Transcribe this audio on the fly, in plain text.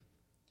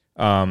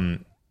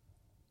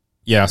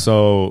Yeah,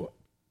 so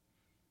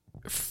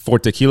for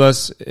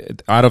tequilas,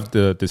 out of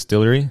the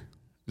distillery,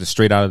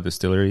 straight out of the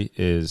distillery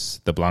is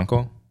the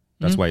Blanco.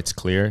 That's why it's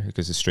clear,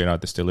 because it's straight out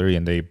of the distillery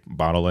and they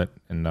bottle it.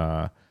 And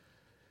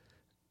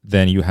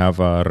then you have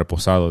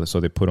Reposado. So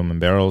they put them in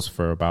barrels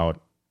for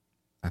about,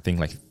 I think,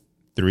 like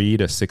 3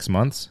 to 6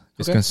 months.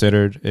 It's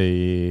considered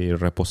a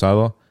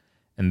Reposado.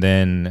 And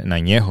then an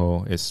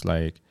Añejo is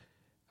like,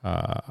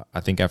 I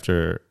think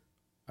after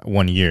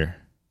 1 year.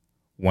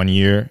 1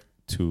 year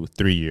to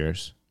 3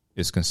 years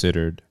is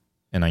considered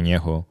an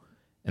Añejo.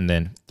 And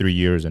then 3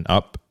 years and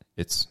up,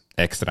 it's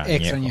extra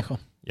Añejo.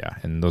 Yeah,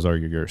 and those are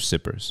your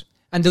sippers.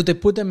 And do they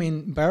put them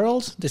in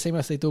barrels, the same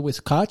as they do with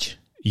Scotch?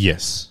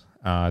 Yes.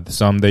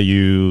 Some they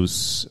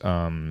use...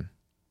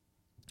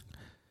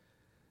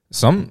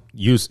 some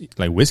use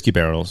like whiskey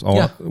barrels,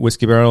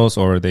 whiskey barrels,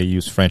 or they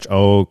use French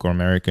oak or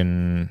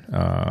American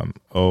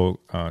oak.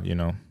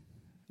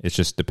 It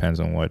just depends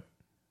on what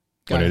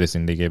it is,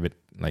 and they give it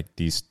like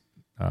these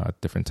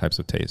different types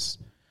of tastes.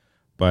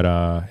 But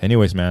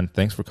anyways, man,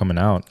 thanks for coming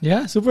out.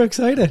 Yeah, super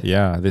excited.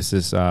 Yeah, this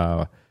is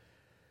the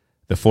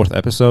 4th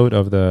episode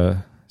of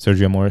the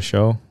Sergio Morris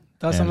Show.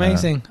 That's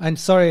amazing. I'm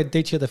sorry I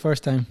ditched you the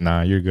first time.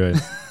 Nah, you're good.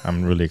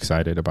 I'm really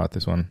excited about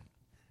this one.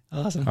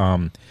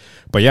 Awesome.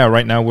 But yeah,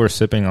 right now we're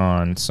sipping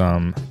on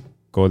some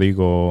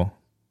Código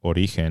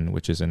Origen,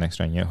 which is an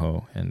extra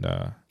añejo, and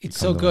it's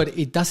so good.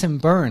 It doesn't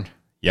burn.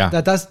 Yeah,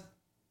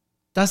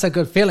 that's a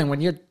good feeling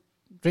when you're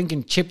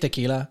drinking cheap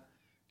tequila.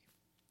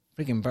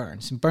 Freaking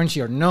burns. It burns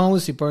your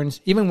nose. It burns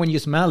even when you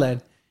smell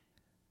it.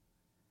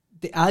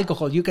 The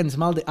alcohol, you can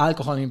smell the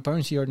alcohol, and it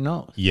burns your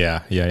nose.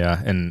 Yeah.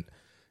 And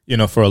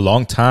for a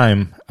long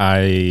time,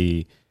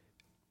 when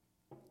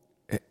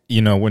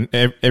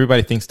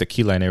everybody thinks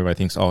tequila and everybody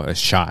thinks, oh, a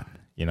shot.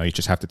 You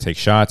just have to take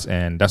shots.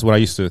 And that's what I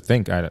used to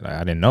think. I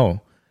didn't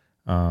know.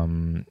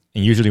 And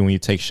usually when you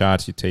take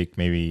shots, you take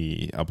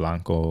maybe a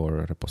Blanco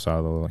or a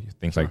Reposado,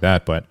 things like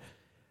that. But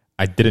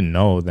I didn't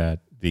know that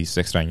these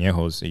extra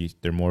añejos,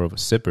 they're more of a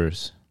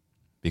sippers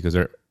because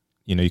they're,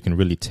 you can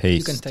really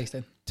taste. You can taste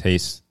it.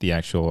 Taste the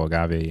actual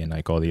agave and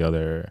like all the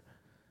other.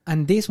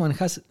 And this one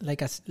has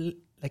like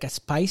a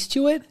spice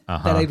to it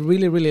that I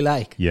really, really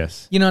like.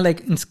 Yes.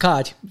 Like in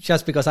Scotch,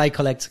 just because I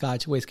collect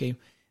Scotch whiskey,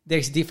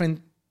 there's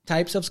different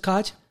types of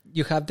Scotch.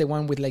 You have the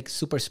one with like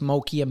super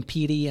smoky and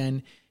peaty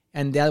and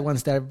the other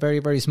ones that are very,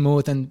 very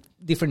smooth and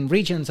different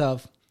regions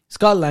of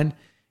Scotland.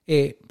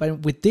 But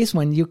with this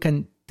one, you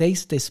can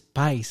taste the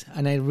spice,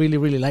 and I really,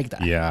 really like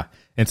that. Yeah.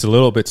 It's a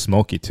little bit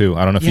smoky too.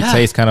 I don't know if you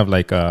taste kind of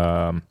like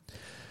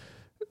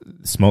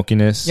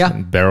smokiness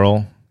and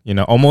barrel,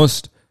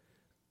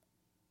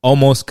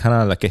 almost kind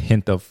of like a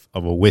hint of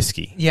a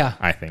whiskey. Yeah.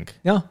 I think.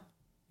 Yeah.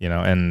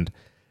 And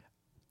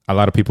a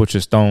lot of people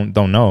just don't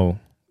know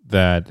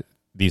that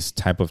these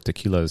type of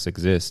tequilas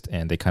exist,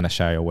 and they kind of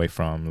shy away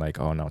from like,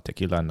 oh no,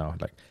 tequila, no.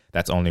 Like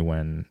that's only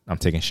when I'm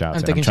taking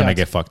shots and I'm trying to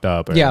get fucked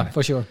up.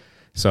 For sure.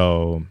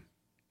 So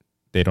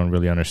they don't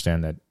really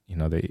understand that,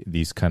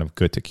 these kind of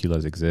good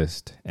tequilas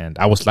exist. And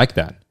I was like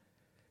that.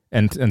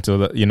 And until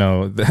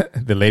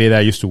the lady that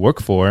I used to work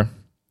for,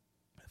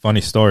 funny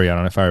story, I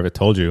don't know if I ever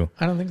told you.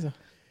 I don't think so.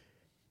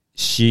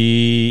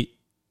 She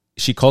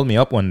called me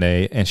up one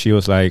day and she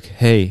was like,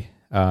 hey,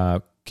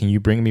 can you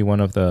bring me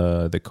one of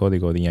the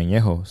Código, the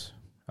Añejos?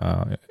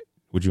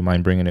 Would you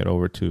mind bringing it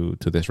over to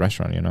this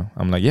restaurant,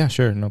 I'm like, yeah,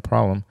 sure, no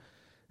problem.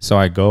 So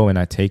I go and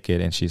I take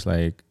it and she's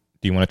like,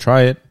 do you want to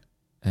try it?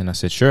 And I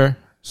said, sure.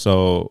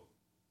 So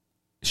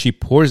she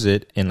pours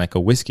it in like a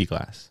whiskey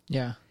glass.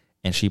 Yeah.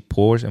 And she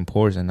pours and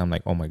pours, and I'm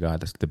like, oh my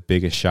God, that's the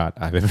biggest shot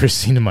I've ever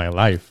seen in my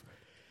life.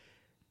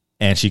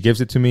 And she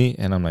gives it to me,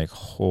 and I'm like,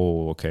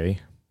 oh, okay.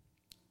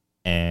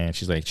 And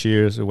she's like,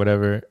 cheers or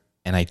whatever.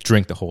 And I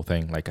drink the whole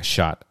thing like a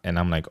shot. And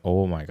I'm like,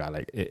 oh my God,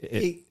 like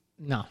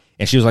no.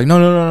 And she was like,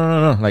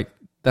 no. Like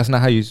that's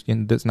not how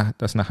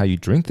you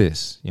drink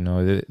this.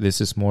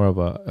 This is more of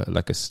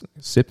a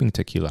sipping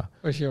tequila.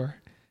 For sure.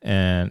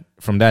 And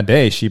from that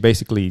day, she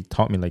basically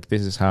taught me like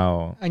this is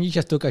how. And you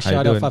just took a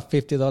shot of a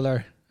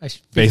 $50.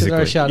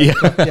 Basically, shot.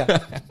 Yeah.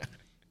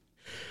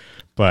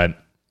 But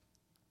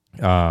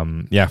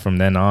from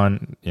then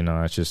on,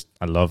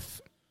 I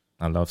love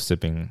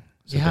sipping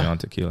on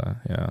tequila.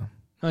 Yeah.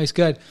 No, it's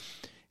good.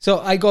 So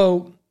I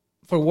go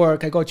for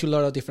work. I go to a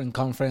lot of different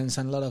conferences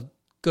and a lot of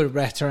good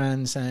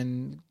restaurants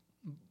and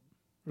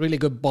really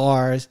good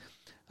bars.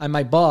 And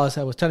my boss,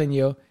 I was telling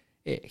you,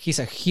 he's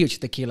a huge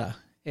tequila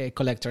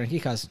collector. He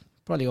has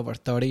probably over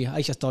 30.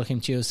 I just told him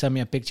to send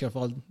me a picture of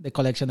all the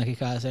collection that he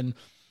has. And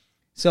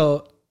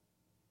so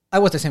I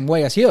was the same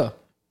way as you.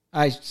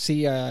 I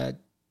see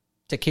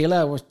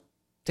tequila, I was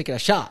taking a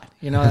shot.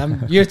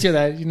 I'm used to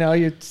that.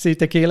 You see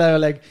tequila,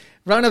 like,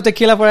 round of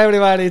tequila for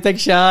everybody, take a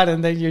shot,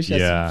 and then you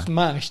just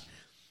smashed.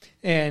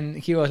 And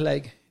he was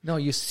like, no,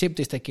 you sip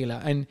this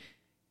tequila. And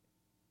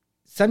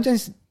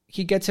sometimes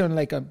he gets it on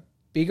like a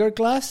bigger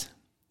glass,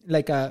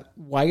 like a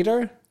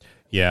wider.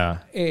 Yeah.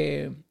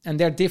 And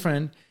they're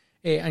different.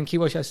 And he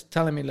was just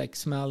telling me, like,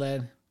 smell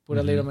it, put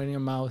a little bit in your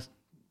mouth,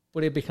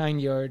 put it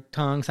behind your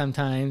tongue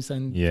sometimes,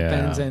 and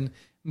depends.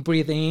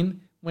 breathe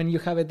in when you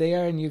have it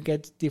there and you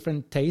get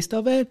different taste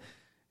of it.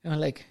 And I'm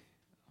like,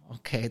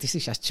 okay, this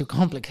is just too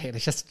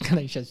complicated. Can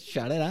I just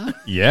shut it out?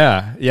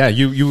 Yeah.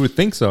 You would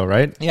think so,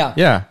 right?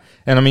 Yeah.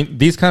 And I mean,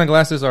 these kind of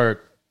glasses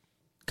are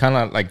kind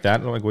of like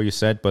that, like what you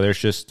said, but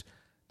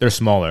they're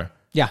smaller.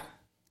 Yeah.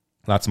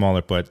 A lot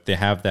smaller, but they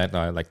have that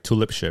like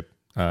tulip shape.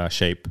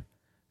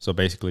 So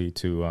basically,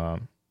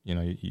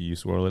 you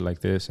swirl it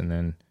like this, and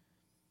then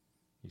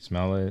you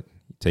smell it,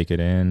 you take it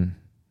in,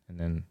 and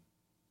then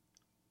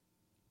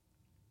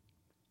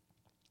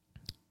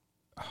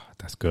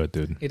that's good,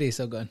 dude. It is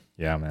so good.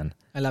 Yeah, man.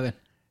 I love it.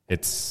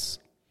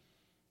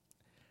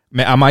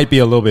 I might be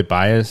a little bit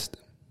biased,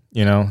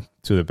 to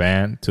the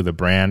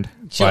brand,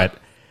 Sure.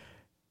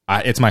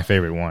 but it's my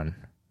favorite one.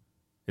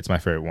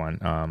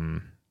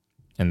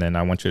 And then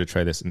I want you to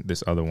try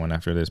this other one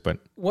after this. But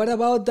what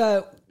about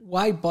the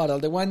white bottle?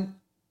 The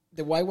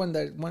white one,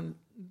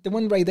 the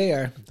one right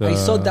there. I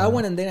saw that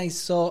one, and then I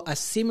saw a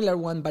similar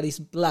one, but it's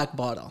black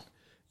bottle.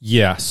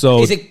 Yeah.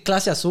 So is it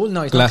Clase Azul?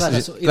 No, it's not Clase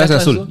Azul. Is Clase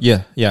that Azul.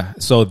 Yeah.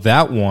 So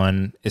that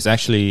one is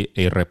actually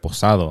a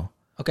reposado.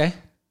 Okay.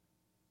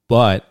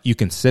 But you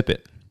can sip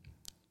it.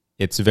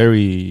 It's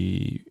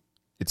very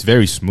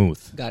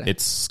smooth. Got it.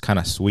 It's kind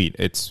of sweet.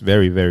 It's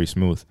very, very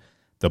smooth.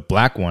 The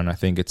black one, I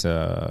think it's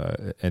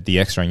the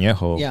extra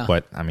añejo. Yeah.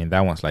 But I mean,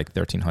 that one's like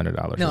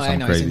 $1,300. No, I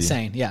know, crazy. it's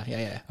insane.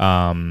 Yeah.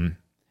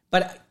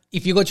 But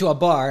if you go to a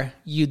bar,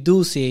 you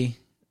do see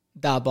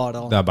that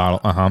bottle.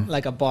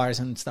 Like at bars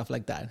and stuff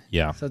like that.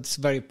 Yeah. So it's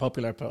very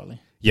popular, probably.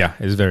 Yeah,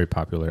 it's very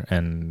popular,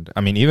 and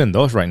I mean, even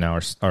those right now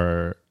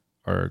are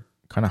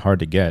kind of hard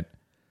to get,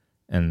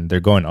 and they're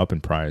going up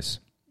in price.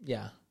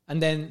 Yeah.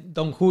 And then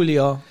Don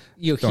Julio,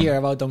 hear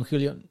about Don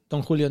Julio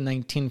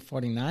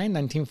 1949,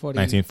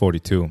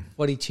 1942.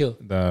 42.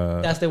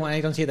 That's the one.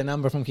 I don't see the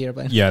number from here,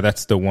 but yeah,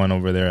 that's the one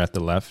over there at the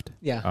left.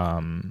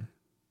 Yeah.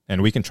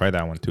 And we can try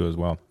that one too as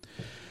well.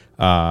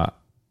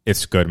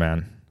 It's good,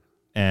 man.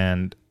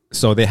 And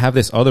so they have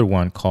this other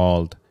one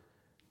called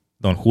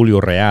Don Julio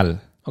Real.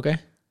 Okay.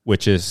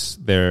 Which is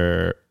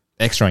their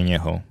extra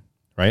añejo,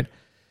 right?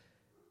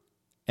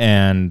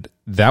 And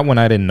that one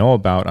I didn't know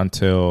about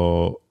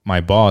until my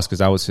boss, because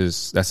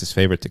that's his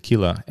favorite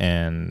tequila,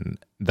 and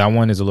that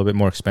one is a little bit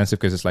more expensive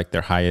because it's like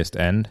their highest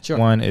end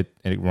one. It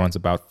runs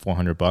about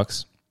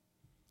 $400.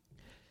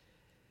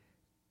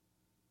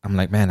 I'm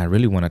like, man, I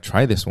really want to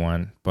try this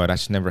one, but I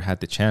just never had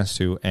the chance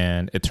to.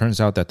 And it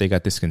turns out that they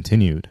got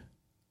discontinued.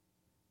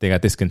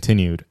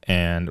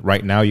 And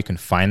right now you can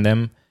find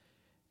them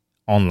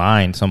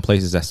online, some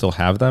places that still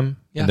have them,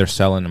 and they're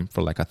selling them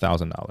for like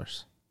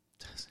 $1,000.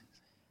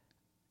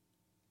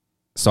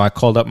 So I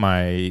called up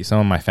some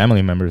of my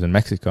family members in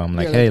Mexico. I'm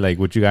like, hey, like,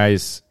 would you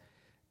guys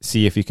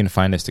see if you can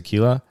find this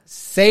tequila?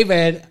 Save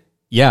it.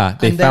 Yeah,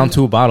 they found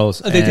 2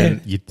 bottles. Oh, they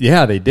did?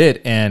 They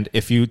did. And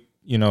if you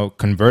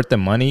convert the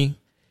money,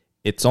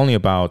 it's only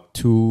about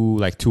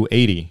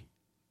 $280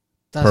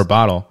 per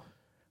bottle.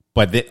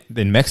 But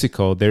in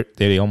Mexico,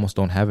 they almost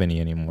don't have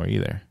any anymore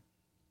either.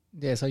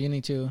 Yeah, so you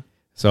need to...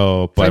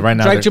 So, but right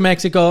now drive to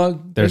Mexico.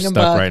 They're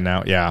stuck right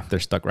now. Yeah, they're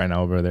stuck right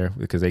now over there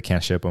because they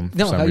can't ship them.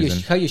 No, how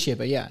you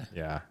ship it?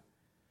 Yeah.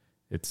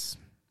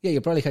 You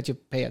probably had to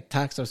pay a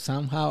tax or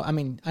somehow. I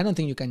mean, I don't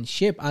think you can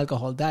ship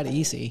alcohol that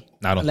easy.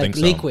 I don't think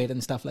so. Like liquid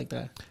and stuff like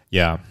that.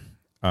 Yeah.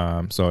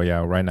 So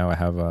yeah, right now I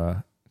have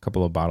a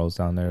couple of bottles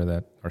down there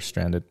that are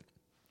stranded.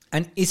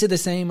 And is it the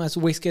same as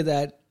whiskey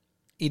that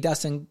it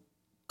doesn't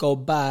go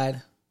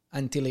bad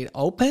until it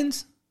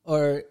opens,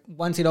 or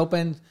once it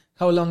opens,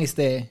 how long is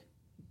the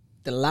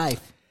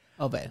life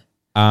of it?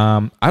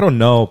 I don't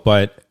know,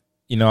 but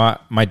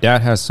my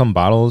dad has some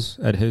bottles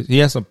he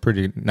has a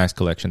pretty nice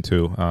collection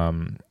too.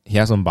 He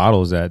has some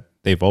bottles that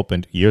they've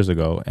opened years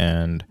ago,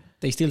 and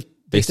they still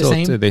the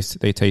same?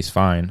 They taste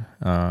fine.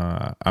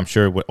 I'm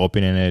sure with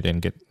opening it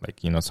and get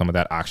some of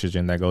that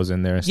oxygen that goes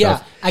in there and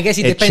stuff. I guess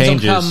it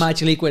depends on how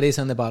much liquid is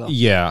on the bottle.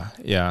 Yeah.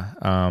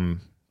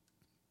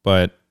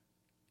 But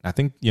I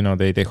think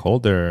they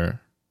hold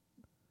their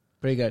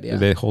pretty good. Yeah,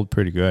 they hold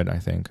pretty good, I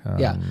think.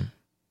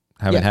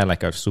 I haven't had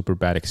like a super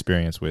bad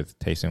experience with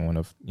tasting one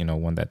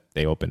that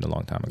they opened a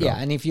long time ago. Yeah,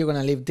 and if you're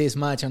gonna leave this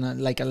much on a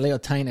little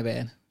tiny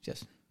bit,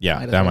 just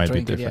that might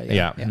be different.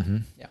 Yeah.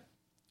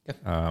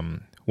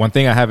 One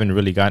thing I haven't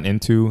really gotten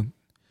into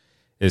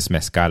is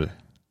mezcal.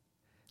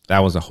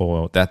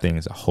 That thing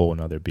is a whole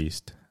nother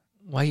beast.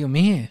 What do you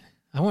mean?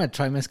 I want to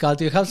try mezcal.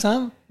 Do you have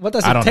some? What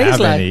does I it don't taste have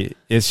like? any.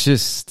 It's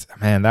just,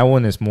 man, that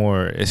one is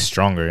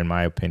stronger in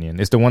my opinion.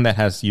 It's the one that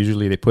has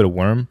usually they put a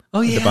worm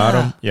at the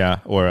bottom. Yeah,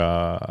 or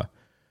a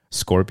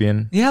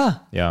scorpion. Yeah.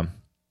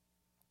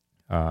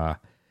 I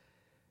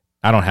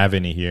don't have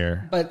any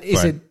here. But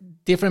is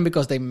it different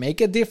because they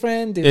make it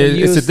different?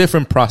 It's a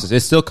different process.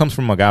 It still comes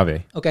from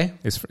agave. Okay.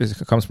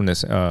 It comes from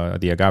this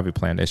the agave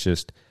plant. It's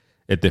just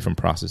a different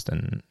process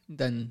than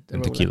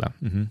tequila.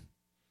 Mm-hmm.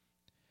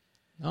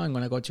 Now I'm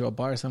gonna go to a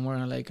bar somewhere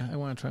and I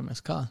want to try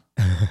mezcal.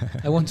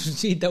 I want to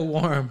see the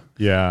worm.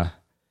 Yeah.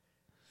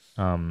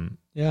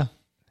 Yeah,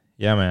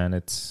 man.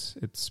 It's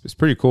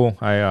pretty cool.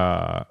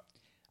 And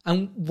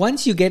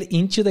once you get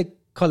into the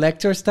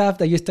collector stuff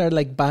that you start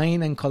like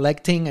buying and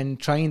collecting and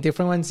trying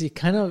different ones,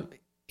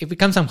 it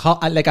becomes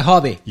like a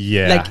hobby.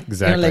 Yeah, like,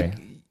 exactly. Like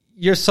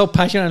you're so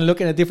passionate and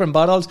looking at different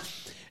bottles.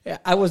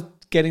 I was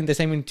getting the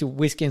same into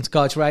whiskey and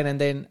scotch, right? And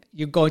then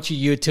you go to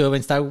YouTube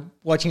and start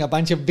watching a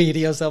bunch of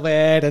videos of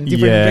it and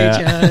different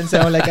regions.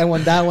 So like, I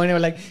want that one. You're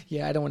like,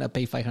 yeah, I don't want to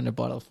pay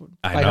 $500 for.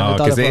 I know,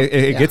 because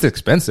it gets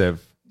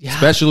expensive,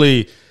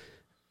 especially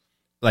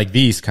like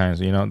these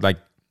kinds. Like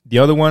the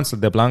other ones,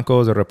 the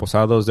blancos or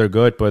reposados, they're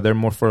good, but they're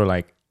more for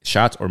like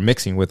shots or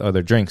mixing with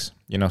other drinks.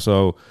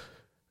 So.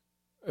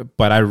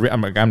 But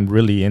I'm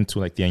really into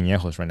like the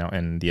añejos right now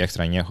and the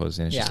extra añejos,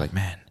 and it's just like,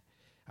 man,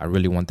 I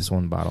really want this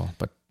one bottle,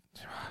 but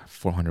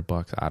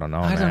 $400, I don't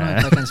know. I don't know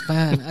if I can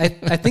spend.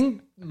 I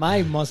think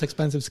my most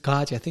expensive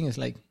scotch, I think, is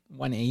like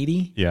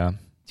 $180. Yeah,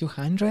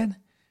 $200,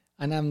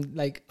 and I'm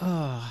like,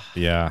 oh.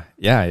 Yeah.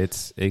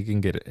 It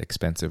can get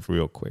expensive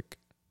real quick.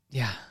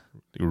 Yeah,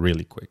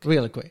 really quick.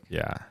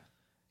 Yeah.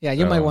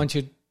 You might want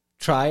to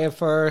try it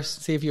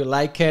first, see if you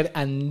like it,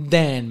 and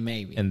then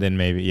maybe.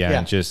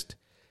 Yeah.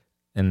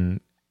 And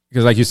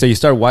because like you say, you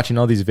start watching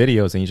all these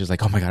videos and you're just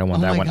like, oh my God, I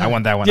want that one. I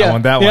want that one. I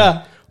want that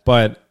one.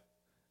 But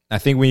I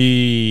think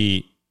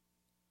the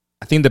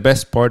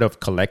best part of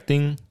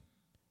collecting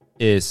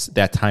is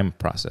that time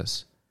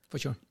process. For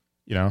sure.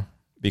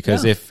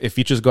 Because if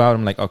you just go out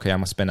and like, okay, I'm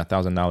going to spend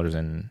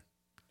 $1,000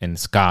 in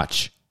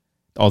scotch,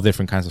 all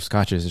different kinds of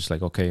scotches. It's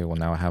like, okay, well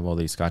now I have all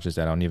these scotches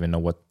that I don't even know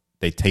what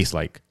they taste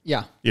like.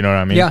 Yeah. You know what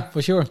I mean? Yeah,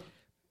 for sure.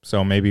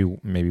 So maybe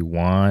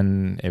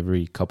one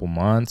every couple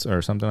months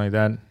or something like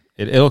that.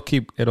 It will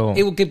keep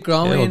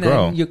growing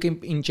and you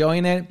keep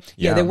enjoying it.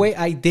 Yeah, the way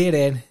I did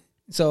it.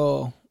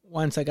 So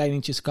once I got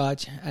into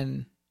scotch,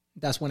 and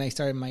that's when I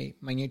started my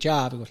new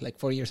job. It was like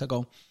 4 years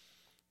ago.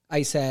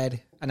 I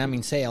said, and I'm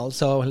in sales.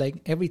 So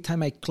like every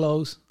time I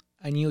close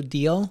a new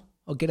deal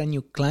or get a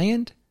new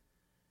client,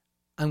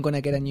 I'm going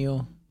to get a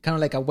new, kind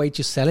of like a way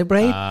to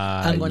celebrate.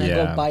 I'm going to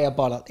go buy a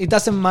bottle. It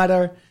doesn't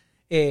matter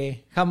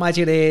how much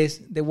it is,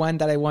 the one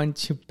that I want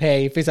to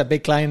pay. If it's a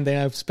big client,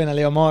 then I've spent a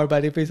little more.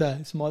 But if it's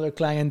a smaller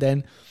client,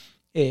 then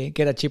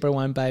get a cheaper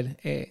one. But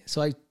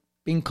so I've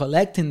been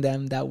collecting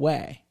them that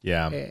way.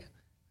 Yeah, it's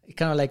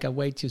kind of like a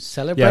way to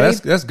celebrate. Yeah,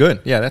 that's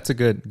good. Yeah, that's a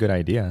good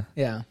idea.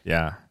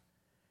 Yeah.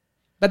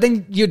 But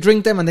then you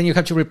drink them, and then you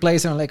have to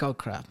replace them. I'm like, oh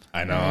crap!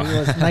 I know.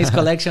 It was a nice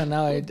collection.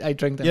 Now I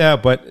drink them. Yeah,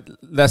 but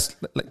that's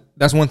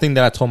one thing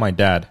that I told my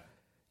dad.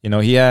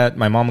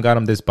 My mom got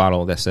him this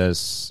bottle that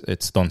says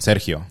it's Don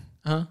Sergio.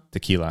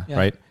 Tequila,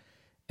 right?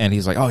 And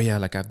he's like, oh yeah,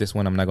 like I have this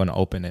one, I'm not going to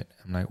open it.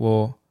 I'm like,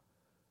 well,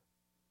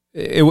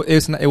 it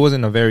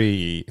wasn't a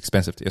very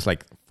expensive. It's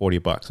like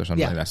 $40 or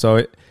something like that. So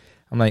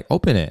I'm like,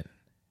 open it,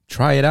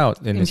 try it out,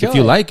 and if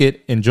you like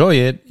it, enjoy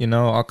it.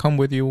 I'll come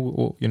with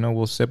you.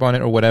 We'll sip on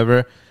it or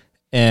whatever.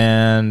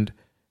 And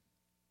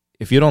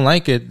if you don't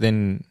like it,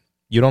 then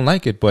you don't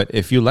like it. But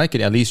if you like it,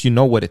 at least you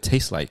know what it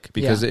tastes like,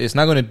 because it's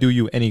not going to do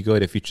you any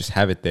good if you just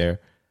have it there,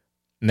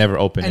 never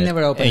open it,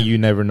 and you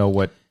never know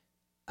what.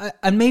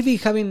 And maybe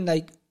having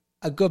like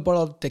a good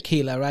bottle of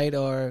tequila, right,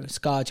 or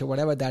scotch or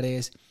whatever that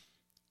is,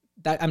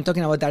 that I'm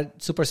talking about,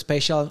 that super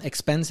special,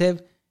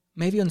 expensive.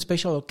 Maybe on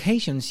special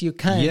occasions you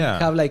can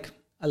have like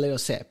a little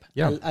sip,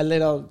 a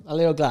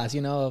little glass,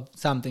 of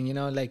something,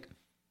 like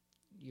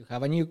you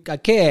have a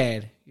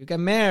kid, you get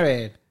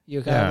married,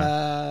 you have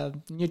a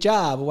new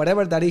job,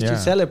 whatever that is to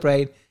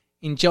celebrate.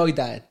 Enjoy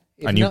that.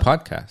 A new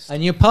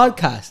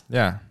podcast.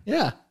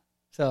 Yeah.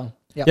 So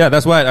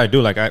that's why I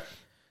do. Like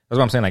that's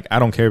what I'm saying. Like, I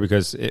don't care,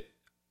 because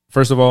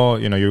first of all,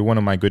 you're one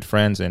of my good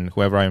friends, and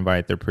whoever I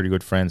invite, they're pretty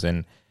good friends,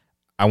 and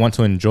I want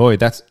to enjoy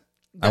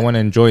I want to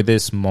enjoy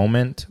this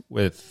moment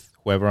with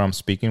whoever I'm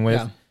speaking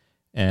with,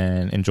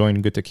 and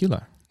enjoying good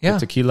tequila. Good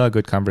tequila,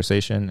 good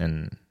conversation,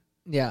 and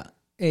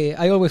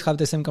I always have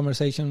the same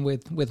conversation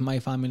with my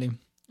family,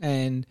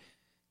 and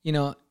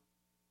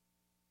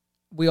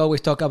we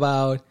always talk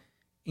about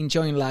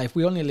enjoying life.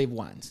 We only live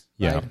once,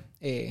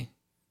 right?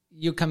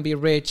 You can be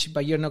rich,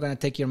 but you're not going to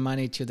take your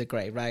money to the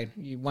grave, right?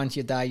 Once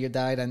you die, you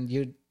died, and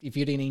if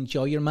you didn't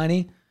enjoy your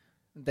money,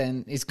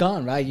 then it's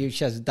gone, right? You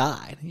just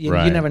died. You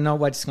never know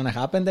what's going to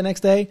happen the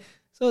next day.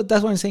 So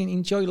that's what I'm saying.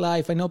 Enjoy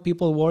life. I know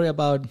people worry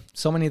about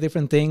so many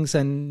different things,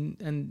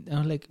 and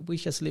I'm like, we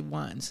just live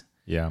once.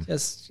 Yeah.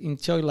 Just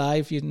enjoy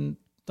life. You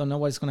don't know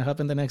what's going to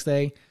happen the next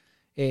day.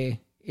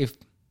 If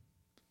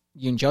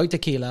you enjoy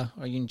tequila,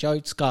 or you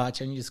enjoy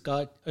scotch, and you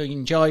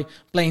enjoy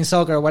playing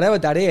soccer, or whatever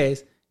that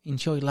is,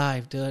 enjoy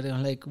life, dude.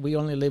 Like, we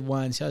only live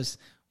once. Just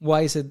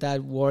why is it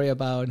that worry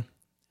about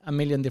a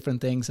million different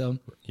things? So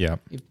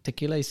if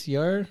tequila is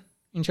your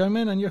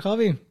enjoyment and your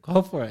hobby,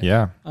 go for it.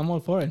 Yeah, I'm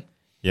all for it.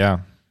 Yeah,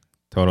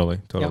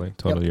 totally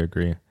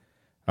agree.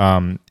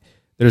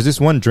 There's this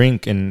one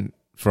drink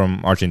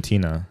from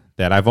Argentina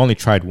that I've only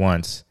tried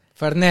once.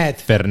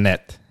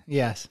 Fernet.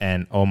 Yes.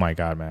 And oh my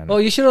God, man.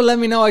 Well, you should have let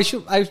me know. I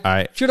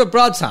should have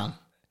brought some.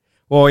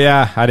 Well,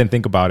 yeah, I didn't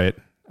think about it.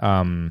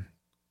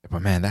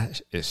 But man,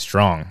 that is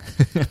strong.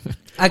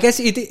 I guess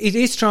it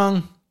is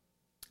strong.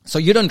 So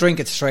you don't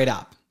drink it straight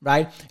up,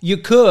 right? You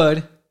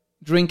could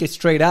drink it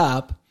straight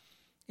up,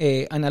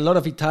 and a lot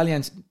of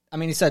Italians. I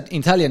mean, it's an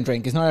Italian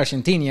drink. It's not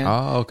Argentinian.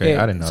 Oh, okay.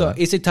 I didn't know so that.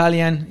 it's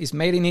Italian. It's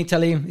made in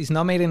Italy. It's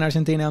not made in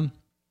Argentina.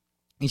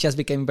 It just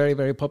became very,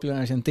 very popular in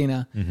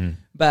Argentina.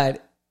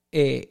 But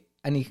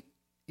and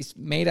it's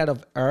made out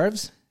of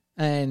herbs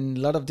and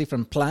a lot of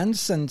different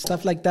plants and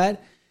stuff like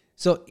that.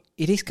 So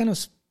it is kind of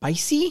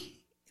spicy.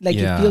 Like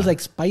it feels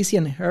like spicy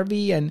and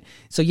herby. And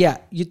so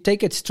you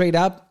take it straight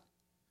up,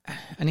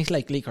 and it's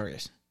like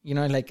licorice. You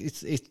know, like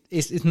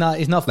it's not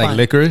fun. Like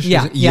licorice?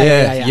 Yeah.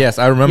 Yes,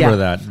 I remember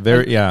that.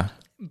 Very,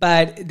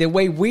 But the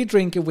way we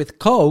drink it with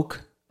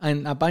Coke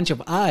and a bunch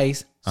of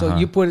ice, so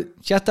you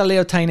put just a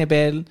little tiny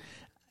bit,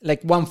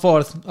 like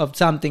 1/4 of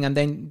something, and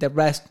then the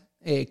rest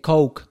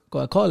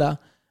Coca-Cola,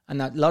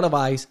 and a lot of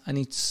ice, and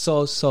it's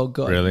so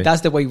good. Really?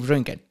 That's the way we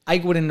drink it. I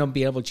wouldn't not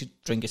be able to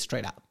drink it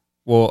straight up.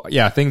 Well,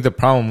 yeah, I think the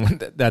problem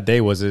that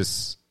day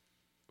was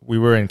we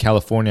were in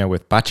California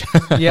with Pacha.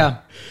 Yeah.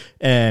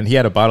 And he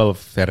had a bottle of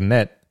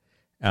Fernet.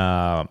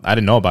 I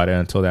didn't know about it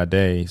until that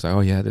day. He's like, oh,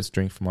 yeah, this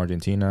drink from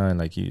Argentina. And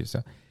like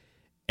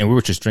and we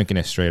were just drinking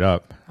it straight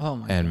up. Oh,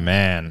 my And God.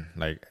 man,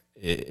 like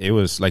it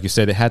was, like you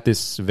said, it had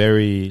this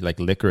very like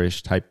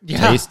licorice type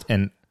taste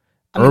and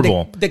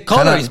herbal. The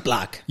color is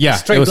black. Yeah,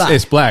 Straight black.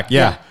 It's black,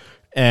 yeah.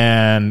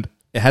 And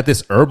it had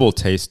this herbal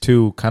taste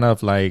too, kind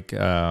of like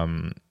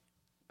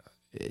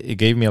it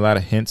gave me a lot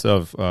of hints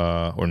of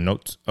or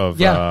notes of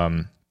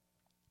like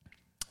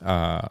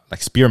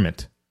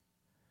spearmint.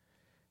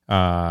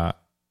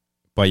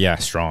 But yeah,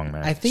 strong,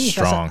 man. I think it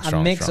has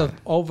a mix of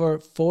over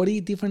 40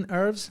 different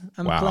herbs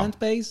and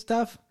plant-based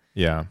stuff.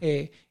 Yeah.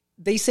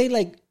 They say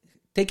like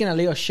taking a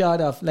little shot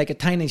of like a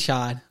tiny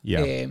shot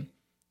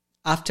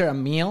after a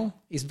meal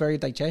is very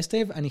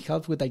digestive, and it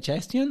helps with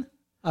digestion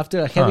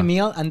after a heavy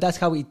meal. And that's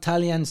how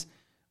Italians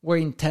were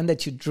intended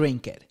to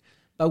drink it.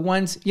 But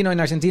once, in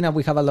Argentina,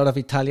 we have a lot of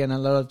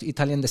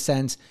Italian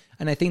descent.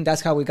 And I think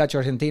that's how we got to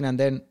Argentina. And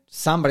then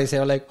somebody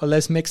said, like,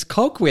 let's mix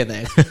Coke with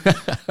it.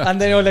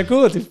 And they were like,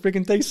 oh, this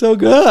freaking tastes so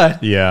good.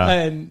 Yeah.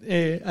 And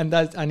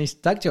he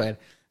stuck to it.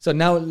 So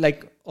now,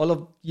 like, all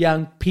of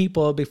young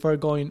people before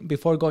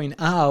going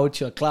out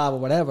to a club or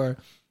whatever,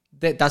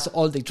 that's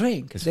all they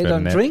drink. They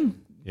don't drink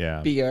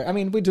beer. I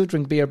mean, we do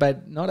drink beer,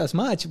 but not as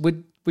much.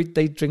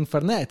 They drink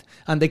Fernet.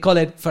 And they call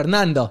it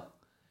Fernando.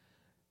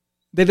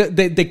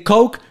 The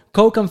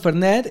Coke and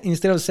Fernet,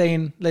 instead of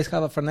saying, let's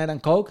have a Fernet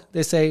and Coke,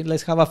 they say,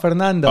 let's have a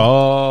Fernando.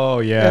 Oh,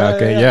 yeah.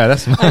 Okay. Yeah,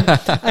 that's...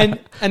 and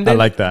then, I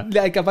like that.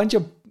 Like a bunch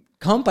of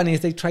companies,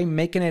 they try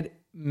making it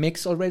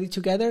mix already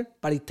together,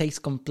 but it tastes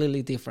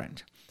completely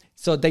different.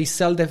 So they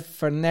sell the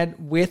Fernet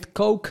with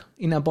Coke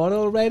in a bottle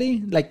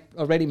already, like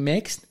already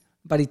mixed,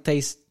 but it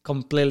tastes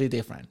completely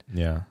different.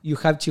 Yeah. You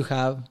have to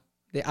have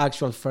the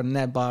actual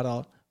Fernet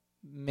bottle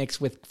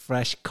mixed with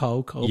fresh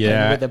Coke,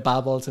 with the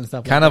bubbles and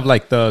stuff. Kind of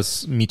like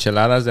those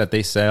micheladas that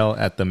they sell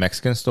at the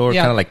Mexican store,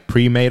 kind of like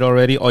pre-made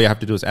already. All you have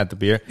to do is add the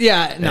beer.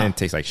 Yeah, and it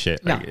tastes like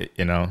shit. No. Like,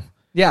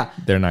 yeah,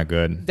 they're not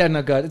good. They're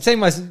not good.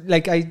 Same as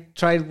like I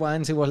tried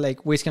once. It was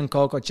like whiskey and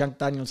Coke or Jack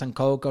Daniels and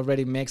Coke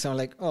already mixed. I'm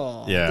like,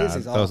 this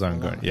is those awful.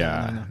 aren't good.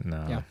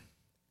 No.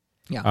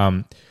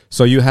 Yeah.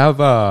 So you have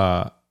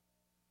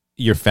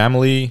your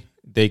family.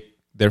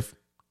 They're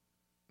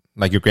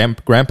like your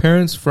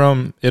grandparents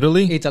from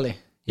Italy. Italy.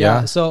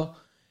 Yeah. So,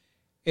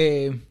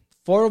 4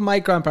 of my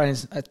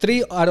grandparents,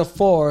 3 out of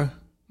 4,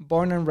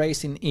 born and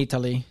raised in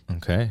Italy.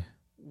 Okay.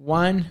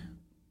 1,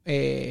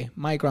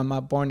 my grandma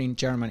born in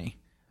Germany,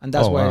 and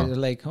that's why they're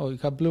like, you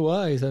have blue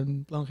eyes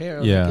and blonde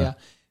hair. Yeah. Like,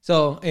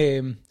 So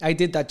I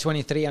did that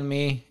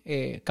 23andMe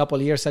a couple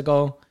of years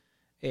ago,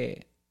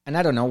 and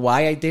I don't know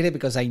why I did it,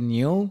 because I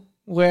knew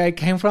where I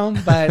came from,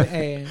 but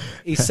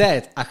it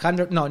said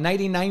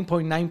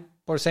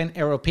 99.9%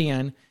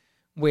 European,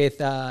 with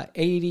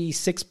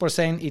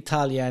 86%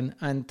 Italian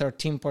and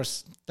 13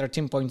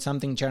 point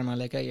something German.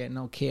 Like,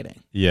 no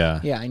kidding. Yeah.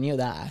 Yeah, I knew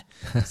that.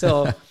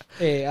 So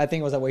I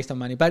think it was a waste of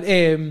money. But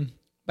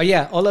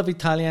yeah, all of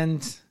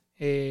Italians.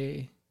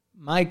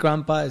 My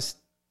grandpa is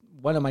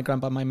one of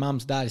my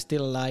mom's dad is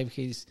still alive.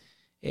 He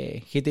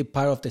did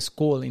part of the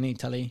school in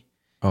Italy.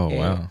 Oh,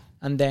 wow.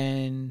 And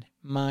then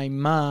my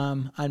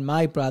mom and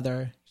my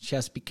brother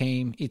just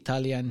became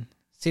Italian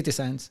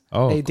citizens.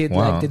 Oh, they did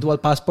like the dual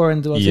passport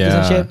and dual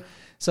citizenship.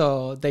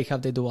 So they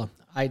have the dual.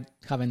 I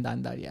haven't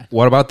done that yet.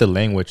 What about the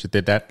language?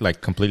 Did that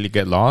like completely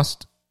get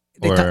lost?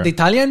 The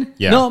Italian?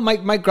 Yeah. No,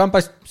 my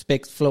grandpa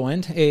speaks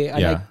fluent.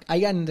 And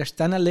I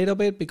understand a little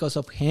bit because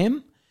of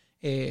him.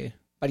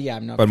 But yeah,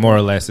 I'm not. But more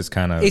or less, it's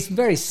kind of... It's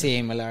very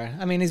similar.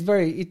 I mean, it's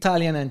very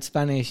Italian and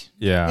Spanish.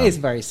 Yeah. It's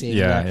very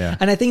similar. Yeah.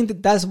 And I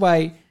think that's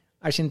why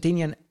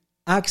Argentinian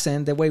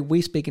accent, the way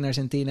we speak in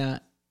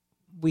Argentina,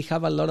 we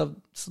have a lot of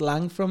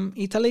slang from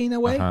Italy in a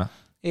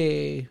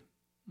way.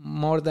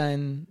 More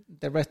than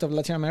the rest of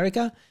Latin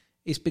America,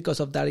 is because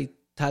of that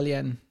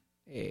Italian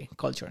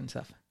culture and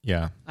stuff.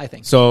 Yeah. I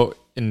think. So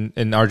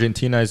in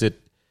Argentina, is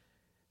it...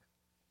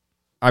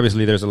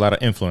 Obviously, there's a lot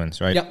of influence,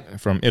 right? Yep.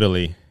 From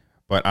Italy.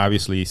 But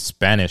obviously,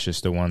 Spanish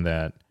is the one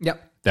that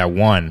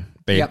won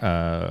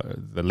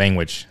the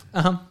language.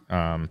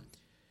 Uh-huh.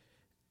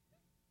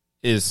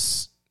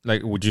 Is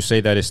like, would you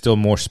say that it's still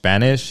more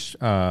Spanish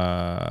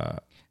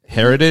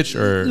heritage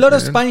or a lot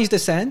of Spanish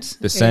descent?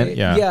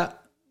 Yeah,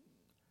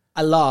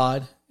 a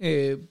lot.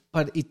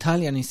 But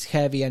Italian is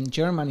heavy and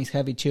German is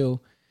heavy too.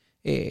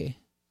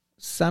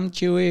 Some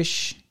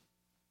Jewish,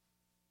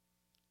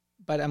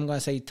 but I'm gonna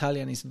say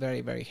Italian is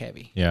very, very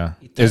heavy. Yeah.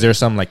 Italian. Is there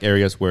some like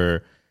areas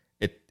where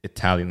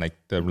Italian, like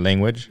the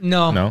language?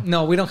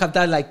 No, we don't have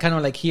that. Like kind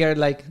of like here,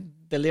 like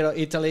the little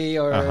Italy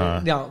or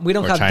no, we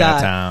don't or have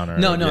Chinatown that. Or,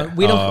 no, yeah.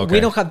 we don't. Okay. We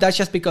don't have that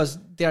just because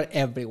they're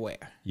everywhere.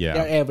 Yeah,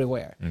 they're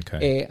everywhere.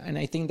 Okay, and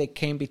I think they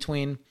came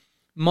between.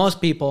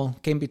 Most people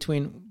came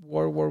between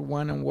World War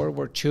I and World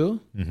War II.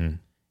 Mm-hmm.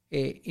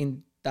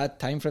 In that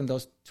time from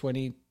those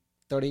 20,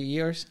 30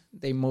 years,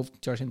 they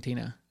moved to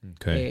Argentina.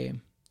 Okay,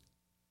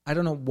 I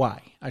don't know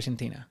why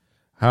Argentina.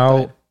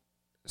 How?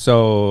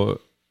 So,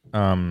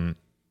 from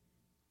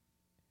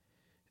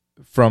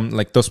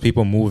like those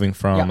people moving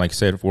from like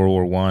say World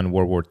War I,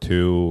 World War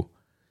II,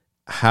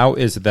 how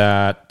is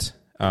that?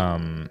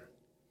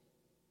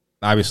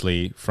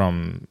 Obviously,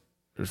 from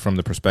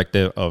the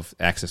perspective of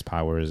Axis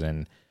powers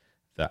and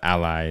the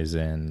Allies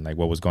and like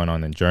what was going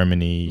on in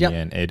Germany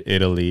and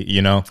Italy,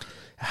 you know,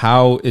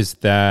 how is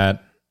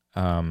that?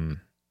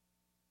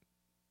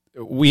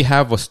 We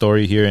have a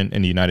story here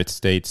in the United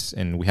States,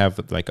 and we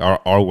have like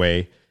our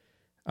way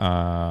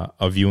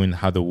of viewing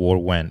how the war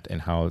went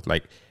and how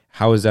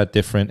is that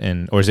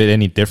different or is it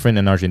any different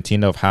in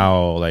Argentina of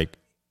how like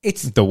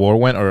the war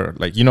went, or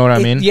like, you know what I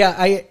mean?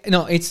 Yeah,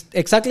 it's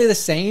exactly the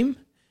same,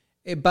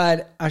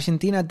 but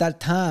Argentina at that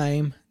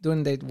time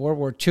during the World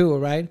War II,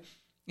 right?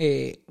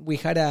 We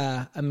had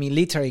a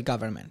military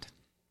government.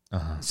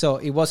 So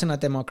it wasn't a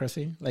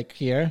democracy like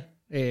here,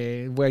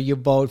 where you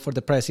vote for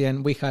the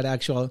president. We had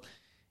actual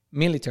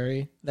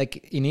military.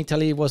 Like in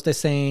Italy it was the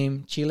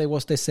same, Chile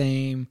was the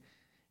same,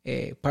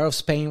 part of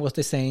Spain was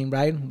the same,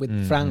 right?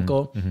 With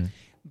Franco. Mm-hmm.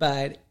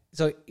 But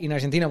so in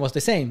Argentina it was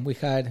the same. We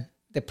had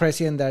the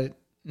president that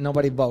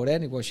nobody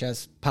voted. It was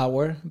just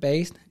power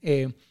based.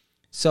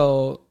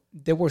 So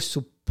they were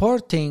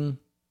supporting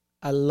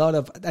a lot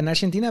of, and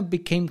Argentina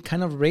became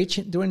kind of rich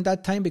during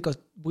that time because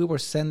we were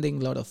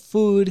sending a lot of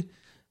food,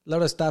 a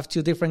lot of stuff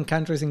to different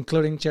countries,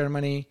 including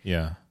Germany.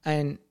 Yeah.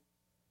 And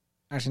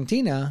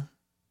Argentina,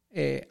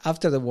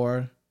 after the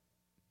war,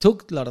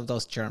 took a lot of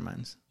those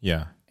Germans.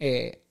 Yeah.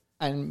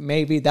 And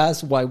maybe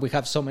that's why we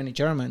have so many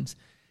Germans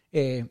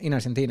in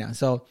Argentina.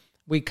 So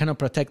we kind of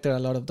protected a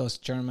lot of those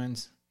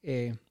Germans,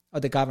 or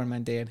the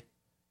government did.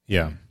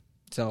 Yeah.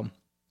 So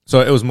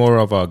it was more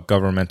of a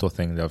governmental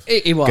thing. It was.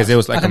 Because it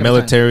was like 100%. a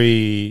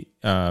military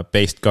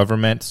based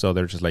government. So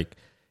they're just like,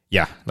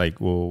 it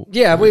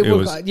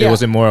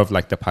wasn't more of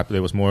like the popular,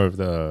 it was more of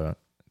the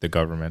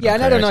government. Yeah,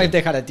 and I don't know if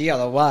they had a deal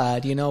or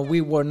what. You know,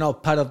 we were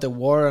not part of the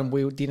war and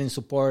we didn't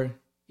support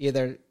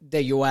either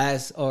the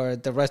U.S. or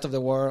the rest of the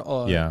world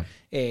or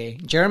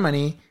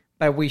Germany,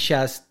 but we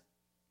stayed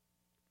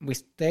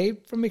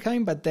from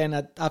behind. But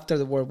then after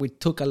the war, we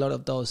took a lot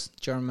of those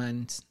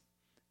Germans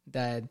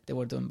that they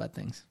were doing bad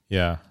things.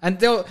 Yeah.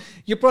 And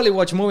you probably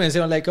watch movies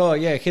and you're like, oh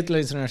yeah, Hitler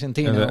is in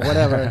Argentina or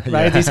whatever,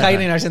 right? He's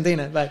hiding in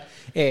Argentina. But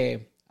I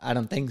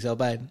don't think so.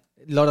 But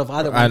a lot of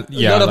other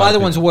ones,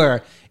 ones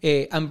were.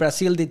 And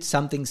Brazil did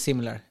something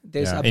similar.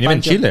 There's a and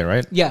even Chile,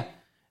 right? Yeah.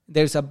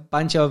 There's a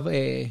bunch of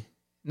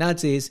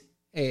Nazis.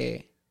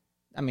 I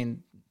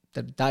mean,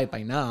 they died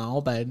by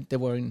now, but they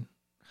were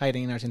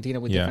hiding in Argentina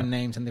with different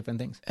names and different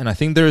things. And I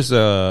think there's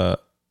a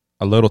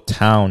little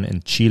town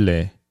in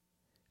Chile,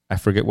 I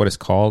forget what it's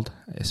called,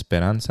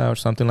 Esperanza or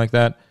something like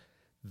that,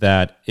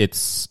 that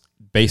it's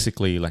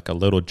basically like a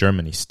little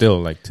Germany still,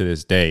 like to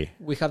this day.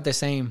 We have the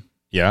same.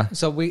 Yeah.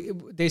 So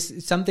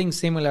there's something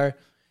similar.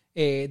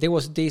 There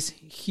was this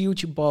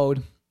huge boat,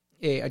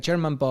 a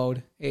German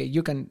boat.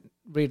 You can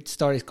read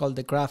stories called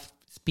the Graf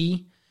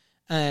Spee,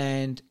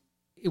 and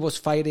it was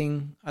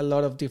fighting a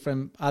lot of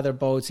different other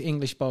boats,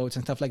 English boats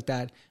and stuff like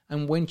that,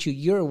 and went to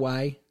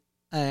Uruguay,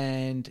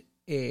 and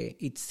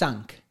it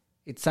sank.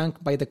 It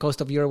sank by the coast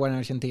of Uruguay and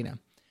Argentina.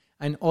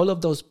 And all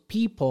of those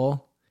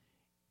people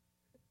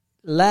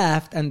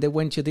left and they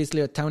went to this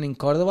little town in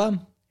Cordoba,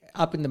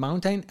 up in the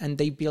mountain, and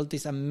they built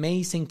this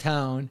amazing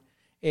town.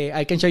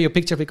 I can show you a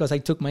picture because I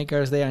took my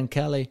girls there and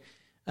Kelly,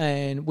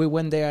 and we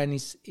went there, and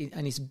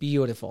it's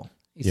beautiful.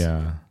 It's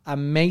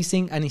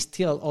amazing, and it's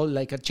still all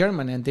like a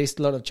German, and there's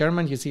a lot of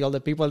German. You see all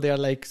the people, they are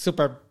like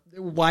super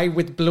white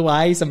with blue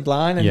eyes and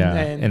blonde,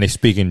 and they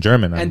speak in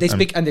German, and they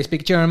speak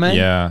German.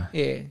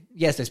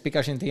 Yes, they speak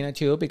Argentina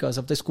too because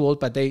of the school,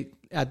 but they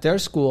at their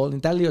school in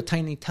that little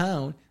tiny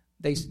town,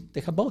 they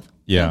have both.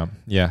 Yeah.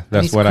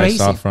 That's what crazy. I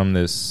saw from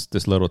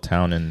this little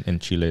town in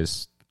Chile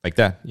is like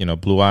that. You know,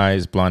 blue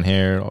eyes, blonde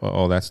hair,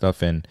 all that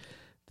stuff, and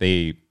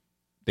they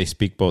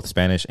speak both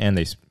Spanish and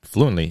they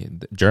fluently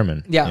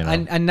German. Yeah, you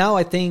know? and now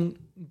I think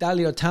that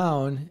little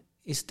town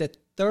is the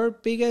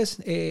third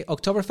biggest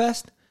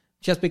Oktoberfest.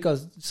 Just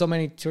because so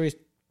many tourist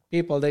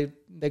people, they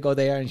go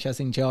there and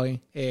just enjoy.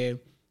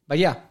 But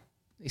yeah,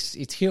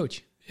 it's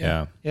huge.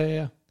 Yeah.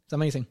 It's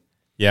amazing.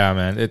 Yeah,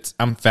 man.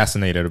 I'm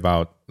fascinated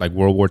about like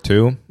World War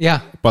II.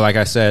 Yeah. But like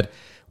I said,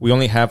 we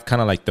only have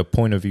kind of like the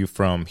point of view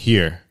from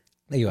here.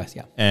 The U.S.,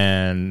 yeah.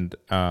 And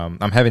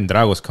I'm having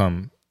Dragos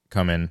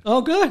come in.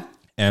 Oh, good.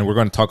 And we're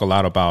going to talk a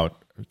lot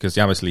about, because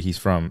obviously he's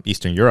from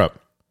Eastern Europe.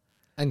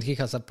 And he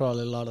has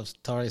probably a lot of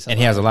stories. And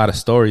he has a lot of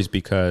stories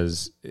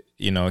because,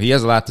 he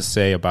has a lot to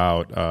say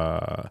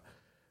about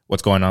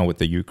what's going on with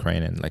the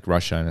Ukraine and like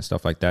Russia and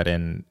stuff like that.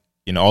 And,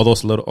 all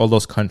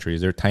those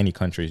countries, they're tiny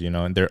countries,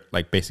 and they're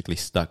like basically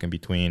stuck in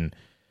between,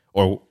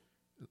 or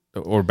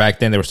back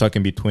then they were stuck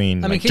in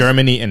between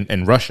Germany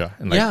and Russia.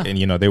 And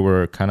and, they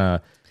were kind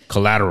of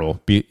collateral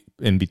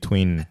in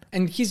between.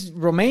 And he's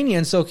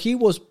Romanian, so he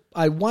was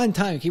at one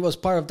time he was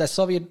part of the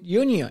Soviet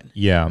Union.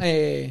 Yeah.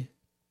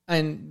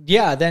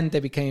 Then they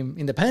became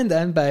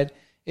independent, but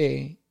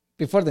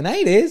before the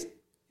 90s,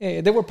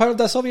 they were part of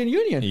the Soviet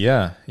Union.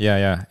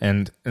 Yeah.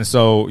 And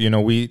so,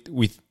 we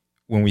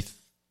when we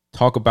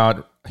talk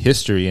about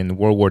history in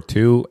World War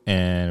II,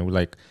 and we're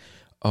like,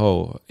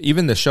 oh,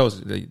 even the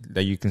shows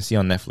that you can see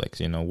on Netflix,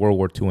 World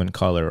War II in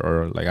color,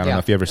 or like, I don't know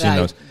if you ever seen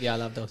those. Yeah, I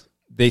love those.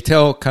 They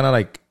tell kind of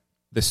like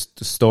the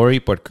story,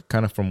 but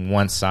kind of from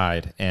one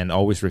side, and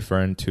always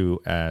referring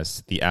to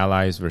as the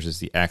Allies versus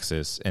the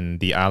Axis, and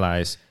the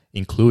Allies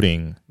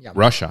including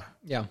Russia.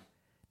 Yeah.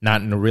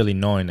 Not really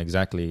knowing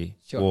exactly,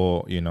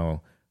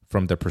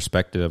 from the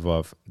perspective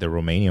of the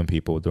Romanian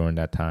people during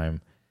that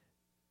time,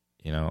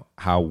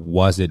 how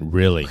was it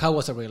really? How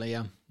was it really,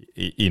 yeah.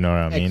 You know what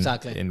I mean?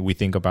 Exactly. And we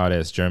think about it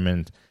as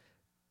Germans,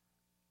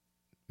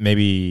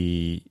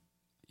 maybe,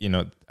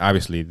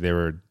 obviously they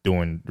were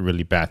doing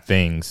really bad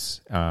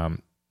things,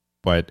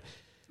 but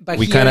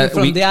we kind of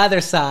from the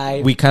other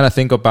side, we kind of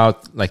think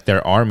about like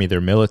their army,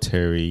 their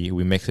military.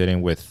 We mix it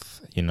in with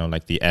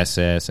like the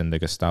SS and the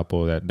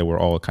Gestapo, that they were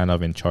all kind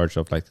of in charge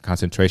of like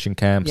concentration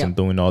camps and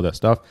doing all that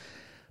stuff.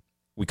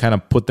 We kind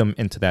of put them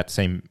into that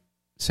same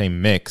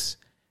mix,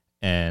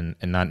 and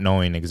not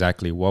knowing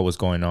exactly what was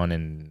going on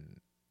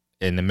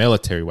in the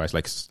military wise,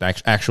 like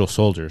actual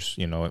soldiers,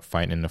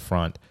 fighting in the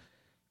front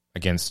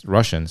against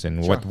Russians,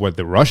 and what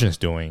the Russians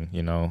doing.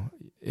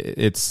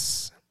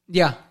 It's.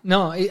 Yeah,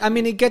 no,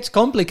 it gets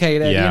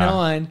complicated,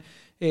 and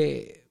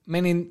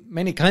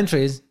many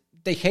countries,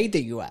 they hate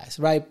the U.S.,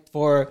 right,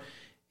 for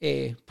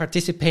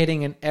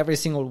participating in every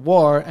single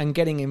war and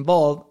getting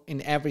involved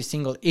in every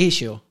single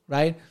issue,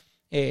 right?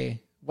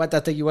 What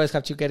does the U.S.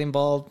 have to get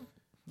involved?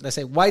 Let's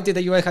say, why did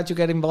the U.S. have to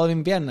get involved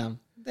in Vietnam?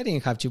 They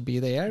didn't have to be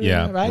there,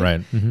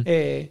 right? Mm-hmm.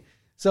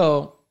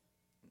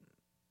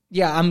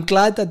 I'm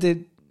glad that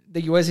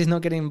the U.S. is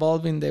not getting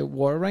involved in the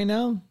war right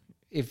now.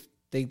 If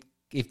they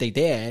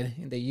did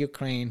in the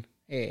Ukraine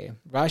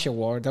Russia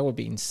war, that would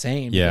be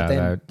insane.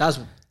 Yeah, that's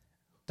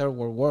Third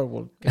World War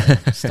will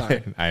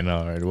start. I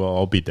know, right? We'll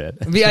all be dead.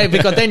 Yeah,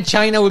 because then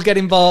China will get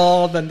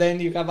involved, and then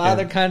you have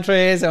other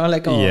countries, and I'm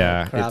like,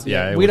 crap.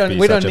 We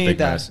don't need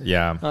that. Mess.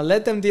 Yeah,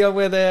 let them deal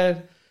with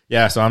it.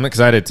 Yeah, so I'm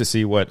excited to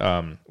see what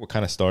kind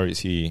of stories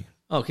he.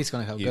 Oh, he's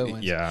gonna have good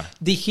ones. Yeah.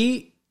 Did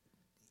he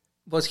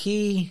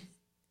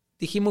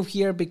move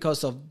here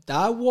because of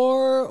that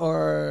war,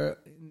 or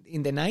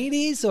in the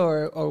 90s,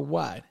 or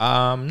what?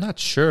 I'm not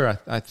sure.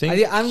 I think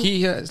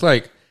he is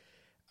like.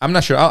 I'm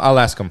not sure. I'll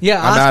ask him.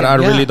 Yeah, I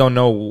really don't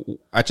know.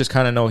 I just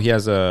kind of know he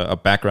has a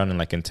background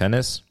in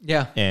tennis.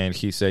 Yeah. And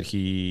he said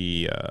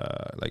he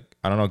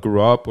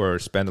grew up or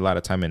spent a lot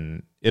of time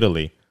in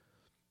Italy.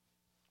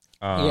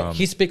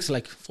 He speaks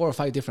like 4 or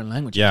 5 different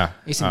languages. Yeah.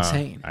 It's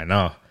insane. I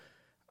know.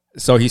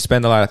 So he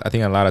spent a lot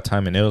of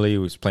time in Italy. He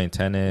was playing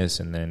tennis,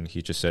 and then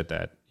he just said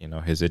that,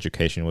 his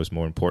education was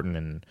more important,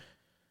 and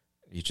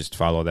he just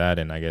followed that,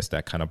 and I guess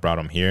that kind of brought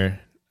him here.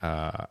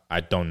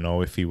 I don't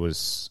know if he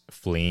was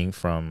fleeing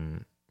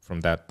from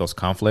those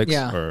conflicts,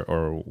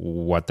 or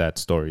what that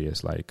story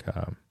is like.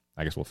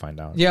 I guess we'll find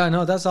out. Yeah,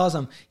 no, that's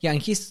awesome. Yeah,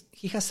 and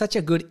he has such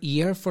a good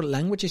ear for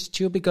languages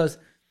too, because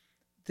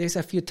there's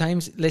a few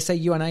times, let's say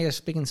you and I are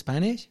speaking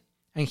Spanish,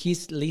 and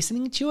he's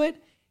listening to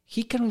it,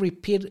 he can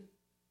repeat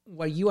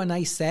what you and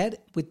I said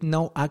with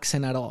no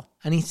accent at all,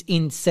 and it's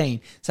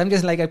insane.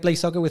 Sometimes, like, I play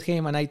soccer with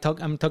him, and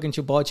I'm talking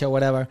to Bocha or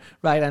whatever,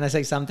 right? And I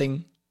say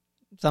something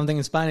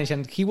in Spanish,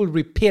 and he will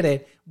repeat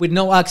it with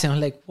no accent.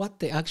 I'm like, what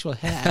the actual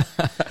heck?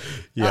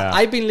 Yeah.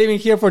 I've been living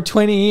here for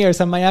 20 years,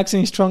 and my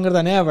accent is stronger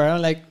than ever.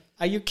 I'm like,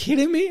 are you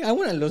kidding me? I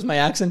want to lose my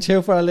accent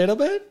here for a little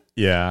bit.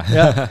 Yeah.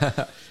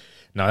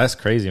 No, that's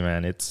crazy,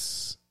 man.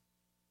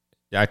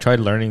 I tried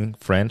learning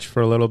French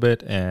for a little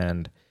bit,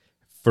 and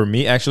for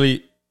me,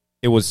 actually,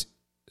 it was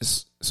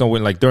so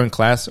when, like, during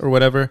class or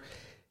whatever,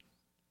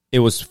 it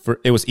was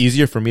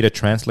easier for me to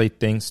translate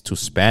things to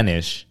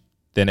Spanish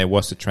than it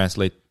was to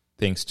translate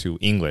things to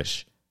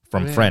English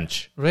from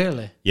French.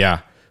 Really?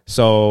 Yeah.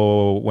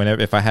 So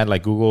if I had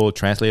like Google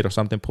Translate or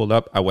something pulled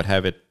up, I would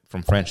have it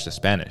from French to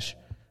Spanish.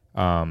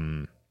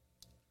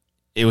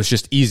 It was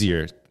just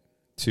easier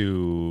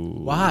to.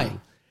 Why?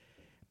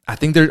 I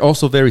think they're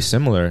also very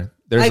similar.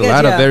 There's a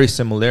lot of very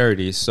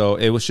similarities. So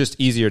it was just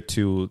easier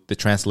the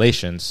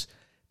translations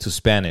to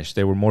Spanish.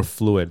 They were more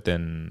fluid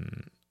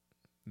than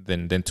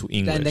to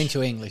English. Than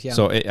to English, yeah.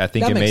 So I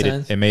think it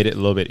made it a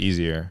little bit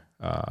easier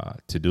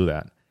to do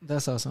that.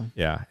 That's awesome.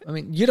 Yeah. I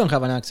mean, you don't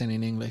have an accent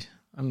in English.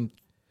 I mean,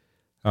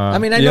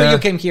 I know you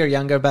came here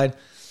younger, but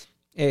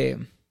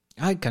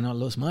I cannot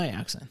lose my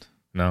accent.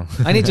 No.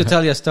 I need to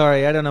tell you a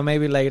story. I don't know,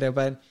 maybe later,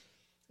 but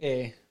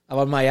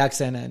about my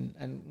accent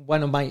and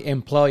one of my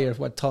employers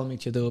what told me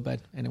to do.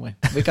 But anyway,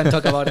 we can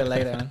talk about it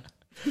later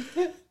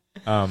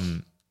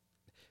on.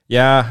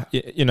 Yeah,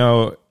 you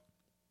know,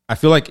 I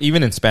feel like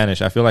even in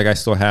Spanish, I feel like I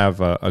still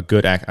have a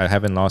good I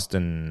haven't lost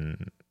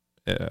in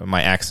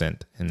my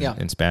accent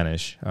in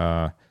Spanish.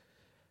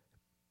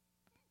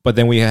 But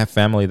then we have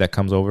family that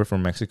comes over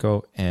from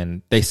Mexico,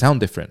 and they sound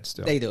different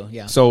still. They do,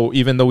 yeah. So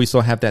even though we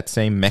still have that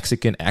same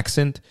Mexican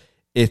accent,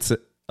 it's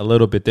a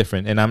little bit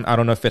different. And I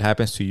don't know if it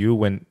happens to you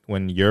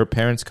when your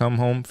parents come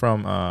home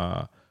from,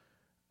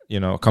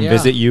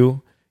 visit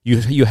you.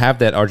 You have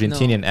that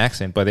Argentinian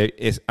accent, but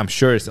I'm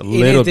sure it's a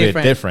little bit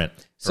different.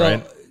 So,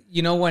 right?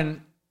 You know,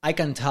 when I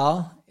can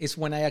tell is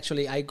when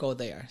I go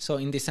there. So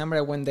in December,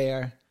 I went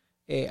there.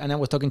 And I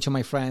was talking to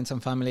my friends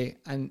and family,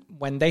 and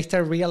when they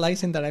start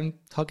realizing that I'm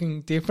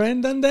talking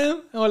different than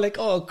them, I was like,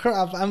 "Oh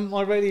crap! I'm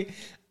already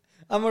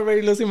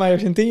losing my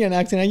Argentinian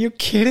accent. Are you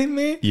kidding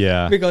me?"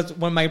 Yeah. Because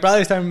when my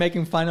brother started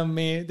making fun of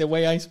me the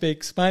way I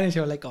speak Spanish,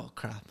 I was like, "Oh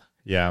crap!"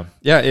 Yeah.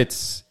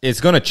 It's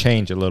gonna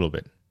change a little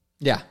bit.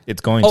 Yeah,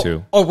 it's going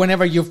to. Or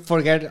whenever you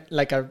forget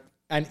like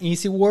an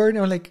easy word,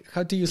 or like,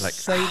 how do you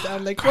say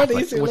that? Like, what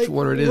is it? Which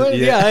word is it?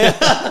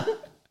 Yeah.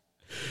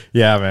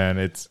 Yeah, man.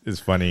 It's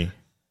funny.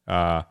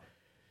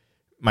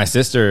 My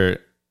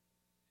sister,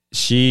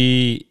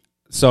 I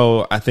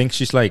think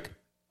she's like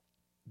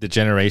the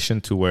generation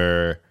to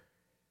where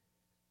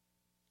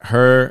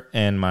her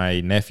and my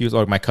nephews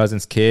or my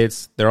cousin's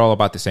kids, they're all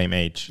about the same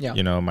age. Yeah.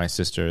 You know, my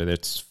sister,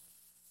 there's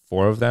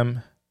 4 of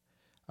them.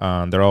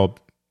 They're all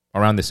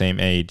around the same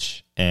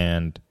age.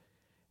 And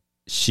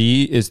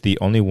she is the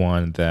only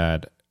one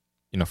that,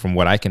 you know, from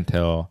what I can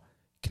tell,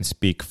 can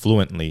speak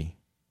fluently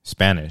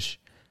Spanish.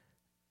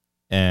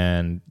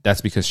 And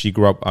that's because she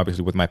grew up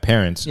obviously with my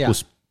parents who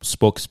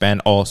spoke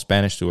all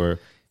Spanish to her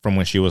from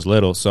when she was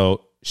little.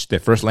 So the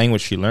first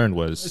language she learned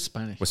was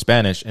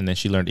Spanish, and then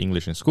she learned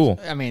English in school.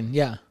 I mean,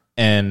 yeah.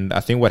 And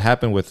I think what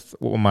happened with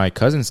my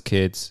cousin's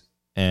kids,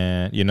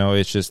 and you know,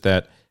 it's just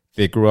that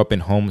they grew up in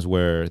homes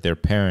where their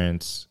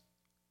parents,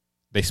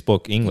 they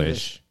spoke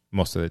English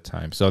most of the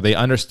time. So they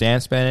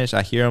understand Spanish.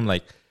 I hear them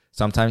like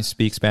sometimes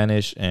speak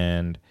Spanish,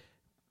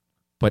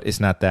 but it's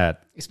not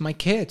that. It's my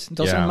kids.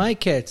 Those are my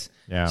kids.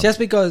 Yeah. Just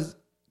because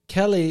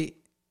Kelly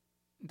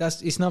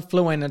is not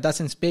fluent and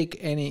doesn't speak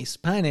any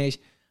Spanish,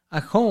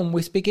 at home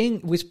we speak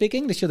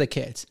English to the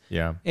kids.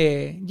 Yeah.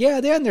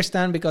 They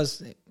understand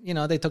because, you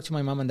know, they talk to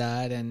my mom and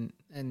dad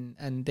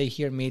and they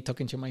hear me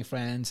talking to my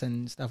friends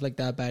and stuff like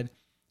that. But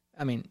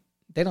I mean,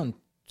 they don't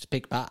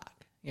speak back.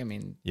 I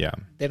mean,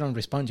 they don't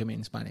respond to me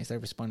in Spanish. They're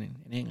responding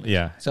in English.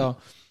 Yeah. So,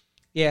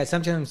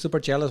 sometimes I'm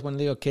super jealous when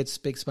little kids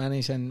speak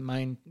Spanish and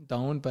mine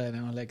don't. But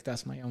I'm like,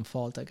 that's my own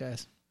fault, I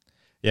guess.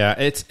 Yeah,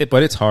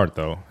 but it's hard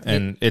though,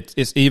 and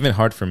it's even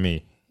hard for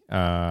me.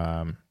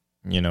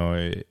 You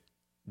know,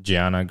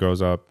 Gianna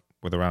grows up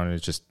with around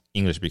it's just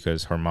English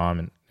because her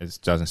mom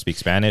doesn't speak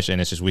Spanish,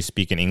 and it's just we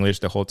speak in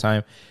English the whole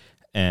time,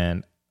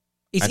 and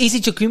it's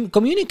easy to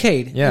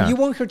communicate. Yeah, if you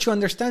want her to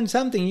understand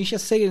something, you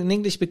just say it in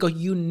English because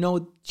you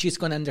know she's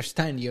gonna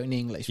understand you in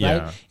English, right?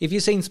 Yeah. If you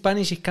say in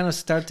Spanish, it's kind of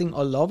starting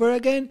all over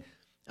again.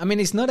 I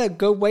mean, it's not a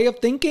good way of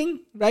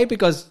thinking, right?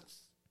 Because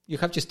you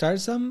have to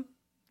start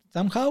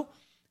somehow.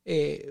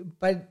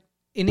 But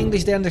in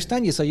English they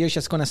understand you, so you're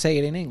just gonna say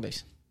it in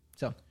English.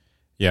 So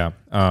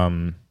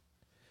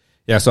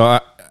so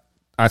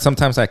I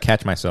sometimes I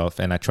catch myself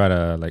and I try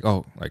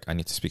to I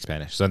need to speak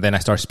Spanish, so then I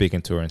start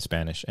speaking to her in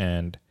Spanish,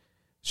 and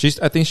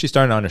I think she's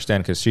starting to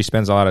understand because she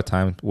spends a lot of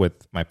time with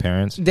my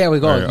parents. There we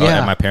go.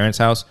 At my parents'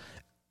 house,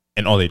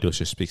 and all they do is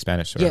just speak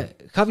Spanish to her.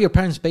 Have your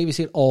parents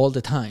babysit all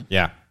the time.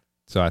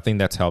 So I think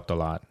that's helped a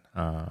lot,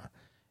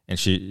 and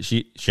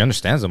she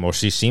understands them, or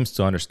she seems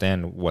to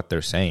understand what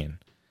they're saying.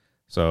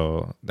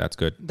 So that's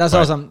good. That's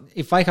awesome.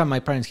 If I have my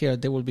parents here,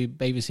 they will be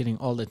babysitting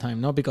all the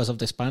time. Not because of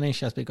the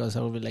Spanish, just because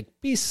I will be like,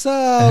 peace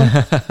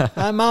out.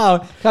 I'm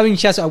out. Having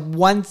just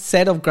one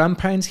set of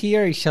grandparents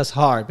here is just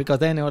hard because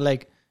then they're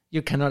like,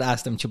 you cannot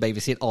ask them to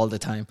babysit all the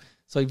time.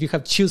 So if you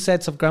have 2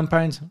 sets of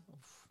grandparents,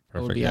 I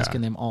will be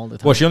asking them all the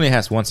time. Well, she only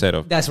has 1 set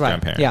of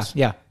grandparents.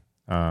 Yeah.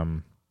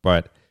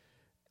 But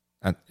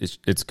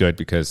it's good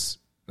because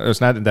it's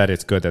not that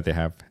it's good that they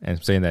have.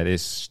 I'm saying that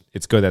it's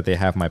good that they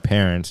have my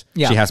parents.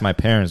 Yeah. She has my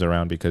parents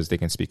around because they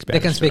can speak Spanish.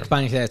 They can speak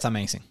Spanish. That's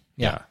amazing.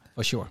 Yeah,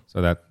 for sure.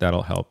 So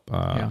that'll help.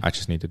 I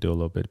just need to do a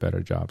little bit better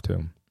job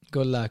too.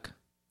 Good luck.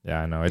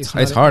 Yeah, I know.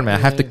 It's hard, man.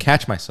 I have to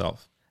catch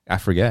myself. I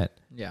forget.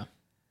 Yeah.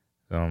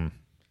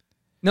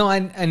 No,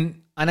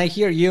 and I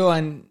hear you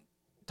and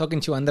talking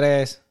to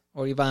Andres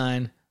or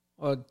Ivan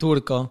or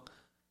Turco,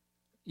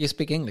 you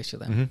speak English to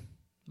them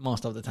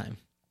most of the time.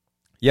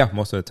 Yeah,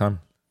 most of the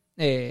time.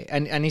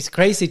 And it's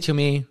crazy to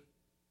me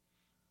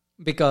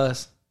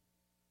because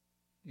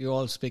you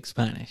all speak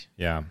Spanish.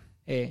 Yeah.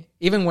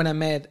 Even when I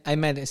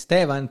met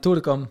Esteban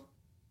Turco,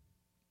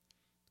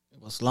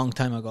 it was a long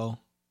time ago.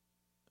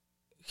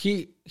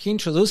 he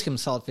introduced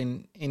himself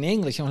in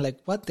English. I'm like,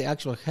 what the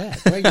actual heck?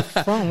 Where are you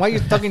from? Why are you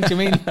talking to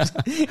me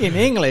in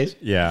English?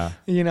 Yeah.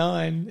 You know,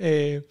 and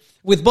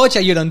with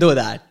Bocha, you don't do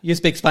that. You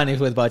speak Spanish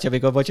with Bocha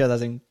because Bocha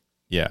doesn't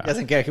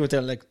care. He would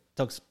tell, like,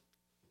 talk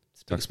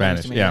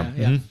Spanish. To me. Yeah.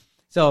 Mm-hmm.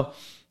 So,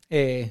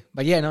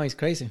 but yeah, no, it's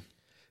crazy.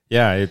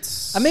 Yeah,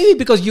 it's... And maybe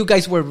because you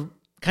guys were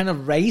kind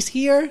of raised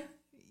here,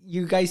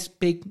 you guys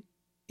speak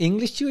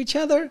English to each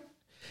other.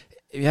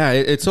 Yeah,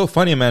 it's so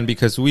funny, man,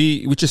 because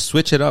we just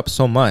switch it up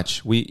so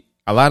much.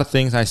 A lot of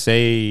things I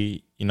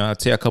say, you know,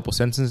 I'd say a couple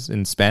sentences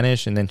in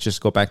Spanish and then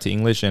just go back to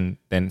English and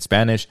then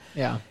Spanish.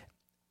 Yeah.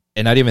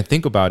 And not even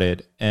think about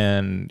it.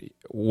 And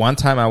one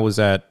time I was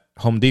at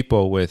Home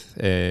Depot with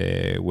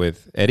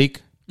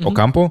Eric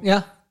Ocampo.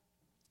 Yeah.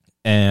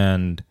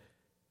 And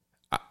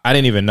I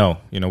didn't even know.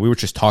 You know, we were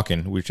just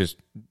talking. We were just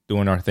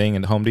doing our thing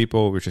in the Home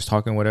Depot. We were just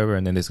talking, whatever.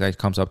 And then this guy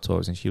comes up to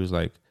us and he was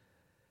like,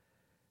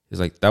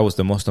 that was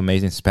the most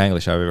amazing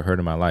Spanglish I've ever heard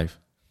in my life.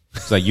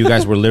 It's like you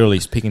guys were literally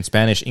speaking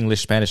Spanish,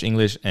 English,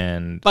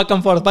 and back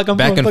and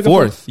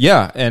forth.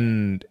 Yeah.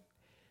 And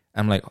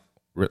I'm like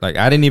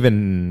I didn't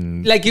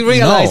even like you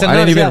realize.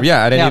 I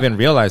didn't even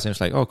realize. And it's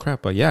like, oh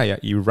crap. But yeah,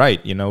 you're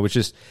right. You know,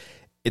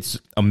 it's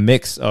a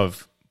mix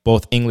of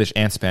both English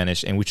and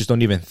Spanish, and we just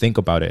don't even think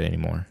about it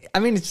anymore. I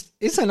mean,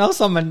 it's an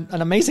awesome and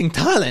an amazing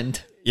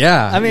talent.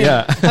 Yeah. I mean,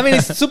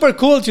 it's super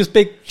cool to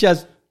speak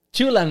just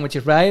two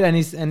languages, right? And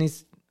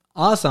it's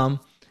awesome.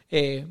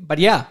 But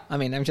yeah, I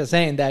mean, I'm just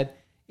saying that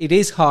it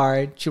is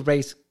hard to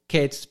raise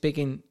kids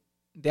speaking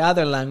the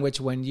other language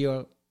when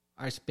you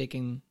are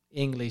speaking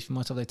English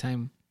most of the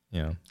time.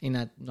 Yeah. In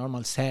a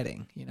normal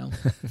setting, you know.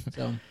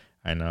 So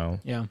I know.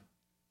 Yeah.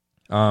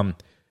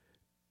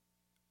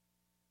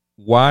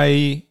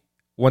 Why?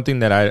 One thing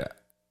that I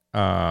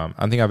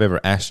don't think I've ever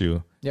asked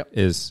you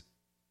is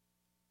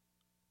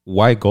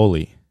why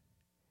goalie?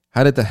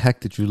 How the heck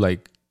did you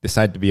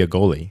decide to be a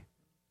goalie?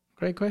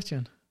 Great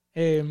question.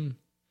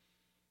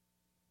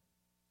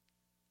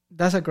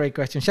 That's a great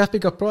question. Just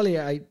because probably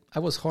I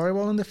was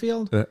horrible on the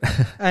field, but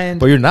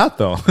you're not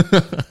though.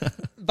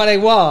 But I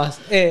was.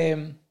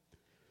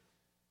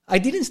 I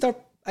didn't start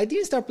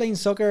playing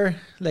soccer,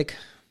 like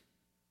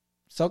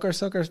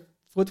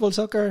football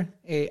soccer,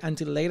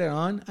 until later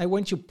on. I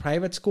went to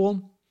private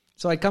school,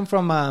 so I come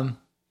from a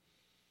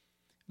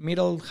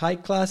middle high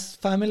class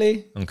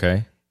family.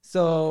 Okay.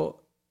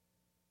 So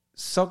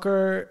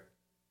soccer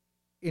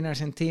in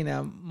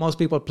Argentina, most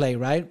people play,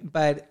 right?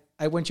 But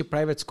I went to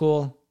private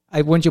school,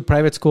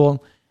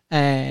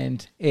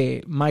 and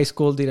my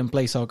school didn't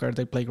play soccer.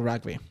 They played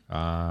rugby.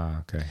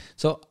 Okay.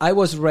 So I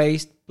was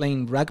raised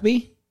playing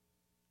rugby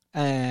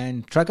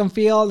and track and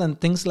field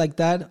and things like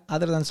that.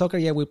 Other than soccer,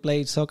 yeah, we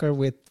played soccer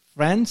with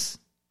friends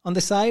on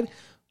the side,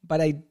 but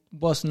I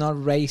was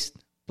not raised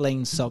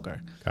playing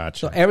soccer. Gotcha.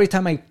 So every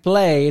time I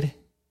played,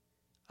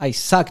 I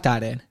sucked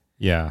at it.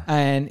 Yeah.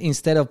 And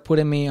instead of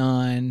putting me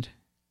on,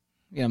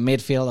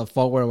 midfield or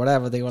forward or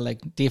whatever, they were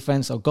like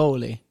defense or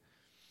goalie.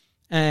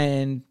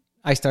 And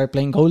I started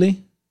playing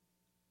goalie.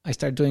 I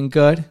started doing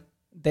good.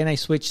 Then I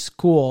switched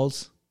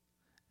schools.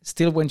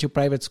 Still went to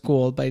private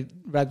school, but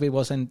rugby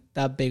wasn't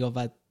that big of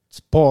a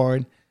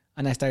sport.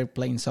 And I started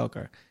playing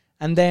soccer.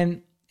 And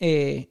then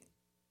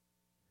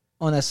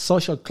on a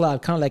social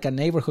club, kind of like a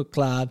neighborhood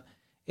club,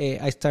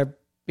 I started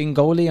being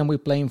goalie and we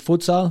playing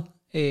futsal.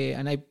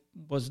 And I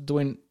was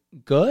doing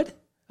good.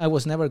 I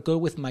was never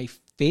good with my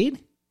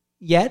feet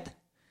yet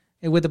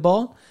with the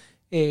ball.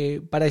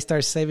 But I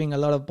started saving a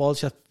lot of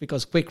balls just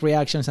because quick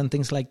reactions and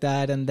things like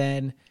that. And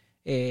then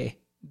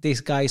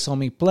this guy saw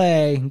me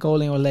play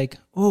goalie and was like,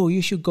 "Oh,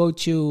 you should go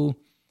to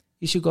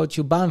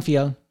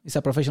Banfield. It's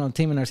a professional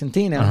team in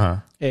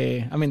Argentina.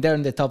 I mean, they're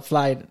in the top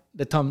flight,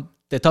 the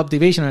top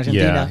division in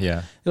Argentina.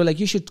 Yeah. They were like,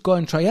 you should go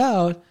and try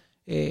out."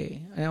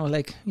 And I was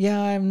like,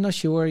 "Yeah, I'm not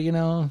sure,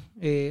 I'm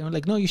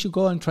like, "No, you should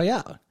go and try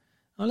out."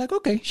 I'm like,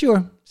 "Okay,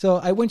 sure." So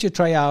I went to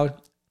try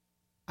out.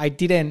 They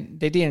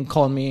didn't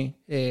call me.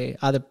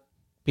 Other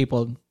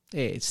people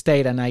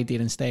stayed and I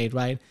didn't stay,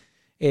 right?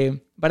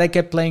 But I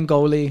kept playing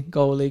goalie.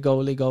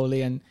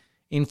 And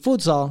in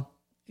futsal,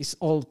 it's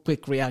all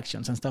quick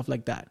reactions and stuff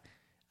like that.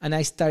 And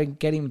I started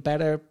getting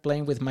better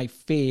playing with my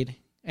feet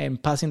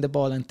and passing the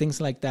ball and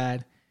things like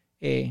that.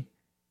 And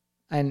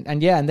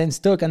then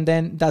stuck. And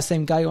then that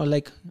same guy was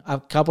like, a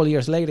couple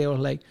years later, was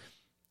like,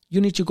 "You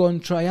need to go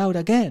and try out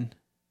again."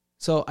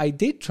 So I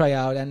did try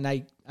out and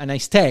I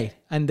stayed.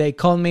 And they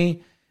called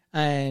me.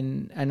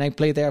 And I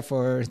played there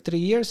for 3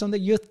 years on the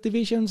youth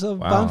divisions of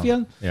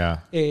Banfield. Yeah.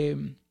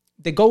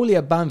 The goalie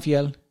at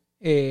Banfield,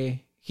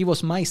 he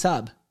was my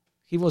sub.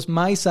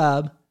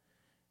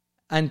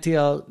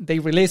 Until they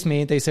released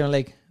me. They said,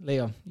 like,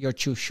 "Leo, you're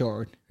too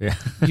short. Yeah.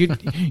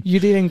 you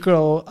didn't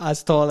grow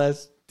as tall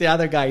as the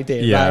other guy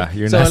did." Yeah, right?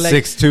 you're not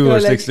 6'2" or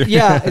 6'3".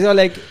 Yeah, so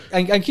like,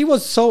 and he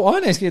was so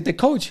honest. The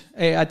coach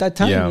at that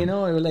time, it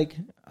was like,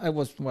 I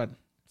was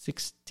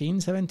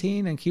 16,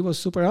 17, and he was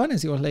super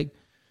honest. He was like,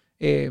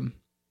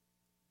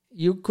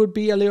 "You could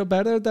be a little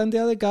better than the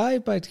other guy,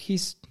 but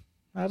he's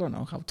I don't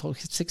know how tall,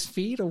 he's 6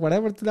 feet or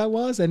whatever that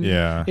was. And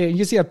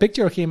you see a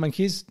picture of him, and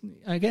he's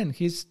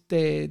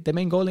the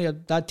main goalie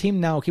of that team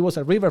now. He was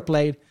at River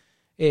Plate,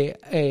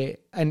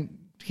 and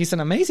he's an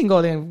amazing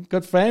goalie and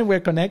good friend. We're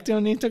connected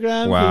on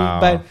Instagram.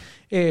 Wow.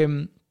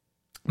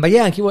 But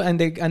yeah, he was, and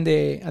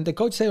the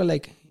coach said,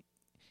 like,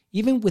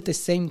 even with the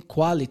same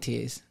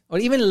qualities or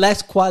even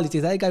less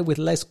qualities, that guy with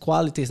less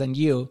qualities than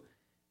you,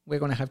 we're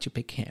gonna have to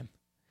pick him.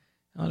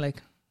 I'm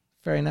like,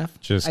 fair enough.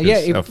 Just of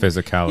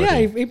physicality. Yeah,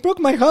 it broke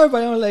my heart,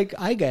 but I'm like,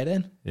 I get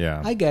it.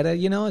 Yeah, I get it.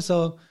 You know,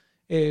 so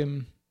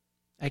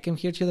I came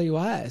here to the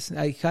US.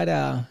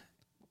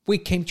 We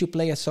came to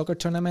play a soccer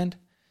tournament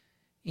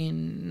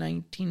in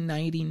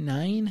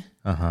 1999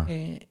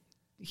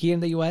 here in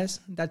the US.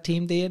 That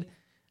team did,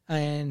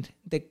 and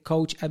the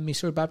coach at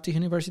Missouri Baptist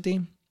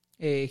University,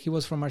 he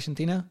was from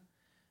Argentina,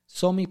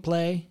 saw me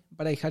play,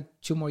 but I had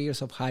 2 more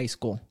years of high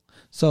school.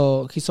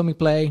 So he saw me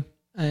play,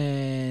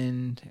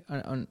 and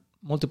on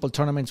multiple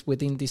tournaments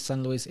within this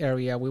St. Louis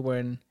area. We were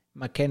in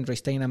McHenry,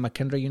 staying at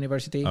McHenry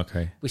University.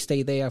 Okay. We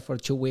stayed there for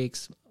 2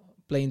 weeks,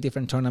 playing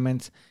different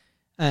tournaments.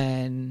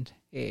 And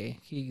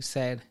he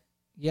said,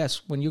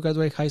 yes, when you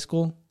graduate high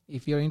school,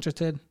 if you're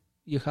interested,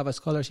 you have a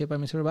scholarship at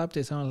Missouri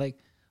Baptist. And I'm like,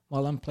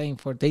 well, I'm playing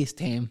for this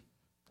team.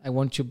 I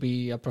want to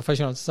be a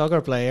professional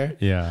soccer player.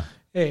 Yeah.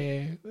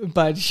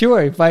 But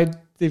sure, if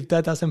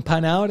that doesn't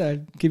pan out, I'll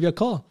give you a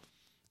call.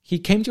 He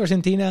came to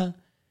Argentina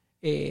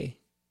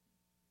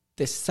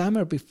the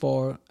summer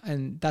before,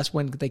 and that's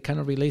when they kind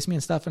of released me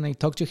and stuff. And I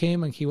talked to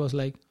him, and he was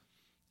like,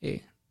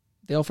 the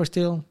offer's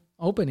still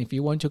open. If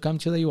you want to come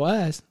to the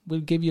US, we'll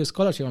give you a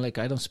scholarship. I'm like,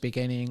 I don't speak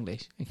any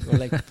English. And he was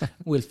like,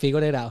 we'll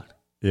figure it out.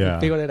 Yeah.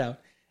 We'll figure it out.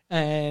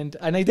 And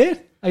I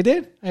did.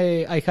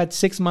 I had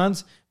 6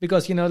 months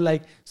because,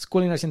 like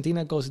school in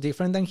Argentina goes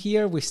different than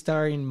here. We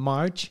start in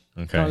March,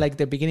 okay, like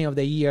the beginning of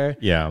the year.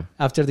 Yeah.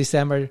 After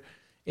December,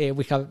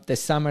 we have the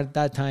summer at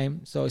that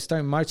time. So I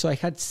started in March. So I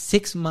had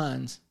 6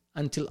 months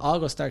until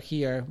August start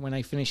here when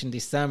I finished in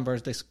December,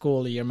 the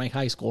school year, my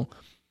high school.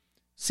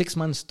 6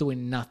 months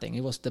doing nothing.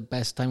 It was the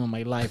best time of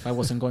my life. I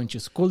wasn't going to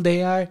school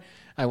there.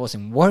 I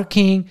wasn't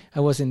working. I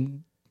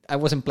wasn't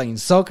playing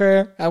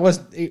soccer.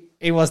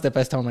 It was the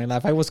best time of my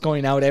life. I was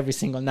going out every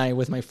single night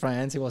with my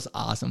friends. It was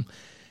awesome.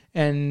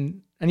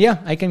 And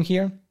yeah, I came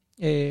here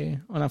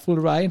on a full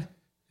ride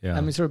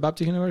at Missouri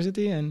Baptist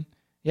University. And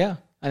yeah,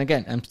 and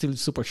again, I'm still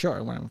super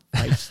short. When I'm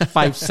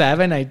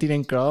 5'7", I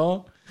didn't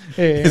grow.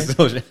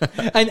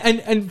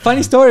 And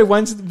funny story,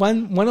 once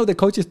one of the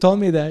coaches told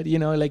me that,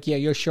 like, yeah,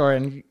 you're short.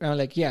 And I'm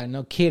like, yeah,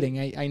 no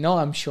kidding. I know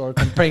I'm short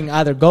comparing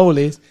other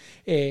goalies.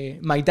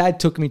 My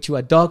dad took me to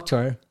a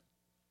doctor.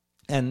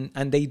 And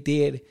they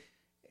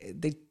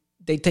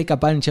take a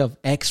bunch of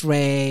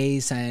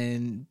X-rays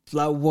and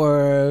blood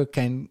work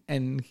and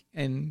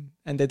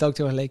the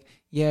doctor was like,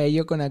 yeah,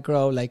 you're gonna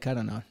grow like, I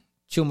don't know,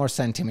 2 more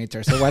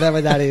centimeters or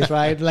whatever that is,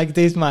 right? Like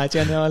this much.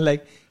 And I'm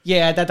like,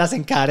 yeah, that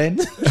doesn't cut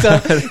it. So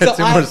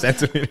 2 more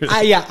centimeters.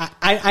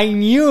 I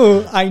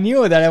knew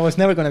that I was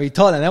never gonna be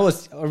tall, and I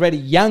was already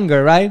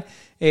younger, right?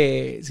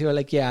 So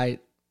like, yeah,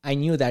 I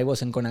knew that I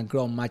wasn't gonna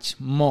grow much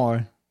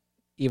more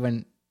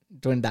even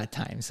during that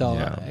time. So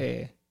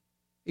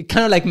it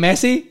kind of like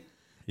Messi,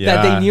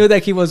 that they knew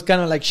that he was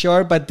kind of like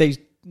short, but they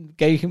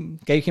gave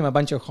him a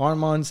bunch of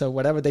hormones or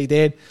whatever they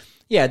did.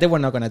 Yeah, they were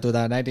not going to do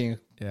that. I think.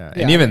 Yeah.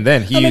 And even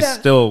then, he's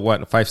still,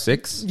 what,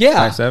 5'6"?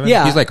 Yeah. 5'7"?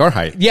 Yeah. He's like our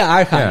height. Yeah,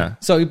 our height. Yeah.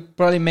 So it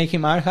probably made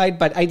him our height,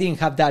 but I didn't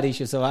have that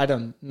issue. So I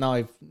don't know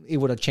if it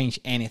would have changed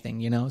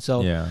anything,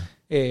 So,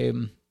 I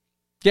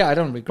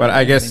don't regret But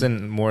I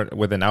anything. guess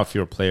with an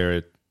outfield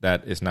player,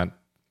 that is not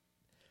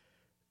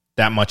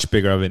that much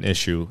bigger of an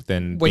issue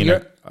than when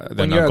you're a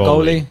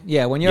goalie.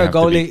 Yeah, when you're a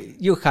goalie,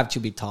 you have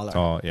to be taller.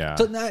 Oh, yeah.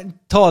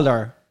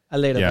 Taller a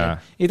little bit.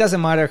 It doesn't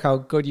matter how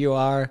good you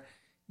are.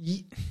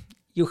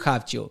 You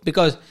have to,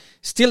 because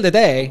still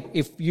today,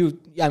 if you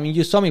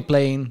saw me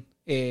playing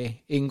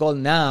in goal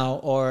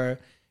now or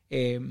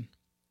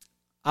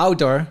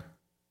outdoor,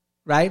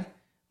 right?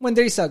 When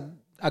there is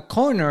a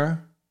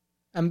corner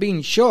and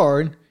being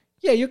short,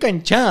 yeah, you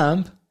can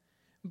jump,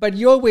 but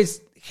you're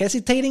always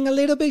hesitating a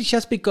little bit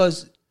just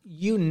because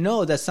you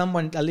know that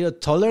someone a little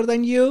taller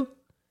than you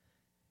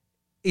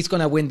is going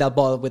to win that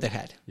ball with the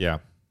head. Yeah.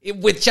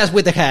 With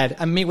the head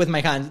and me with my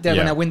hands, they're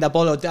going to win the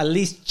ball or at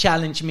least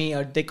challenge me,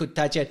 or they could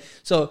touch it.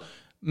 So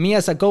me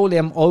as a goalie,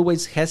 I'm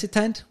always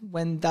hesitant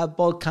when that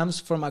ball comes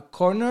from a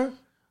corner,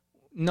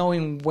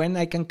 knowing when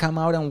I can come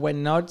out and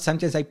when not.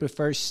 Sometimes I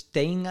prefer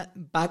staying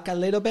back a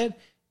little bit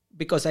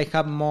because I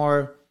have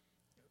more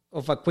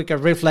of a quicker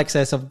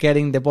reflexes of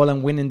getting the ball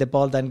and winning the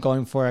ball than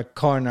going for a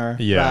corner,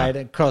 right,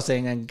 and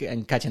crossing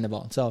and catching the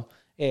ball. So,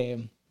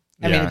 I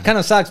mean, it kind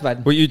of sucks,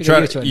 but you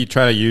try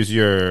to use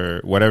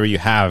your whatever you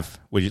have,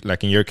 which,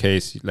 like in your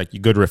case, like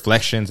good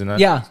reflections and that.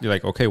 Yeah, you're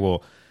like, okay,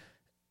 well,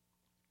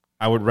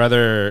 I would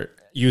rather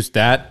use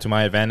that to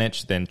my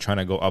advantage than trying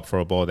to go up for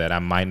a ball that I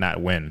might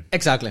not win.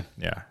 Exactly.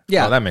 Yeah.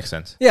 Yeah. Oh, that makes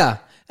sense. Yeah,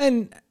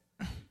 and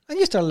And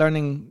you start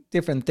learning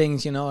different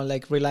things,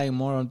 like relying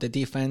more on the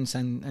defense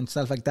and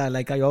stuff like that.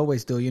 Like I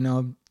always do,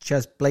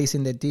 just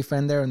placing the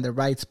defender in the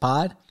right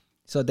spot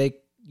so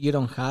you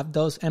don't have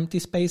those empty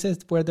spaces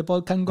where the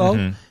ball can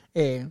go.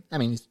 I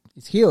mean,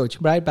 it's huge,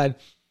 right? But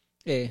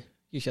you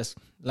just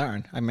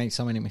learn. I made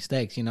so many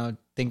mistakes,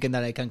 thinking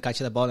that I can catch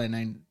the ball and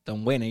I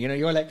don't win it.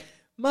 You're like,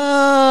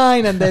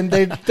 mine! And then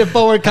the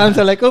forward comes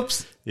and like,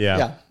 oops.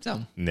 Yeah.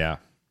 So. Yeah.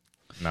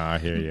 No, I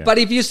hear you. But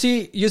if you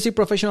see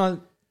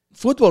professional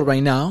football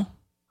right now,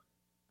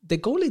 the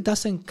goalie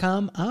doesn't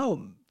come out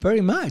very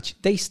much.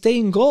 They stay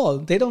in goal.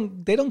 They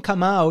don't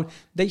come out.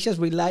 They just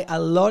rely a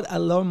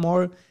lot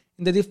more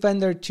in the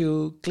defender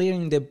to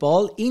clearing the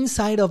ball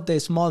inside of the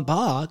small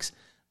box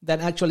than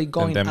actually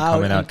going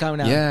out and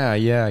coming out.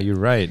 Yeah, you're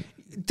right.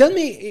 Tell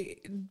me,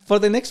 for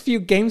the next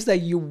few games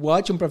that you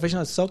watch in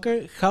professional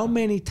soccer, how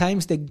many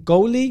times the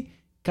goalie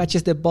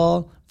catches the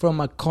ball from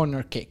a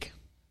corner kick?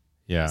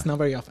 Yeah. It's not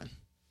very often.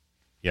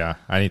 Yeah,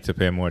 I need to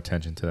pay more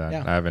attention to that.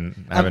 Yeah. I haven't.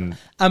 And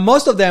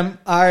most of them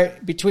are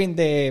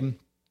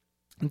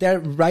they're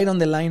right on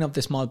the line of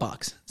the small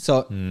box.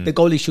 So the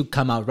goalie should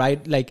come out,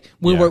 right? Like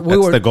we were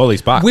the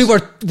goalie's box.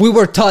 We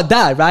were taught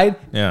that, right?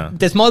 Yeah.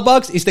 The small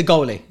box is the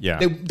goalie. Yeah.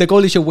 The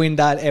goalie should win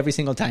that every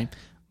single time.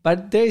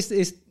 But they're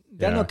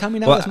not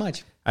coming out as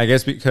much. I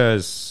guess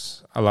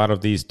because a lot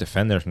of these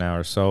defenders now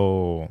are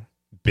so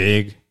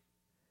big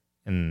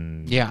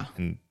and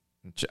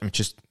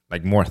just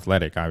like more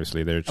athletic.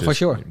 Obviously, they're just for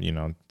sure,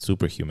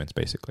 superhumans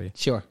basically.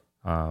 Sure.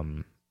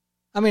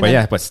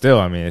 But still,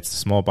 I mean, it's a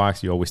small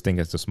box. You always think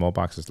it's the small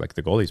box is like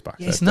the goalie's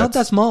box. Yeah, it's not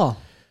that small.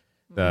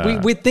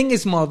 We think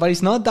it's small, but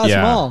it's not that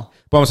small.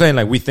 But I'm saying,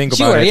 like, we think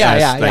about it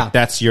as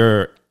that's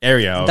your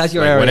area. That's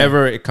your area.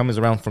 Whatever it comes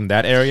around from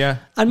that area,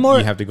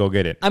 you have to go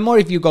get it. And more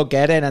if you go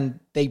get it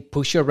and they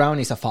push you around,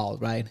 it's a foul,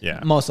 right?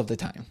 Yeah. Most of the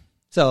time.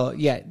 So,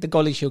 the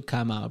goalie should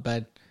come out.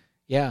 But,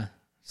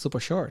 super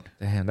short.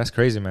 Damn, that's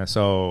crazy, man.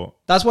 So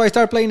that's why I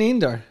started playing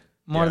indoor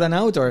more than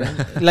outdoor.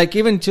 Like,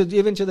 even to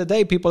the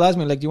day, people ask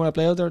me, like, do you want to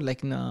play outdoor?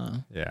 Like, no.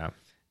 Yeah.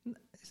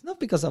 It's not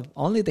because of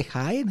only the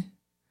height.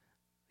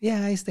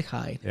 Yeah, it's the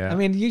height. Yeah. I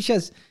mean, you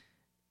just...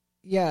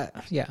 Yeah.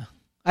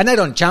 And I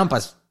don't jump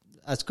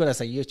as good as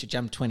I used to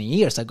jump 20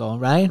 years ago,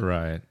 right?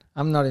 Right.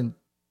 I'm not in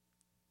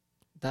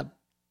that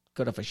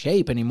good of a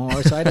shape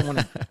anymore, so I don't want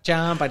to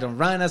jump. I don't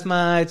run as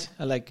much.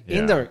 I like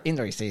indoor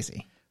is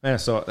easy. Man,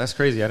 so that's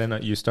crazy. I didn't know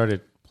you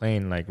started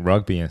playing like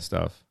rugby and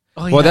stuff.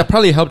 Oh, well, that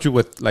probably helped you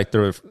with like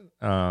the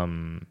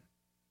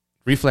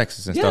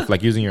reflexes and stuff,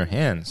 like using your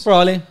hands.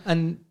 Probably.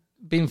 And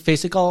being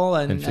physical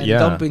and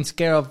don't being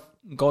scared of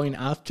going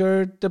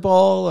after the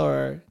ball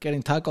or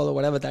getting tackled or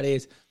whatever that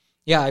is.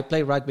 Yeah, I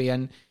played rugby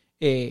and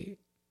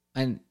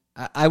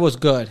I was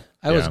good.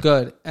 I was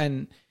good.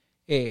 And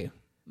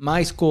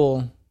my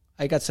school,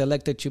 I got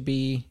selected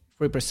to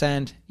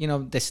represent,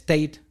 the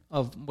state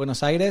of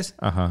Buenos Aires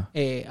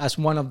as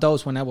one of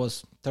those when I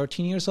was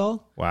 13 years old.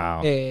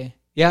 Wow.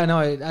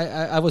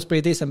 I was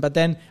pretty decent. But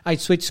then I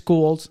switched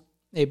schools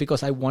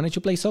because I wanted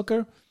to play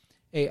soccer.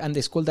 And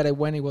the school that I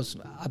went, it was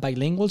a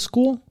bilingual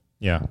school.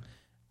 Yeah.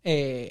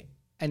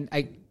 And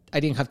I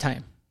didn't have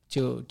time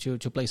to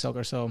play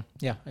soccer. So,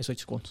 I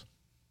switched schools.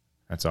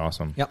 That's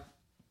awesome. Yep.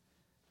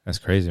 That's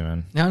crazy,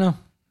 man. No.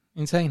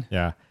 Insane.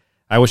 Yeah.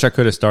 I wish I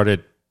could have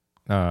started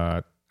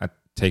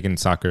taking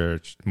soccer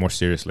more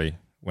seriously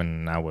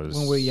when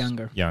we were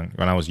younger.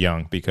 When I was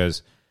young,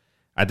 because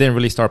I didn't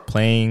really start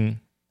playing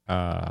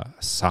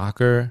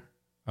soccer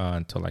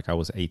until like I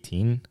was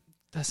 18.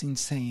 That's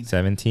insane.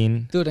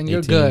 17. Dude, and 18,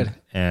 you're good.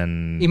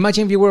 And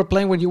imagine if you were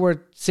playing when you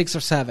were 6 or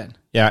 7.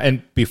 Yeah,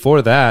 and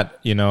before that,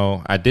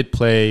 I did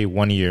play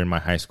 1 year in my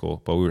high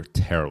school, but we were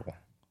terrible.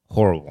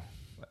 Horrible.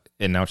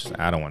 And now it's just,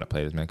 I don't want to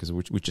play this, man, because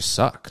we just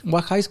suck.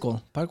 What high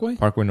school? Parkway?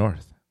 Parkway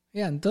North.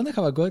 Yeah, and don't they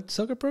have a good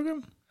soccer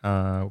program?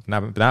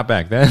 Not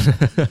back then.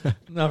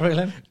 Not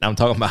really? I'm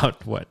talking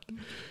about,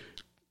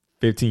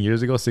 15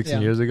 years ago,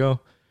 16 years ago?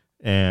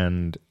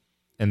 And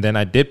then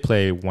I did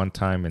play one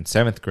time in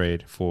 7th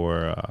grade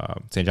for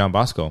St. John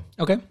Bosco.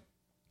 Okay.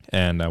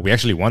 And we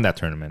actually won that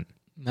tournament.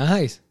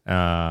 Nice.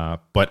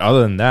 But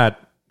other than that,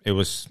 it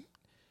was...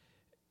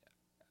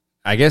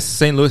 I guess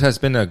St. Louis has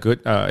been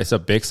it's a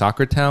big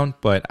soccer town,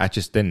 but I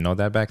just didn't know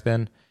that back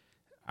then.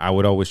 I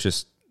would always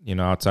just,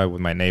 outside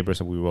with my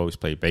neighbors, we would always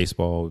play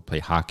baseball, play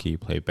hockey,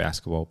 play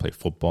basketball, play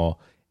football,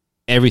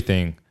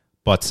 everything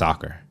but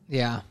soccer.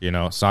 Yeah.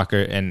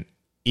 Soccer. And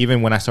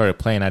even when I started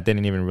playing, I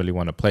didn't even really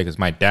want to play because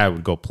my dad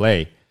would go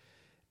play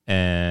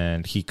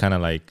and he kind of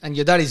like... And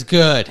your dad is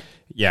good.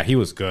 Yeah, he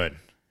was good.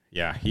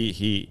 Yeah,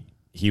 he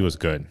was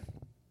good.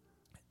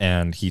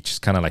 And he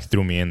just kind of like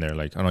threw me in there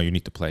like, oh no, you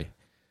need to play.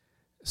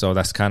 So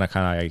that's kind of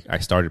I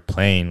started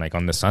playing like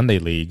on the Sunday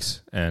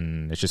leagues,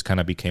 and it just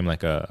kind of became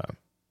like a...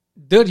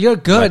 Dude, you're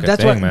good. Like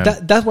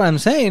that's what I'm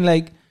saying.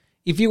 Like,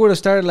 if you were to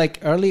start like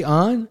early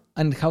on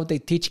and how they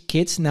teach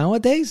kids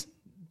nowadays,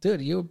 dude,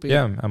 you'll be...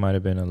 Yeah, I might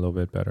have been a little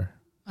bit better.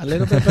 A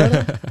little bit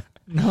better?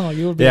 No,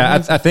 you'll be...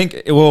 Yeah, I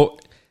think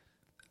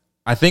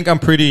I think I'm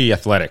pretty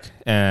athletic,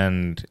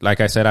 and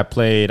like I said,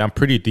 I'm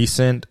pretty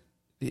decent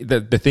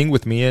the thing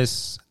with me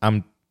is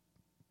I'm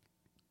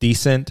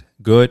decent,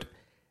 good,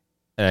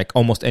 like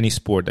almost any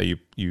sport that you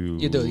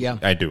do, yeah.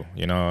 I do.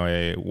 You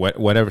know,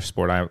 whatever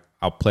sport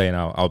I'll play and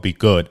I'll be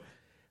good,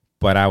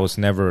 but I was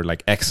never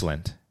like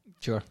excellent.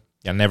 Sure.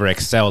 I never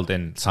excelled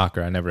in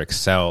soccer. I never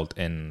excelled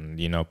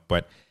in,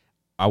 but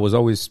I was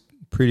always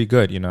pretty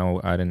good.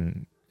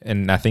 And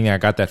I think I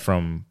got that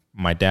from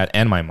my dad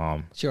and my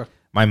mom. Sure.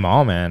 My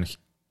mom, man,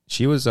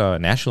 she was a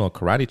national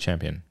karate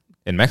champion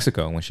in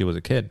Mexico when she was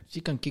a kid.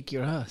 She can kick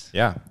your ass.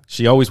 Yeah.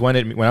 She always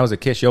wanted me, when I was a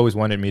kid, she always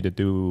wanted me to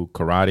do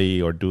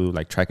karate or do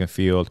like track and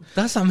field.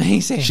 That's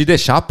amazing. She did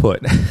shot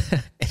put.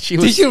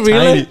 Did you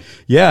really?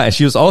 Yeah. And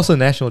she was also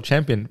national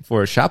champion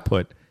for shot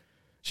put.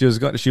 She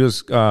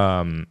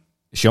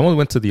almost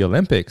went to the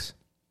Olympics.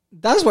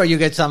 That's where you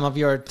get some of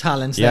your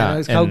talents. Yeah.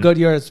 It's how good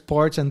you're at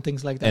sports and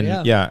things like that.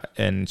 And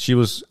and she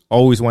was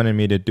always wanting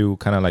me to do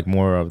kind of like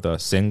more of the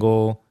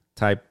single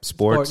type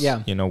sports,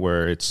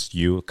 where it's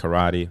you,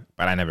 karate.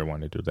 But I never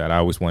wanted to do that. I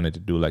always wanted to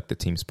do like the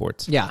team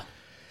sports. Yeah.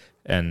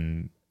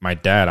 And my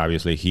dad,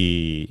 obviously,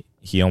 he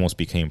almost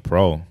became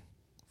pro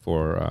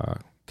for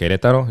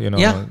Querétaro,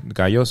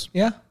 Gallos.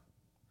 Yeah.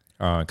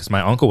 Because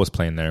my uncle was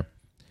playing there.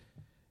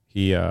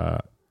 He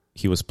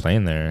was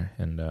playing there,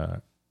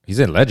 and he's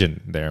a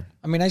legend there.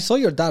 I mean, I saw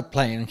your dad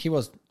playing, and he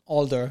was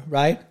older,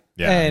 right?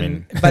 Yeah,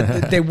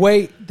 but the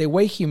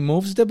way he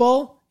moves the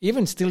ball,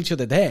 even still to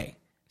the day,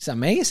 it's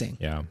amazing.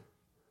 Yeah.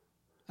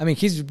 I mean,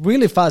 he's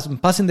really fast in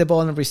passing the ball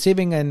and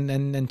receiving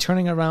and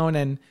turning around,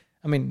 and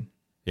I mean...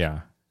 Yeah,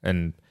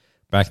 and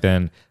back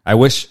then, I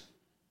wish,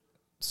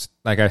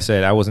 like I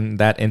said, I wasn't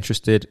that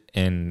interested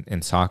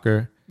in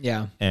soccer.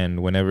 Yeah.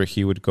 And whenever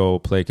he would go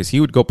play, because he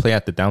would go play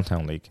at the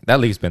downtown league. That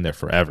league's been there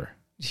forever.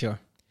 Sure.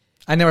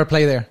 I never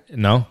play there.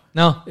 No?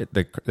 No.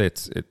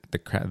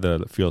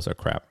 The fields are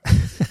crap.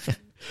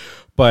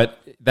 But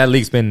that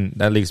league's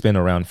been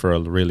around for a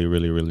really,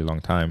 really, really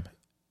long time.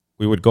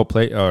 We would go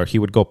play, or he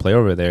would go play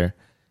over there,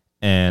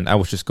 and I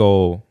would just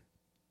go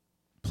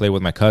play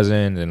with my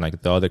cousin and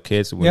like the other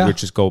kids. We would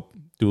just go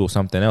do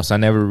something else. I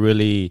never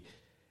really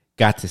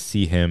got to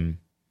see him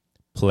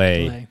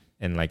play.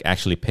 And like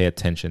actually pay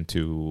attention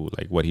to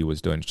like what he was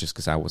doing, just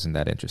because I wasn't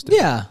that interested.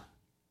 Yeah,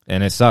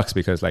 and it sucks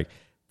because like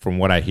from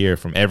what I hear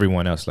from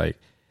everyone else, like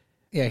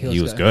he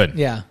was good.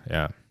 Yeah.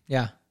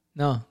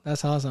 No,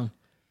 that's awesome.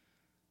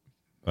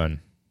 But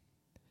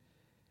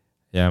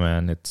yeah,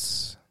 man,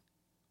 it's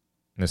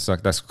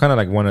like that's kind of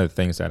like one of the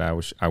things that I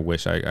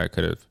wish I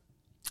could have.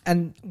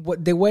 And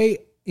the way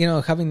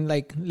having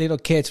like little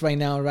kids right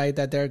now, right,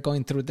 that they're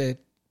going through the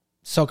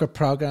soccer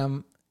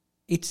program,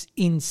 it's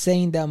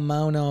insane the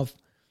amount of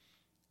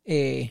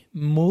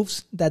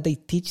moves that they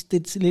teach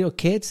these little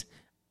kids.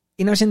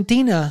 In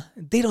Argentina,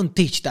 they don't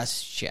teach that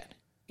shit.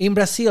 In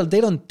Brazil,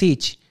 they don't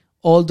teach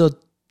all the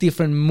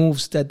different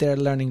moves that they're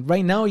learning.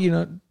 Right now,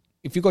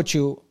 if you go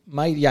to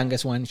my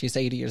youngest one, she's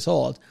 80 years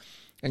old,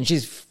 and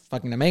she's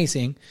fucking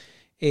amazing.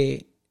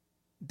 The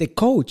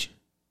coach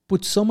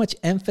puts so much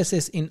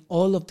emphasis in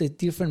all of the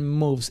different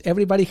moves.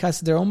 Everybody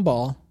has their own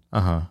ball,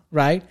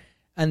 right?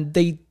 And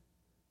they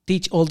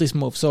teach all these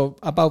moves. So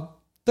about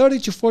 30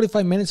 to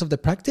 45 minutes of the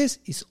practice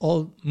is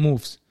all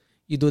moves.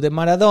 You do the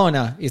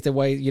Maradona, is the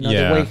way, the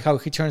way how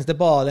he turns the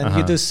ball. And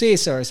you do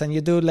scissors, and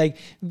you do like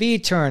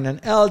V-turn and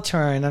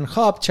L-turn and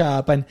hop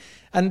chop. And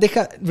they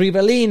have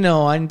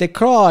Rivellino and the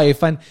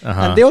Cruyff. And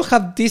they all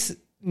have these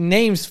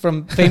names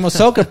from famous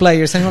soccer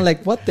players. And I'm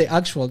like, what the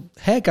actual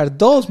heck are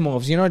those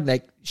moves?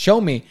 Like,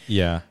 show me.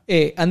 Yeah.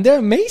 And they're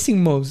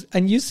amazing moves.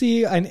 And you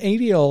see an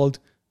 80-year-old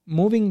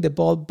moving the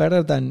ball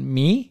better than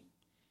me.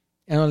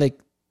 And I'm like,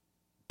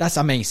 that's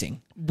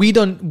amazing. We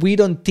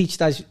don't teach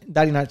that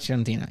in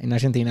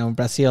Argentina, or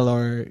Brazil,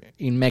 or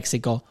in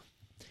Mexico.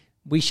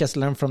 We just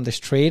learn from the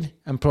street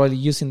and probably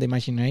using the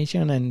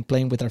imagination and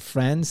playing with our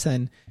friends.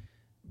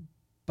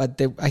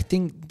 But I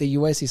think the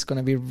US is going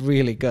to be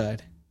really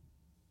good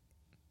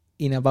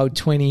in about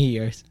 20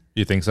 years.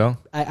 You think so?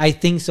 I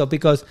think so,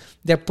 because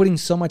they're putting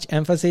so much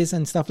emphasis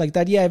and stuff like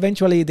that. Yeah,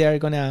 eventually they're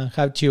going to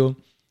have to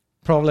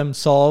problem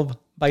solve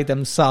by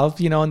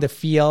themselves, on the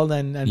field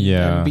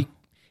and be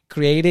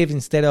creative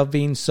instead of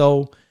being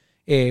so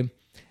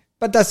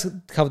but that's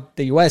how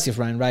the US is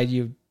run, right?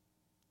 You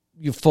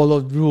follow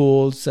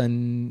rules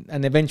and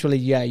eventually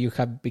you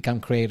have become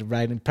creative,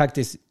 right? In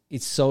practice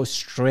it's so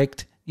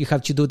strict. You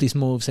have to do these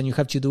moves, and you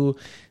have to do,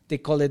 they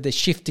call it the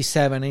shifty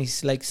 7.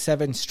 It's like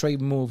 7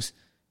 straight moves.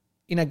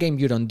 In a game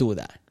you don't do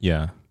that.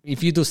 Yeah.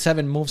 If you do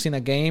 7 moves in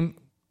a game,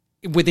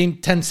 within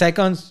 10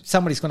 seconds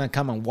somebody's going to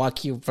come and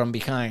whack you from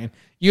behind.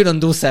 You don't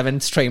do 7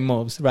 straight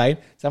moves, right?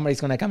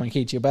 Somebody's going to come and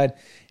hit you. But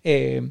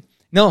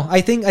no,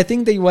 I think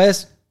the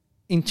US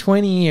in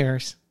 20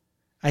 years,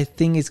 I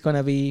think it's going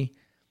to be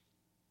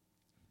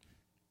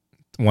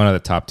one of the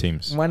top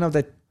teams. One of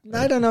the,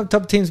 I don't know,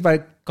 top teams,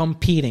 but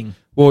competing.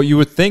 Well, you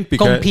would think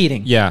because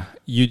competing. Yeah,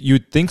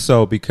 you'd think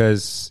so,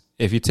 because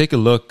if you take a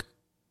look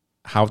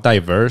how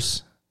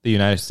diverse the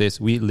United States,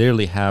 we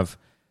literally have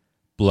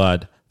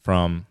blood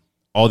from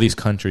all these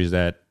countries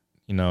that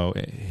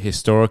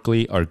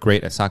historically are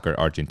great at soccer.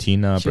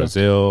 Argentina, Sure.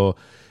 Brazil,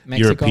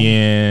 Mexico.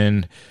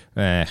 European,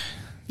 I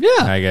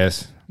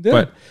guess.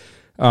 Yeah.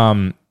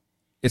 But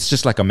it's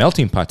just like a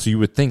melting pot. So you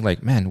would think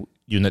like, man,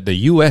 the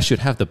U.S. should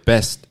have the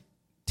best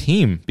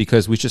team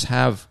because we just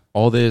have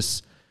all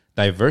this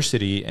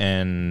diversity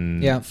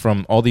and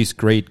from all these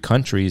great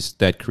countries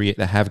that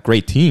have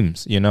great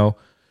teams.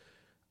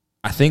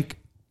 I think,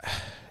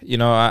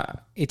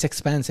 it's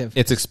expensive.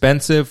 It's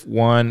expensive,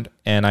 one,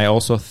 and I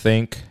also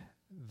think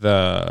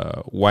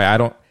why I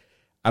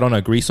don't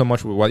agree so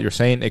much with what you're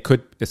saying.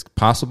 It's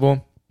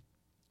possible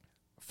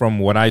from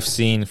what I've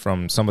seen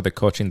from some of the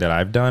coaching that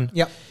I've done.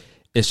 Yeah.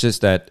 It's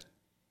just that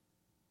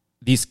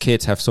these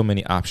kids have so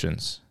many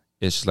options.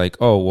 It's like,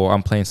 oh, well,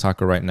 I'm playing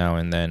soccer right now,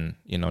 and then,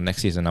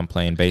 next season I'm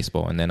playing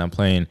baseball, and then I'm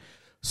playing.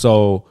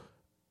 So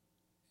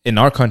in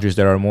our countries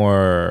that are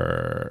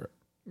more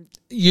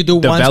you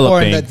do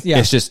developing, one sport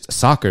it's just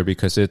soccer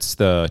because it's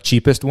the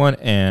cheapest one,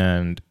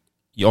 and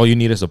all you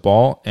need is a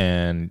ball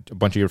and a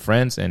bunch of your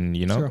friends, and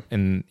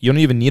and you don't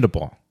even need a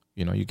ball.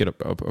 You get a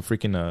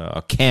freaking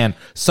a can,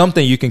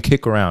 something you can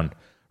kick around,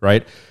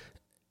 right?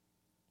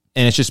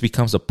 And it just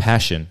becomes a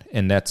passion,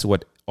 and that's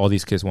what all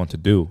these kids want to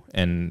do.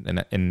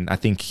 And I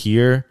think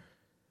here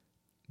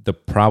the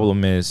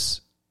problem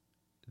is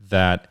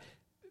that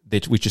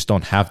we just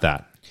don't have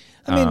that.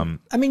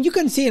 I mean, you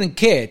can see it in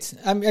kids.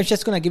 I'm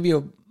just going to give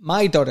you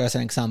my daughter as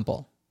an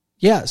example.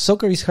 Yeah,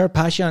 soccer is her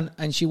passion,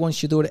 and she wants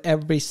to do it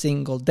every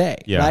single day,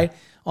 right?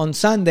 On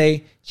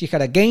Sunday, she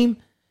had a game,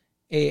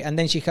 and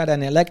then she had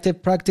an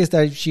elective practice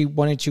that she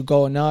wanted to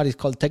go or not. It's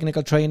called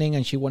technical training,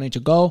 and she wanted to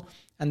go.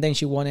 And then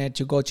she wanted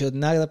to go to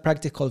another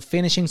practice called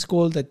finishing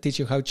school that teach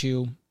you how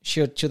to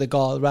shoot to the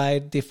goal, right?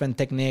 Different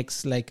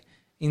techniques like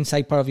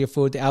inside part of your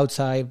foot,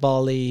 outside,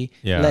 volley,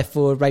 left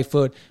foot, right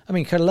foot. I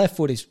mean, her left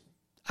foot is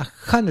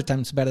 100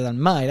 times better than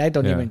mine. I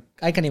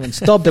can't even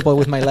stop the ball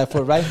with my left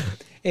foot, right?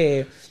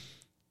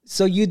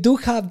 So you do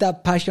have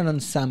that passion on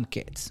some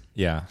kids.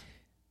 Yeah.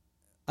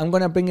 I'm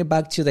going to bring it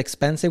back to the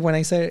expensive when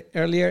I said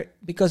earlier,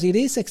 because it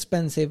is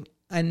expensive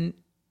and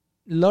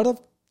a lot of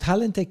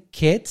talented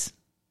kids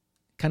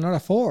cannot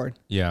afford.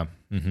 Yeah.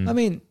 Mm-hmm. I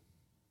mean,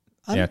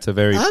 it's a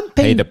very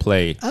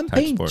pay-to-play I'm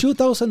paying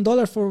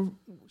 $2,000 for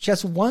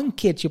just one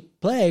kid to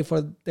play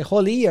for the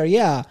whole year.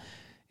 Yeah.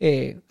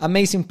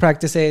 Amazing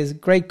practices,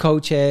 great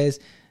coaches,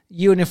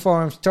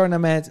 uniforms,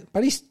 tournaments,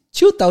 but it's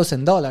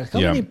 $2,000. How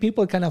many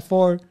people can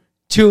afford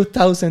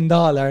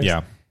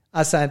 $2,000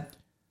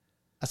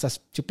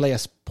 to play a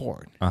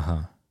sport?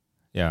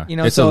 Yeah.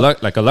 It's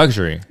like a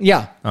luxury.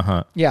 Yeah.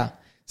 Yeah.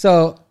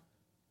 So,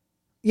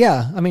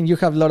 I mean, you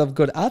have a lot of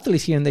good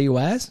athletes here in the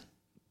U.S.,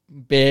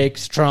 big,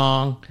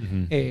 strong,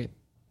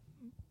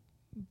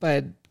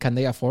 but can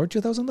they afford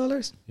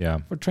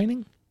 $2,000? For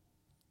training?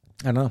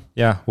 I don't know.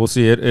 Yeah, we'll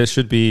see.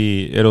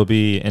 It'll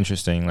be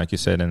interesting, like you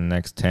said, in the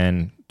next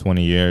 10,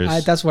 20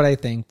 years. That's what I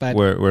think. But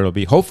where it'll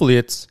be. Hopefully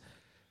it's,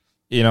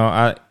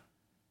 I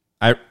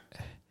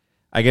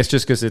guess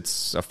just because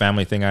it's a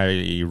family thing,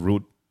 I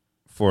root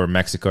for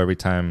Mexico every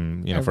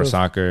time, for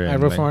soccer. I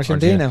root for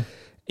Argentina.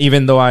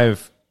 Even though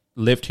I've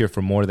lived here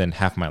for more than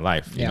half my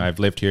life. I've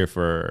lived here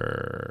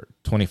for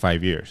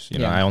 25 years.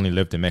 I only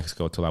lived in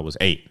Mexico till I was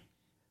 8.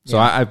 So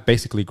I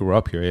basically grew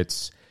up here.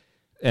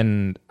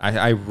 And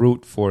I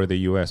root for the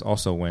U.S.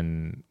 also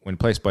when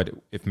plays. But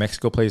if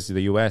Mexico plays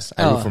the U.S.,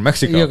 I root for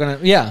Mexico.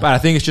 But I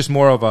think it's just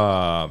more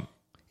of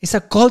it's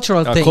a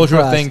cultural thing. A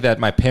cultural thing that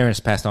my parents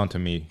passed on to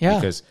me.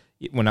 Because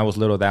when I was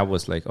little, that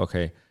was like,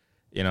 okay,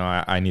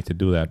 I need to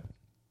do that.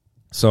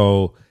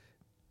 So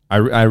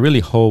I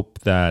really hope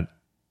that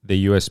the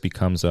U.S.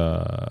 becomes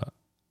a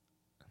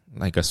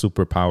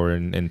superpower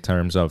in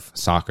terms of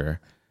soccer,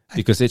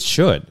 because it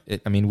should.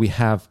 We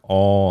have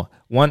all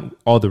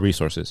the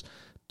resources.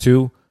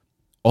 2,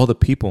 all the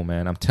people,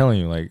 man. I'm telling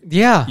you,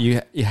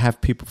 you have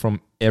people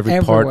from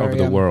every part of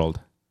the world.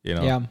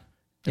 And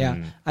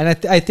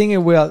I think it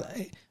will.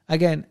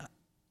 Again,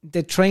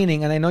 the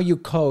training, and I know you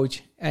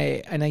coach,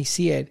 and I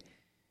see it.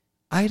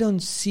 I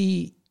don't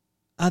see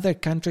other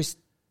countries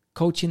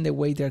coaching the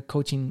way they're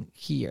coaching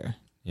here.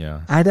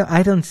 Yeah, I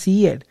don't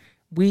see it.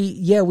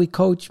 We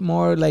coach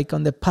more like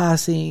on the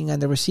passing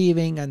and the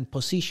receiving and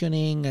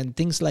positioning and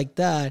things like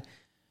that.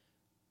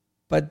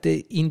 But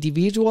the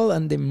individual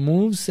and the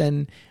moves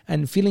and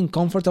feeling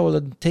comfortable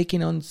and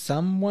taking on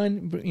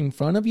someone in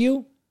front of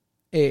you,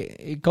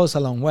 it goes a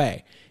long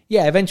way.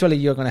 Yeah, eventually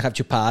you're going to have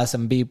to pass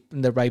and be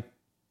in the right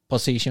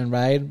position,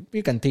 right?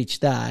 You can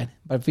teach that.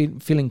 But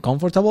feeling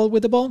comfortable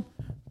with the ball?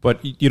 But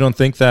you don't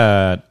think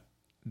that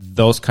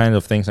those kind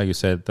of things, like you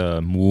said,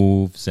 the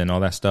moves and all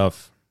that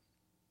stuff,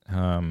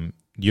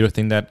 you don't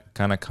think that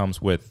kind of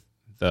comes with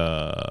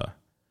the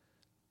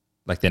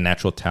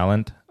natural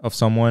talent of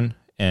someone?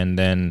 And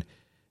then,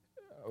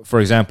 for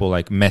example,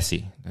 like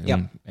Messi,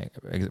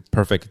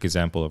 perfect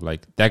example of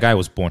that guy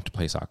was born to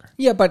play soccer.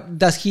 Yeah, but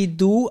does he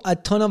do a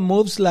ton of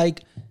moves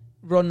like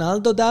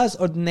Ronaldo does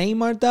or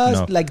Neymar does?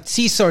 No. Like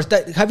scissors.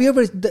 Have you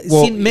ever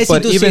seen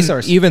Messi do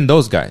scissors? Even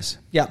those guys.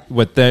 Yeah.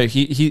 With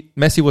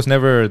Messi was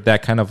never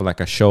that kind of like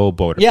a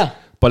showboater. Yeah.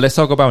 But let's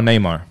talk about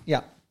Neymar.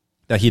 Yeah.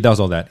 That he does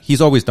all that. He's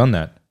always done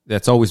that.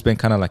 That's always been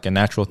kind of like a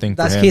natural thing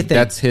for That's him. his thing.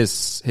 That's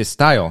his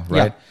style,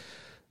 right? Yeah.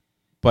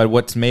 But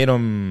what's made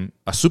him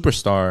a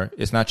superstar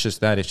is not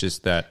just that. It's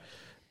just that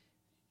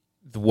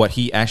what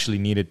he actually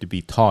needed to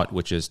be taught,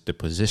 which is the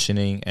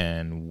positioning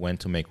and when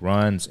to make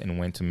runs and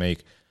when to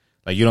make,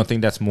 like, you don't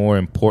think that's more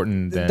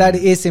important than... That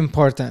is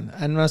important.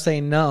 I'm not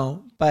saying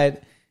no,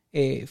 but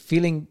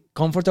feeling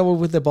comfortable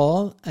with the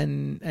ball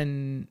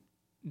and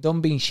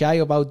don't being shy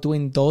about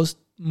doing those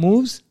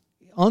moves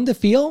on the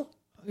field,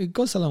 it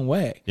goes a long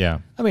way. Yeah.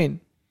 I mean,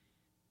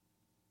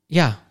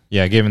 yeah.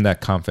 Yeah, give him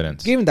that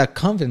confidence. Give him that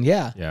confidence,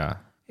 yeah. Yeah.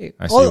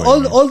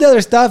 All the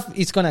other stuff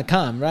is going to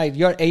come, right?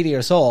 You're 8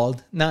 years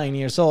old, 9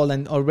 years old,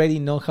 and already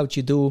know how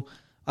to do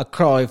a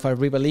Cruyff, a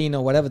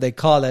Rivellino, whatever they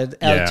call it,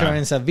 L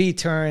turns, and V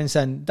turns,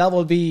 and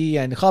double V,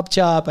 and hop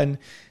chop, and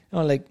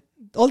like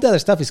all the other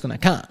stuff is going to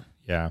come.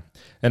 Yeah.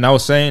 And I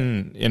was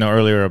saying,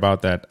 earlier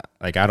about that,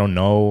 like, I don't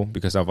know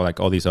because of like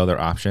all these other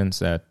options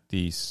that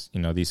these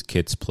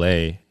kids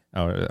play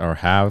or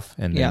have,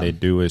 and then they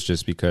do is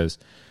just because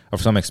of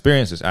some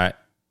experiences.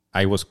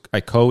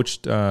 I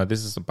coached,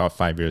 this is about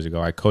 5 years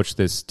ago. I coached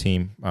this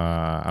team.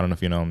 I don't know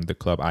if you know the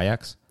club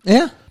Ajax.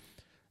 Yeah.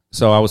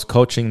 So I was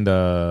coaching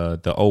the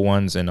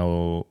 01s and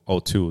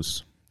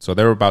 02s. So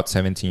they were about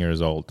 17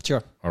 years old.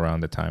 Sure.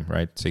 Around the time,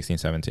 right? 16,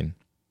 17.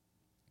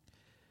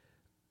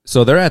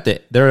 So they're at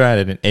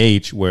an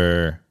age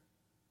where,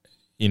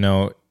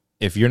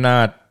 if you're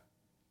not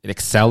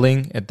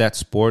excelling at that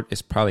sport,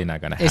 it's probably not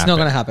going to happen. It's not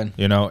going to happen.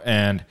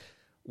 And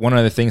one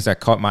of the things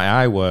that caught my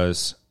eye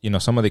was,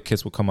 some of the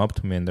kids will come up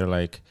to me and they're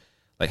like,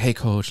 hey,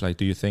 coach, like,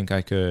 do you think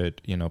I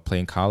could, play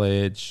in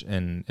college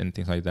and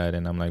things like that?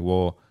 And I'm like,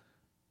 well,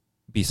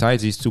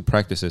 besides these 2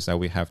 practices that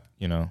we have,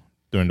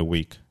 during the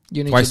week,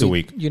 twice a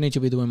week, you need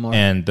to be doing more.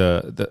 And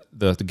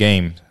the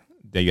game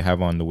that you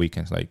have on the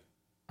weekends, like,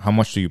 how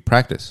much do you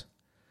practice?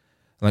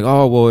 I'm like,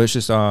 oh, well, it's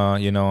just,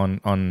 on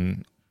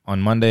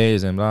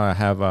Mondays and blah, I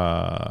have,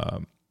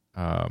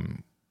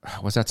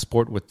 what's that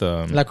sport with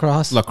the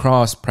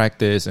lacrosse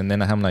practice. And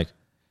then I'm like,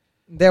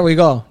 there we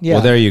go. Yeah.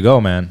 Well, there you go,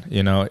 man.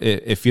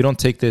 If you don't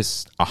take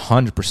this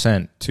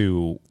 100%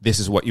 to this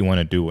is what you want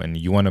to do and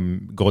you want to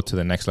go to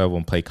the next level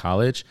and play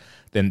college,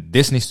 then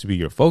this needs to be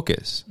your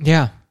focus.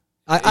 Yeah.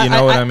 What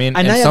I mean?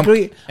 And I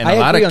agree. And I a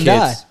lot agree of on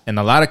kids, that. and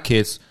a lot of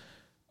kids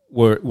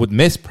would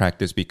miss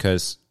practice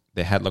because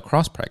they had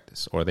lacrosse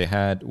practice or they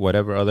had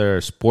whatever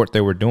other sport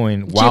they were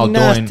doing while doing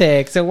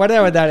gymnastics or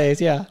whatever that is.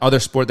 Yeah. Other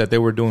sport that they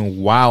were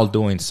doing while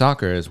doing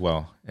soccer as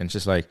well. And it's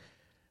just like,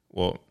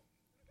 well,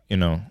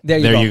 there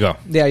you go.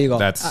 There you go.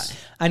 That's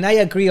and I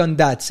agree on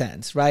that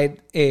sense, right?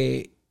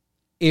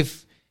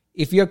 If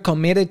you're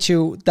committed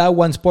to that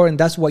one sport and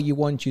that's what you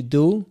want to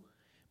do,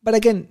 but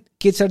again,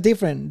 kids are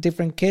different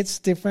kids,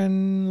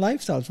 different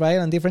lifestyles, right?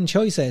 And different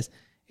choices.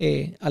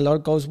 A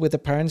lot goes with the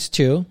parents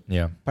too.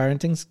 Yeah,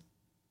 parenting's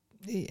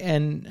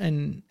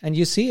and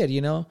you see it.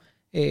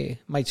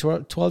 My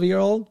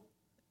 12-year-old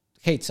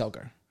hates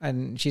soccer,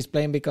 and she's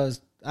playing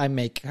because I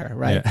make her,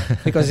 right? Yeah.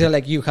 Because they're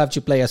like, you have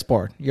to play a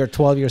sport. You're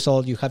 12 years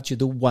old. You have to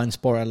do one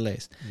sport at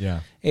least.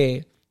 Yeah.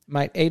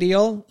 My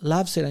 80-year-old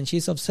loves it and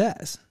she's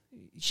obsessed.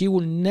 She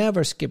will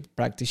never skip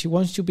practice. She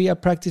wants to be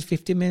at practice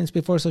 15 minutes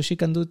before so she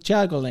can do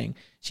juggling.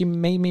 She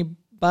made me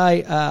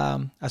buy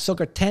a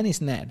soccer tennis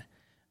net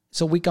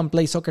so we can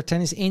play soccer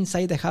tennis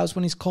inside the house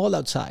when it's cold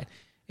outside.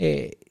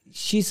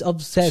 She's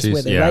obsessed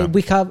with it, right?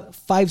 We have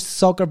 5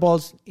 soccer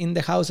balls in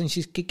the house and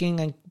she's kicking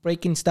and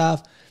breaking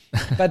stuff.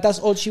 But that's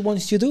all she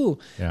wants to do.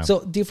 Yeah.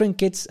 So different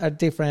kids are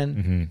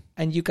different,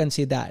 and you can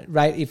see that,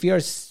 right? If you're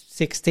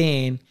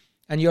 16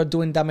 and you're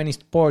doing that many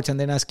sports and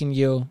then asking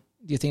you,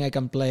 do you think I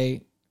can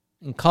play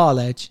in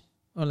college?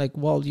 Or like,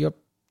 well, you're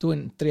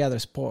doing 3 other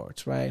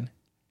sports, right?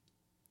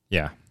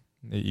 Yeah.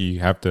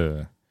 You have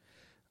to...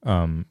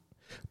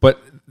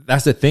 but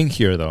that's the thing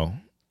here, though,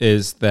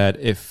 is that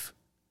if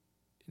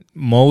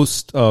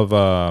most of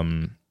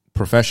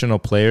professional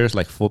players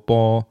like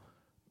football...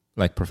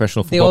 like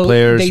professional football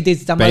players,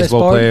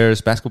 baseball players,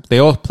 basketball. They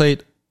all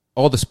played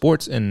all the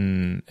sports,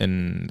 and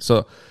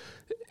so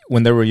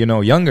when they were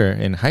younger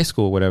in high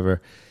school,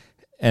 whatever.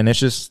 And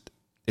it's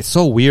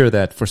so weird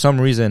that for some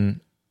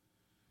reason,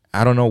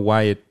 I don't know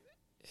why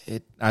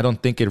I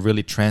don't think it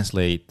really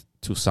translates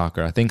to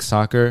soccer. I think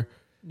soccer,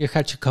 you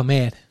have to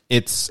commit.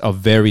 It's a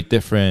very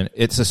different.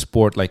 It's a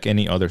sport like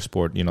any other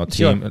sport, team.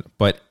 Sure.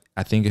 But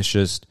I think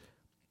it's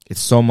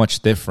so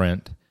much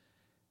different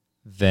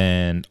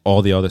than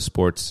all the other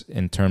sports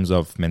in terms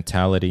of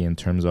mentality, in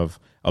terms of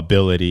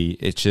ability.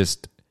 It's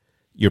just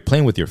you're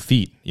playing with your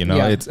feet,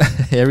 It's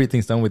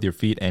everything's done with your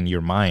feet and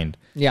your mind.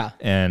 Yeah.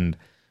 And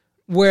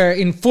where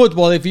in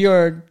football, if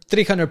you're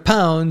 300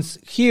 pounds,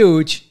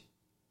 huge,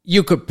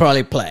 you could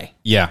probably play.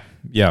 Yeah,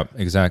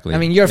 exactly. I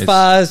mean, you're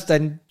fast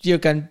and you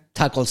can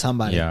tackle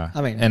somebody. Yeah.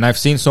 I mean, and I've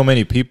seen so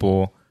many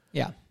people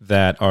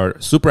that are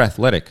super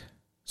athletic.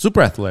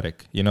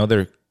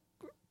 They're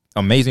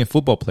amazing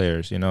football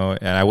players, and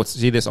I would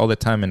see this all the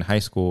time in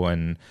high school,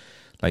 and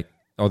like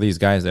all these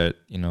guys that,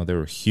 they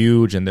were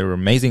huge and they were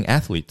amazing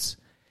athletes,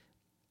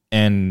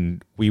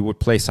 and we would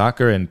play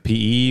soccer and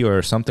PE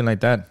or something like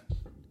that,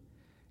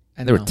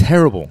 And They were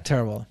terrible.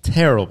 Terrible.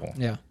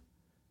 Yeah.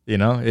 You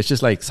know, it's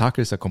just like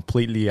soccer is a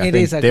completely, I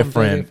think,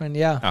 completely different.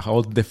 Yeah. A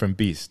whole different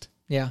beast.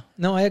 Yeah.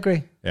 No, I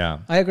agree. Yeah.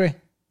 I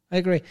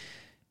agree.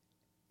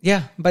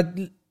 Yeah, but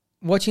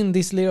watching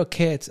these little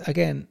kids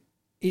again,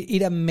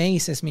 it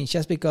amazes me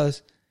just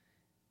because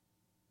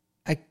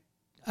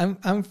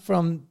I'm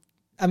from.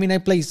 I mean, I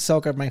played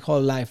soccer my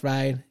whole life,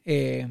 right?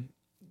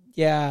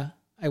 Yeah,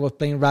 I was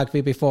playing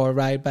rugby before,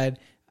 right? But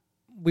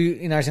we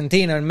in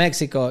Argentina and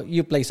Mexico,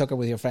 you play soccer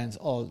with your friends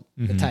all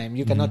the time.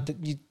 You cannot,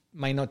 you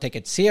might not take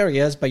it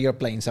serious, but you're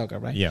playing soccer,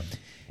 right? Yeah.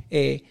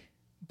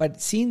 But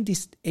seeing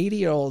these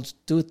 80-year-olds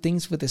do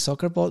things with the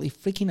soccer ball, it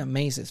freaking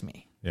amazes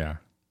me. Yeah.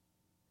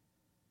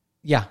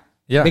 Yeah.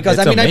 Yeah. Because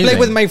it's I amazing. play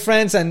with my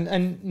friends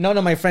and none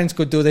of my friends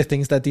could do the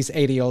things that these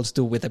 80-year-olds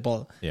do with the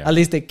ball. Yeah. At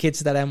least the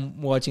kids that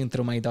I'm watching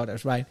through my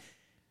daughters, right?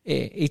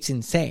 It's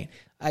insane.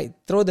 I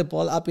throw the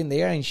ball up in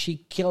the air and she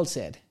kills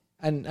it.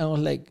 And I was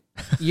like,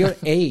 you're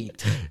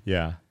 8.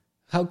 Yeah.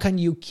 How can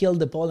you kill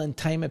the ball and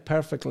time it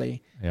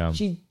perfectly? Yeah.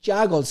 She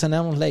juggles and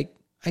I was like,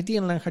 I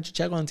didn't learn how to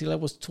juggle until I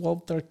was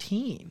 12,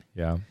 13.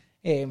 Yeah.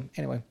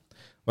 Anyway.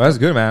 Well, that's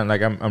good, man.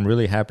 Like I'm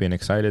really happy and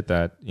excited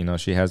that, you know,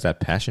 she has that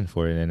passion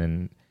for it,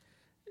 and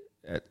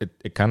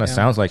it kind of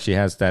sounds like she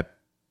has that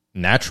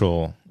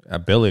natural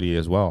ability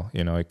as well.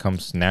 You know, it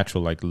comes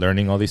natural, like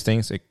learning all these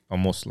things. It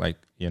almost like,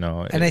 you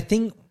know. And I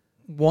think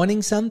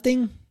wanting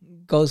something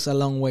goes a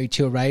long way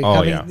too, right?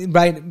 Oh,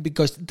 Right,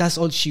 because that's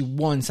all she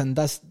wants, and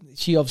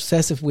she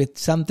obsessive with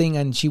something,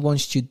 and she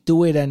wants to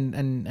do it,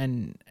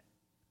 and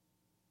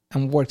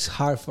works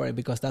hard for it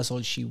because that's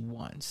all she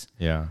wants.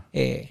 Yeah.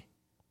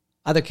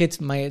 Other kids,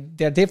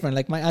 they're different.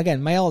 Like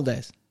my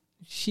oldest,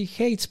 she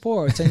hates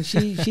sports and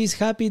she's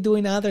happy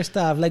doing other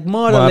stuff like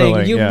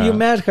modeling. You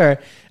met her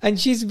and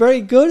she's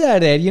very good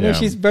at it. You know,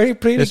 she's very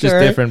pretty. It's just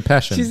different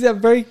passion. She's a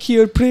very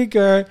cute pretty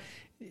girl.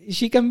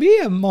 She can be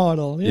a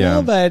model, you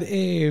know, but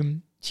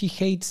she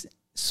hates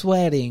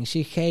sweating.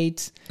 She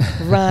hates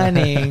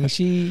running.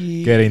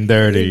 She getting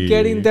dirty.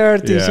 Yeah.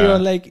 She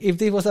was like, if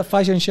this was a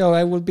fashion show,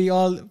 I would be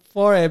all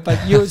for it. But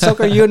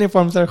soccer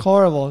uniforms are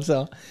horrible.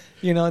 So,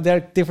 you know, they're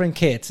different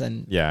kids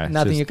and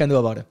nothing you can do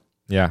about it.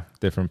 Yeah,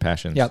 different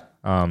passions. Yep.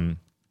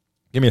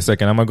 Give me a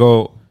second. I'm going to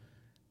go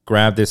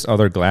grab this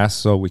other glass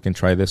so we can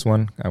try this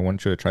one. I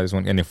want you to try this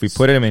one. And if we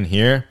put them in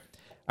here,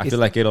 I feel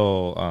like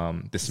it'll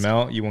the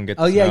smell. You won't get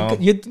the smell.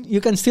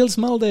 You can still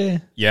smell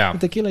the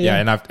tequila. Yeah,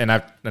 and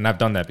I've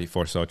done that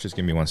before. So just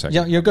give me 1 second.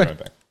 Yeah, you're good. Right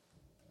back.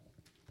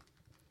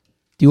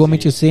 Do you want me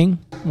to sing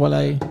while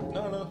I?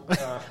 No.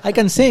 I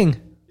can sing.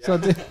 Yeah. So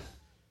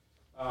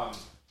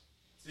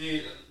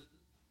see,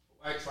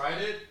 I tried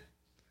it.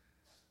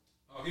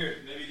 Oh, here,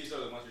 maybe these are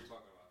the ones you're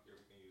talking about. Here,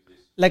 we can use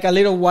these. Like a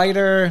little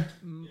wider.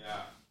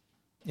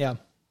 Yeah.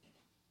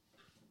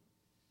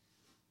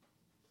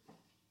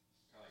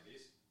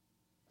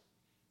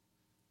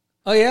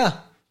 Oh, yeah.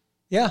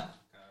 Yeah. Kind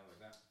of like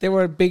that. They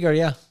were bigger,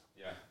 yeah.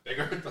 Yeah,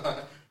 bigger.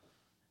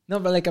 No,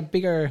 but like a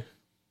bigger...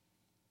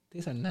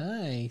 These are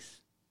nice.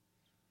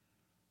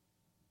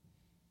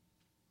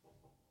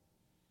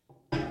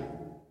 Get my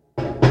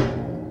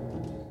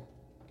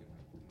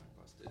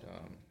busted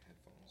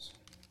headphones.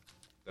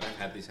 That I've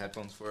had these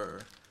headphones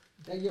for...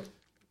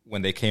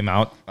 When they came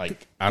out,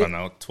 like, I don't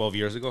know, 12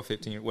 years ago,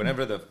 15 years,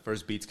 whenever the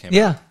first Beats came out.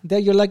 Yeah, they're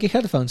your lucky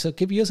headphones, so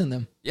keep using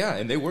them. Yeah,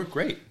 and they work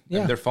great. Yeah.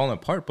 And they're falling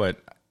apart, but...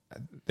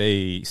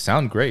 They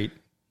sound great,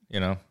 you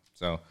know.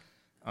 So,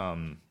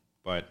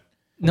 but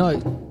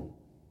no,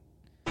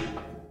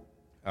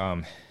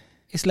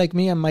 it's like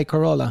me and my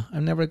Corolla.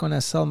 I'm never gonna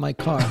sell my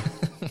car.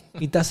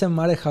 It doesn't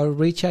matter how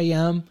rich I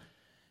am,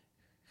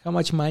 how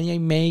much money I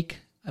make.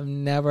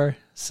 I'm never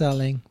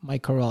selling my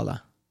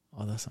Corolla.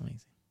 Oh, that's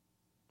amazing.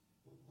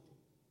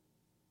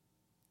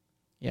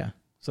 Yeah.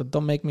 So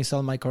don't make me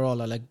sell my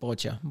Corolla like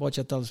Bocha.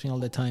 Bocha tells me all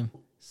the time,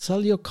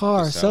 "Sell your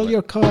car, sell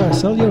your car,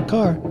 sell your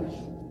car."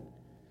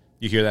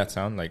 You hear that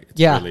sound? Like, it's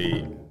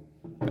really,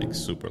 like,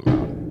 super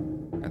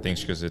loud. I think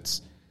it's because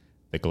it's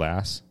the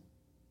glass.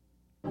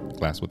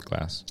 Glass with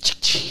glass.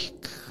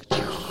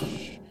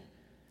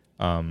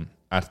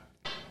 I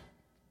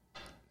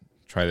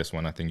try this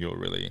one. I think you'll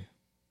really...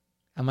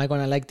 Am I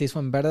going to like this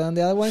one better than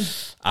the other one?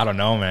 I don't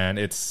know, man.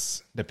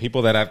 It's the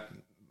people that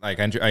I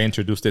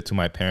introduced it to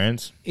my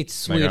parents. It's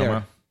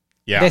sweeter.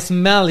 Yeah. The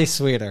smell is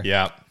sweeter.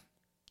 Yeah.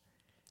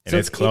 And so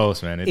it's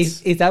close, man.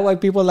 Is that why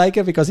people like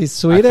it? Because it's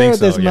sweeter, I think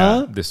so, the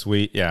smell?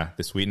 Yeah.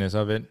 The sweetness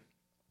of it.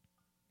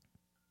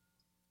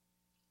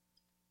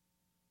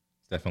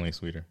 It's definitely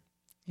sweeter.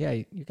 Yeah,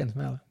 you can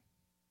smell it.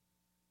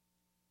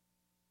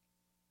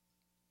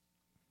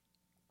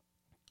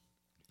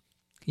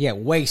 Yeah,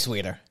 way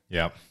sweeter.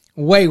 Yeah.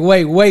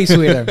 Way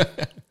sweeter.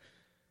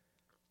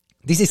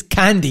 This is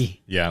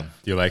candy. Yeah.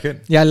 Do you like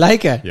it? Yeah, I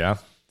like it. Yeah.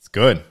 It's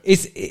good.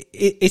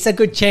 It's a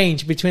good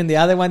change between the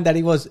other one that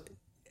it was...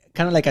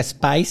 kind of like a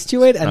spice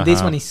to it, and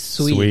this one is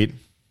sweet.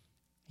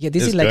 Yeah,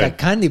 this is like a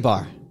candy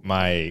bar.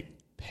 My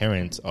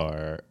parents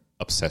are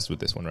obsessed with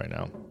this one right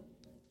now.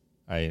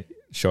 I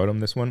showed them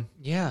this one.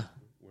 Yeah.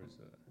 Where's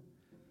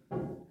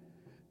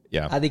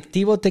Yeah.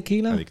 Adictivo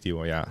tequila?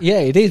 Adictivo, yeah. Yeah,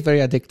 it is very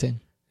addicting.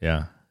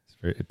 Yeah,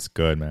 it's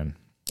good, man.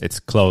 It's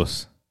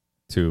close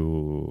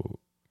to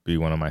be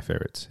one of my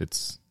favorites.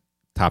 It's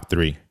top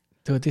 3.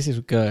 Dude, this is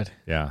good.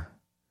 Yeah.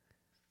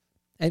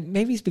 And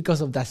maybe it's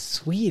because of that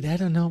sweet. I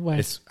don't know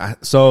why.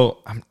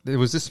 There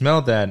was this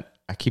smell that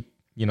I keep,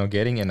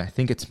 getting, and I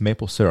think it's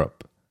maple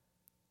syrup.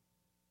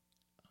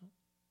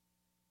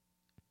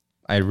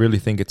 I really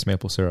think it's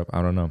maple syrup.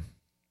 I don't know.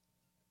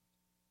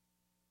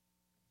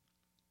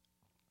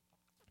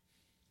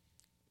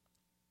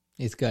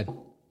 It's good.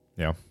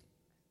 Yeah.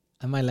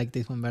 I might like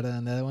this one better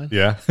than the other one.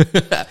 Yeah.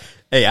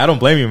 Hey, I don't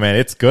blame you, man.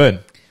 It's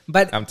good.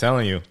 But I'm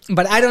telling you.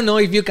 But I don't know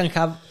if you can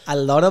have a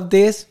lot of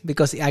this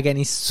because, again,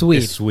 it's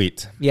sweet. It's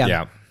sweet. Yeah.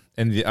 Yeah.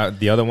 And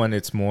the other one,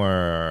 it's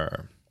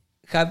more...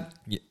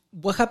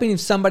 What happens if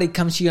somebody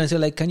comes to you and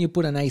says, like, can you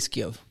put an ice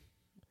cube?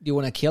 Do you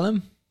want to kill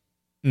him?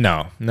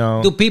 No.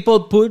 Do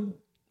people put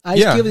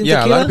ice cubes in tequila?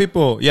 Yeah, a lot of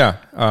people,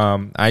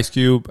 ice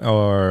cube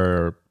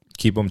or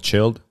keep them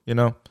chilled,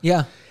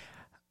 Yeah.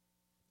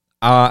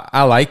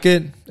 I like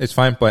it. It's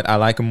fine, but I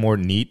like them more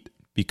neat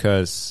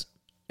because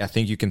I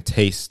think you can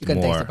taste taste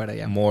it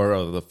better, more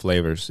of the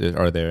flavors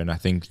are there, and I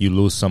think you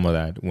lose some of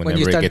that when whenever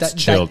you start it gets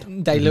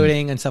chilled,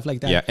 diluting and stuff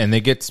like that. Yeah, and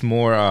it gets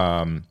more.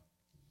 How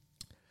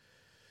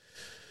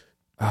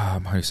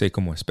do you say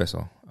como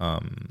espeso?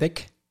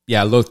 Thick.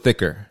 Yeah, a little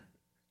thicker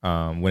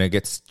when it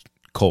gets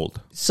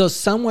cold. So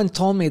someone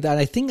told me that.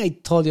 I think I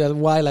told you a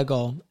while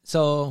ago.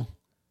 So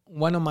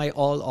one of my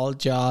old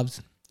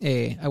jobs,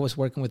 I was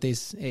working with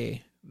this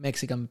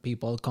Mexican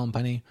people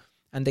company,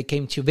 and they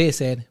came to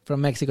visit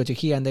from Mexico to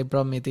here, and they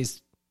brought me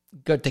this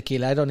good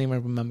tequila. I don't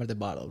even remember the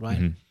bottle, right?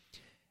 Mm-hmm.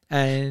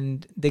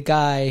 And the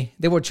guy,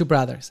 they were 2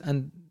 brothers,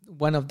 and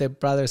one of the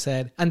brothers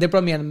said, and they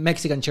brought me a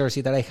Mexican jersey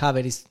that I have.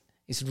 It's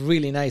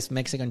really nice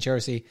Mexican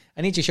jersey.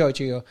 I need to show it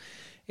to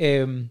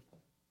you.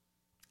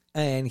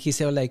 And he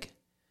said, like,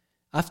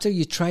 after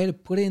you try to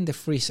put it in the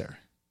freezer,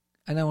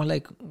 and I was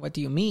like, what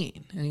do you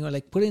mean? And he was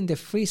like, put it in the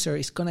freezer,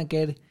 it's gonna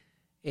get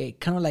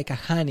kind of like a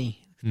honey.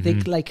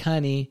 Thick like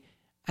honey,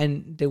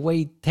 and the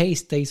way it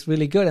tastes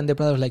really good. And the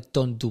brother was like,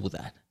 don't do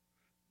that.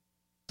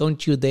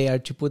 Don't you dare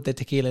to put the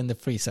tequila in the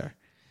freezer.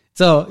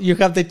 So you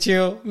have the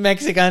 2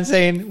 Mexicans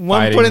saying,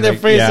 one put in the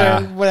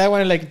freezer, but I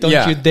want to like,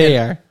 don't you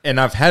dare. And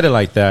I've had it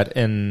like that,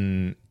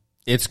 and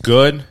it's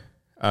good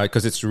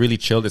because it's really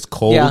chilled. It's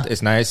cold. Yeah.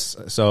 It's nice.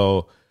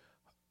 So,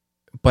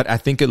 but I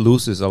think it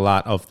loses a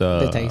lot of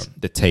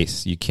the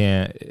taste. You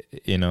can't,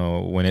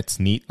 when it's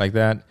neat like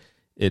that,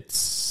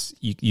 it's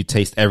you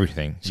taste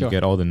everything. Sure. You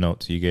get all the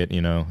notes. You get,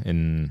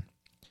 and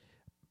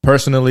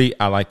personally,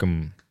 I like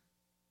them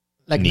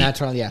like neat.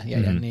 Natural. Yeah,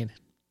 neat.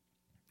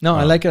 No,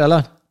 I like it a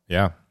lot.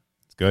 Yeah,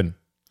 it's good.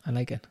 I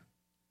like it.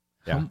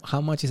 Yeah. How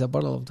much is a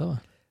bottle of that?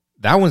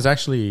 That one's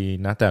actually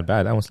not that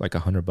bad. That one's like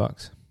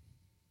 $100.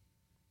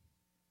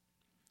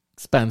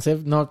 Expensive,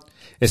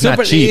 it's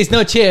not cheap. It's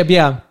not cheap,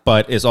 yeah.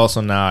 But it's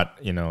also not,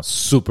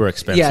 super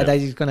expensive. Yeah, that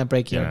is gonna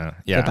break your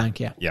bank.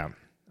 Yeah.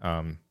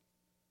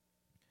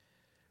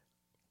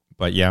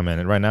 But yeah,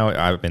 man, right now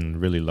I've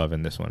been really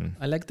loving this one.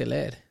 I like the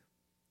lid.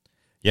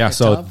 Yeah,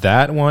 so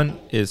that one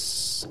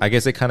is, I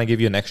guess they kind of give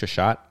you an extra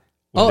shot.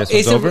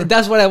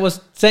 That's what I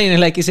was saying.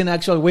 Like, it's an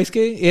actual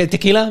whiskey,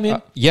 tequila. I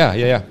mean,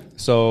 yeah.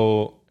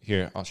 So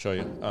here, I'll show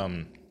you.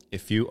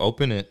 If you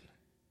open it,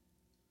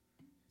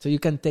 so you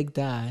can take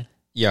that.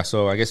 Yeah,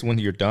 so I guess when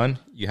you're done,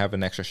 you have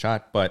an extra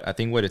shot. But I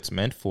think what it's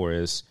meant for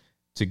is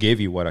to give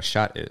you what a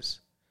shot is.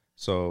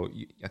 So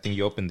I think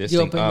you open this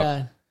thing up.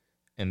 That.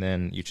 And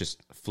then you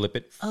just flip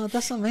it. Oh,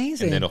 that's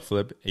amazing. And it'll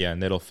flip. Yeah,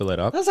 and it'll fill it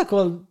up. That's a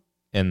cool.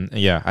 And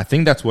yeah, I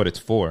think that's what it's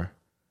for.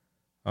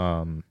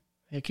 Yeah,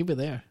 keep it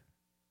there.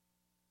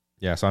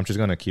 Yeah, so I'm just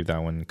going to keep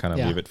that one, kind of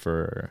leave it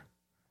for,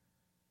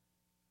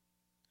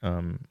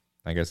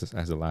 I guess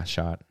as the last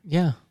shot.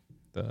 Yeah.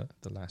 The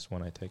last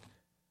one I take.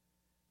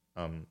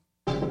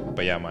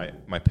 But yeah,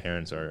 my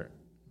parents are,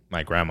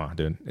 my grandma,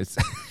 dude.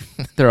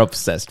 They're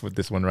obsessed with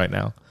this one right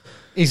now.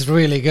 It's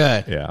really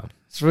good. Yeah.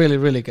 It's really,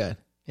 really good.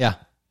 Yeah.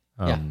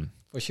 Yeah,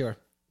 for sure.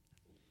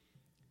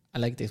 I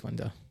like this one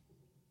though.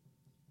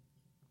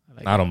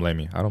 I don't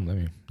blame you.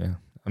 Yeah,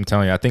 I'm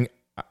telling you. I think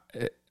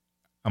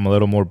I'm a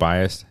little more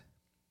biased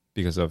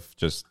because of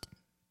just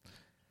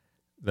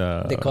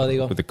the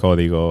Código. With the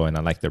Código, and I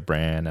like their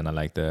brand, and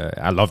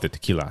I love the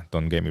tequila.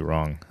 Don't get me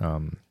wrong.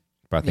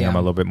 But I think I'm a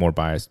little bit more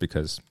biased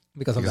because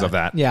of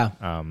that. Yeah.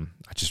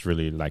 I just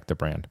really like the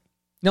brand.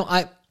 No,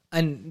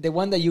 and the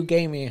one that you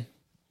gave me.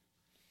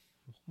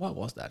 What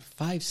was that?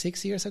 5,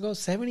 6 years ago?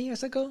 7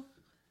 years ago?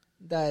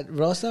 That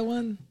Rosa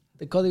one?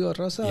 The Código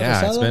Rosa?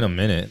 Yeah, Rosado? It's been a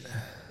minute.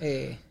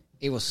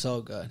 It was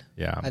so good.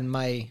 Yeah. And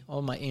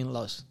all my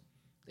in-laws.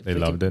 They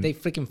loved it. They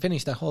freaking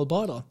finished the whole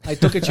bottle. I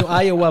took it to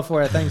Iowa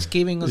for a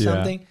Thanksgiving or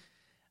something.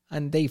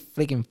 And they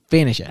freaking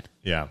finished it.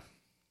 Yeah.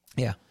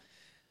 Yeah.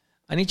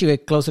 I need to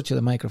get closer to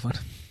the microphone.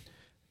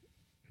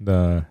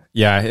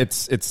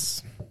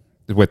 It's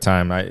with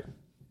time.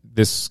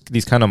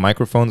 These kind of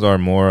microphones are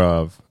more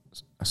of,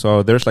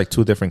 so there's like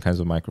 2 different kinds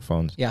of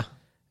microphones. Yeah.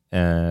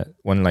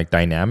 One like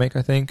dynamic,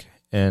 I think,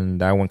 and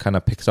that one kind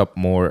of picks up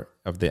more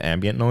of the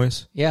ambient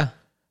noise. Yeah.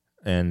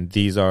 and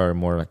these are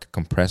more like a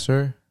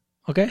compressor.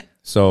 Okay.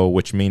 So,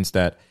 which means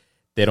that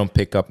they don't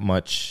pick up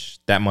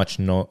that much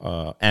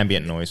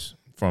ambient noise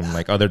from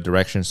like other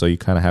directions. So you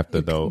kind of have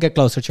to get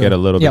closer to get it. a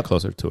little bit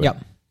closer to it.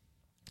 Yep.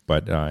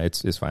 But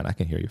it's fine. I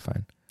can hear you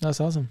fine.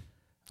 That's awesome.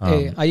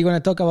 Hey, are you going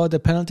to talk about the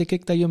penalty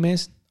kick that you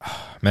missed?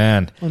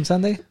 Man, on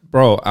Sunday,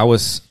 bro, I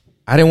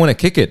didn't want to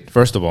kick it.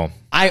 First of all,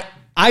 I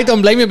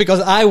don't blame you because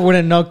I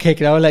wouldn't not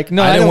kick it. I was like,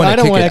 no, I don't want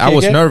to kick it. I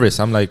was nervous.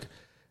 I'm like,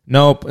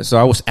 nope. So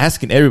I was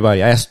asking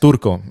everybody. I asked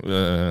Turco.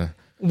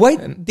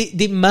 Wait,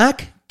 did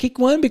Mac kick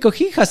one? Because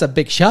he has a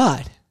big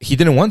shot. He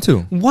didn't want to.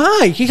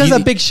 Why? He has a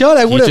big shot.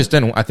 He just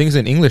didn't. I think it's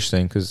an English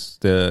thing because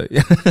the.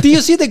 Do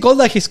you see the goal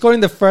that he scored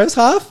in the first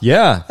half?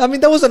 Yeah. I mean,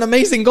 that was an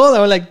amazing goal. I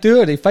was like,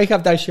 dude, if I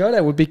have that shot,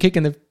 I would be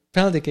kicking the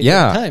penalty kick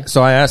every time.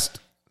 So I asked.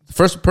 The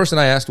first person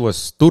I asked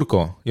was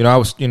Turco.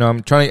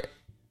 I'm trying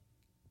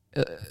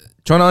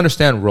to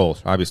understand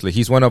roles. Obviously,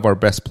 he's one of our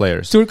best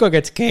players. Turco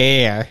gets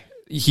scared.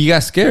 He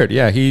got scared.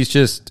 Yeah, he's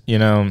just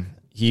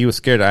he was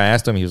scared. I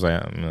asked him. He was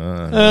like,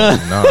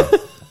 no.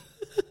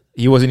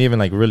 He wasn't even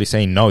like really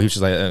saying no. He was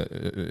just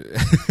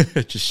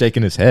like just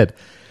shaking his head.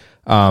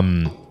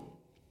 And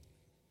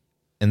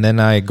then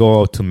I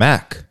go to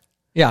Mac.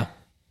 Yeah.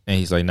 And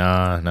he's like,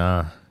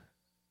 nah.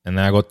 And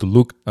then I go to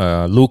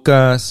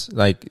Lucas.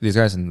 Like these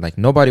guys, and like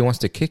nobody wants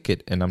to kick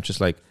it. And I'm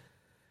just like,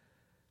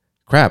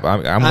 crap.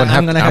 I'm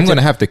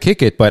gonna have to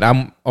kick it. But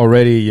I'm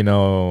already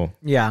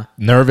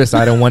nervous.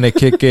 I don't want to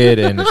kick it.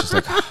 And it's just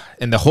like,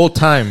 and the whole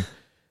time,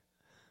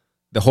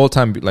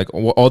 like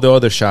all the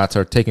other shots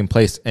are taking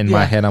place in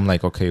my head. I'm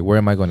like, okay, where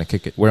am I going to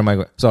kick it? Where am I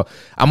going? So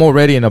I'm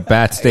already in a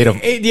bad state of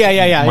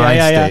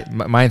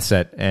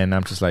mindset, and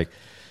I'm just like,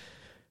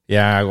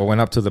 I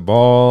went up to the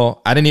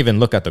ball. I didn't even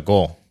look at the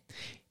goal.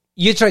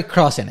 You tried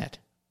crossing it.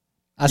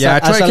 I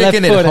tried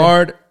kicking it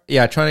hard.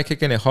 Yeah, trying to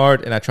kick it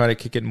hard, and I tried to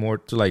kick it more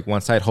to like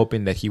one side,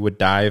 hoping that he would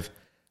dive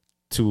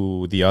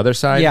to the other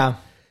side. Yeah.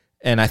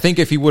 And I think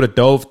if he would have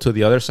dove to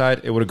the other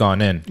side, it would have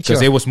gone in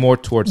because it was more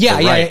towards the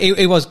right. Yeah,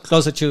 it was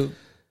closer to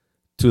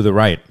the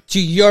right. To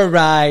your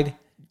right.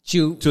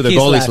 To the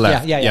goalie's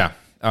left. Yeah.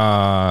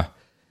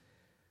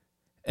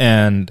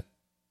 And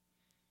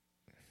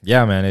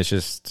yeah, man, it's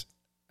just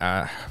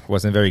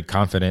wasn't very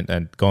confident.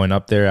 And going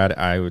up there,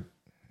 I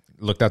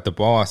looked at the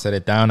ball. I set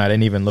it down. I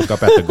didn't even look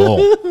up at the goal.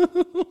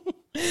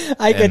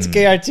 I get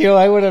scared too.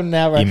 I would have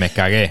never. Y me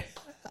cagué.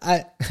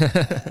 I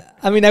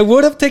mean, I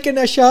would have taken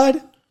a shot.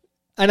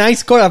 And I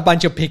scored a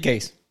bunch of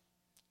PKs.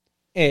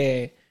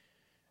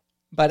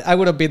 But I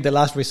would have been the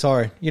last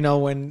resort.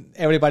 When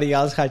everybody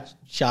else had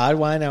shot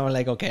one, I was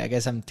like, okay, I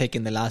guess I'm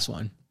taking the last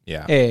one.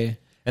 Yeah.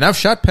 And I've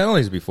shot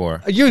penalties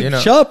before. You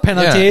shot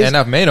penalties? Yeah, and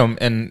I've made them.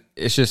 And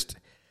it's just,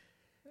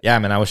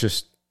 man, I was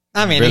just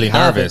really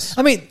nervous.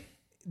 I mean,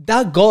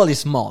 that goal is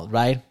small,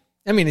 right?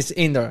 I mean, it's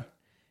indoor.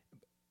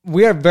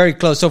 We are very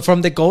close. So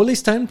from the goalie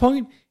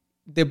standpoint,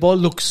 the ball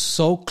looks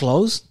so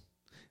close.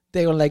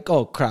 They were like,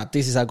 oh, crap,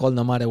 this is a goal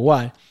no matter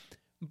what.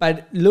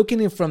 But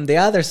looking it from the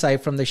other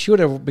side, from the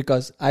shooter,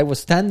 because I was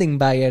standing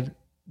by it,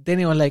 then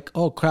they were like,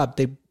 oh, crap,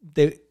 the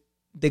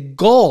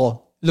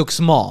goal looks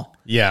small.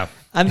 Yeah.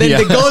 And then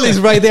the goal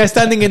is right there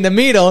standing in the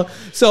middle.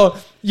 So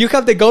you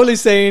have the goalie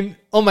saying,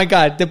 oh, my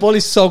God, the ball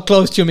is so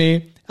close to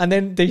me. And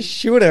then the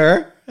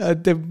shooter,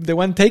 the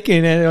one taking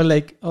it, they're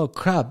like, oh,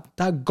 crap,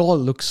 that goal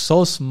looks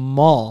so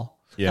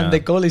small. Yeah. And the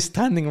goal is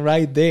standing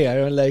right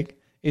there. I'm like,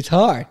 it's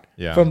hard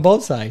from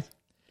both sides.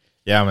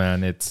 Yeah, man,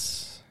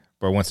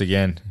 but once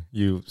again,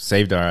 you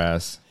saved our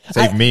ass.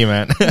 Saved me,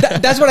 man.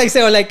 That's what I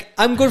say. Like,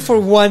 I'm good for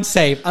one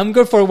save. I'm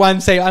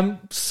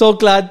so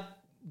glad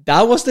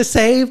that was the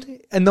save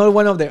and not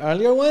one of the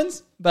earlier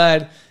ones.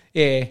 But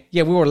we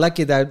were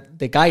lucky that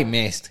the guy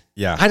missed.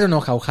 Yeah. I don't know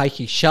how high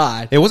he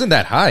shot. It wasn't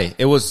that high.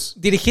 It was.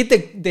 Did he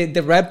hit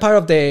the red part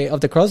of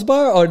the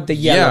crossbar or the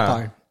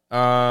yellow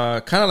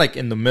part? Kind of like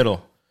in the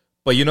middle.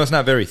 But it's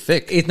not very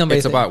thick. It's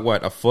thick. About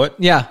what, a foot?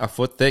 Yeah. A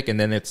foot thick, and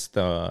then it's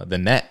the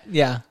net.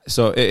 Yeah.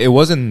 So it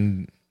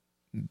wasn't,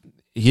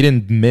 he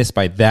didn't miss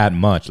by that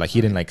much. Like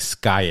he didn't like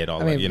sky it all,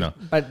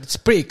 But it's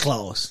pretty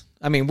close.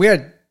 I mean,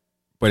 but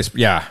it's,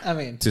 I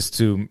mean, just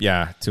to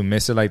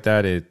miss it like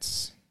that,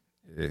 it's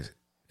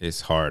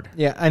hard.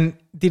 Yeah. And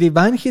did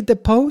Ivan hit the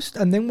post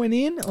and then went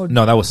in? Or?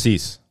 No, that was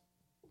Cease.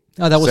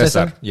 Oh, that was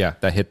Cesar? Yeah,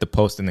 that hit the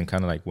post and then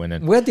kind of like went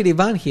in. Where did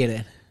Ivan hit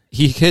it?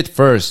 He hit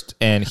first,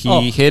 and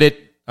he hit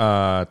it.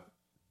 It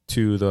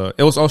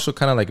was also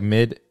kind of like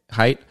mid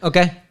height.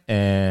 Okay.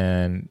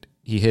 And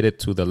he hit it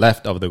to the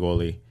left of the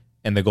goalie,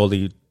 and the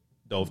goalie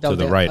dove to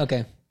the right.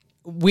 Okay.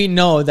 We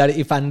know that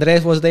if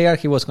Andres was there,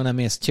 he was going to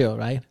miss too,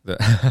 right?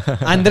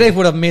 Andres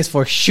would have missed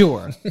for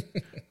sure.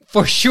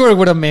 For sure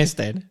would have missed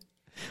it.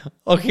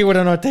 Or he would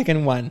have not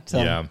taken one. So,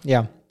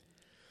 yeah.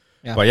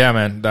 But yeah,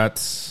 man,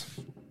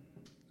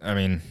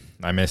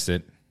 I missed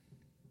it.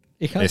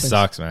 It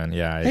sucks, man.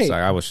 Yeah.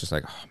 I was just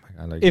like, oh my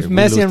God. Like, if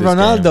Messi and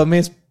Ronaldo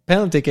miss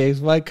penalty kicks,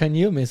 why can't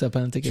you miss a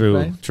penalty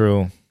kick?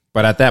 True.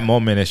 But at that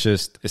moment,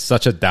 it's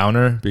such a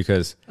downer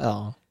because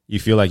you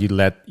feel like you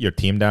let your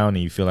team down,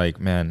 and you feel like,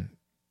 man,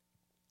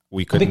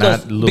 we could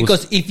not lose.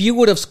 Because if you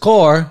would have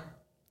scored,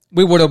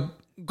 we would have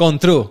gone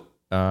through.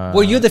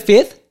 Were you the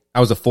fifth? I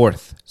was the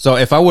fourth. So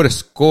if I would have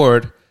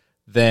scored,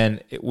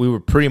 then we were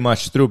pretty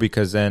much through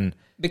because then...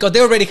 Because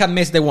they already had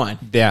missed the one.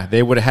 Yeah,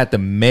 they would have had to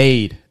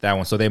made that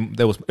one. So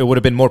it would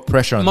have been more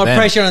pressure on them. More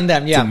pressure on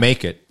them, yeah. To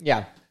make it.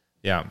 Yeah.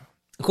 Yeah.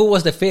 Who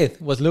was the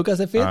fifth? Was Lucas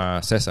the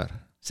fifth? Cesar.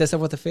 Cesar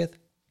was the fifth?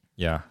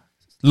 Yeah.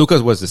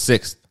 Lucas was the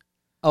sixth.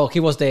 Oh,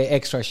 he was the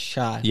extra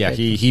shot. Yeah,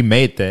 he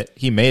made that.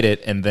 He made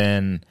it, and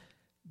then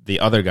the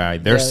other guy,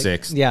 their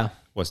sixth,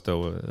 was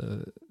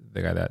the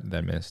guy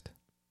that missed.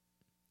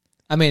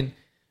 I mean,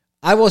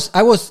 I was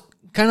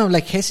kind of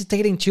like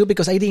hesitating too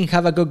because I didn't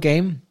have a good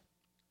game,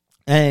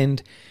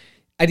 and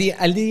I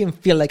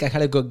didn't feel like I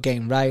had a good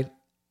game. Right?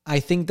 I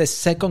think the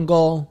second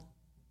goal,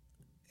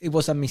 it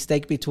was a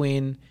mistake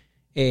between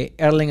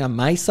Erling and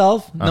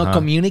myself, not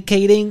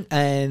communicating,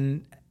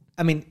 and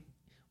I mean.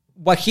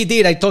 What he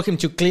did, I told him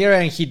to clear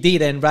and he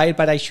didn't, right?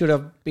 But I should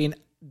have been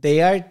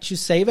there to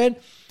save it.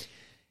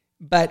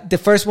 But the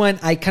first one,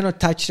 I kind of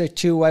touched it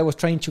too. I was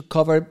trying to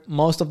cover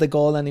most of the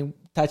goal and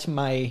it touched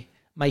my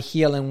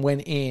heel and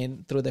went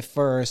in through the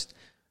first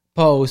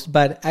post.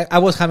 But I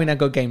was having a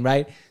good game,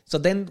 right? So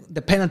then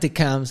the penalty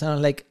comes and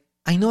I'm like,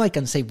 I know I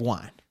can save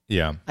one.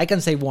 Yeah. I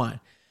can save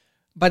one.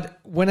 But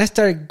when I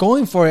started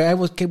going for it, I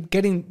was kept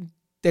getting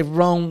the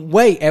wrong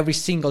way every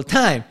single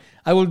time.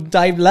 I will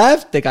dive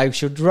left, the guy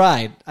should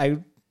right. I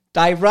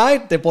dive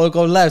right, the ball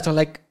goes left. So I'm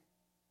like,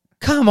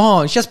 come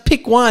on, just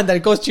pick one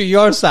that goes to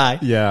your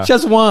side. Yeah.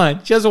 Just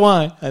one.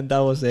 And that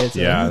was it.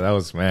 Yeah, that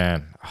was,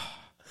 man.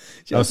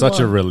 That was such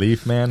a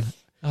relief, man.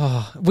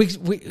 Oh, we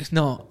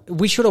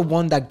should have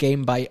won that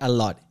game by a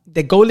lot.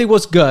 The goalie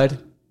was good.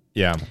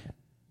 Yeah.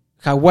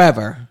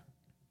 However,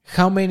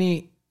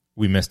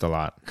 we missed a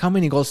lot. How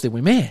many goals did we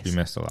miss? We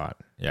missed a lot.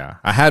 Yeah.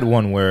 I had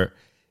one where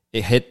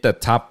it hit the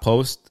top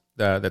post,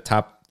 the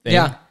top thing.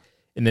 Yeah.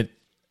 And it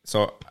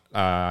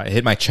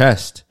hit my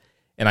chest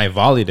and I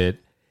volleyed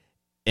it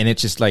and it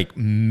just like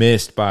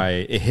missed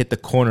it hit the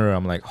corner.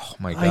 I'm like, oh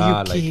my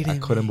God. Like I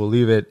couldn't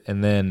believe it.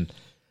 And then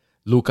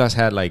Lucas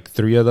had like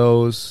 3 of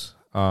those.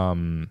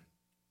 And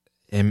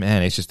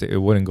man, it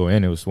wouldn't go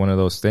in. It was one of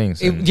those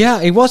things.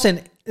 It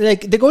wasn't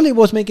like the goalie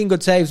was making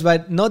good saves,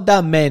 but not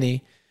that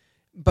many.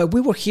 But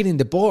we were hitting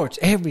the boards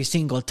every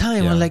single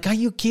time. Yeah. I'm like, are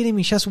you kidding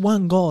me? Just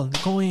one goal.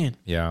 Go in.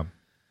 Yeah.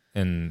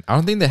 And I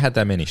don't think they had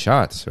that many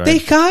shots, right? They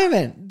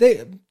haven't.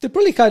 They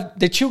probably had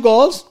the 2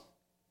 goals.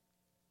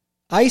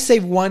 I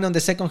saved one on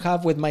the second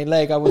half with my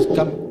leg.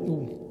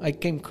 I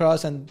came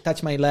cross and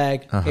touched my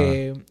leg.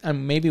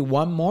 And maybe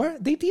one more.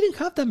 They didn't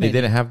have that many. They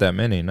didn't have that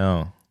many,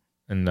 no.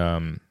 And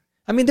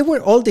I mean, they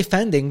were all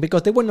defending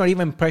because they were not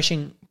even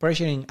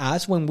pressuring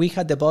us when we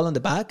had the ball on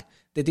the back,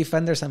 the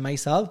defenders and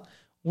myself.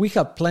 We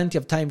had plenty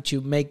of time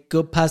to make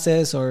good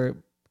passes or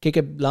kick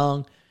it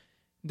long.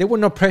 They were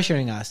not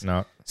pressuring us.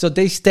 No. So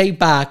they stayed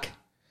back.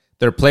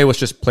 Their play was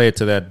just play it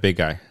to that big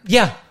guy.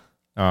 Yeah.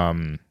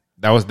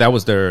 That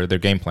was their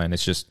game plan.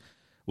 It's just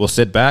we'll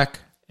sit back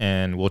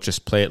and we'll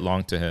just play it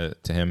long to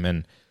him.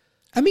 And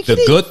I mean,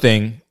 the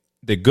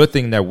good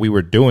thing that we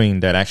were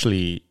doing that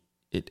actually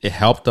it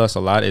helped us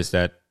a lot is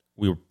that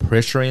we were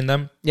pressuring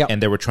them. Yeah.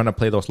 And they were trying to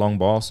play those long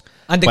balls.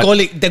 And the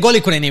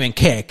goalie couldn't even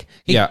kick.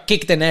 He Yeah.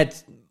 kicked the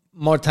net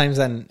more times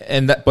than...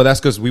 But that's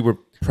because we were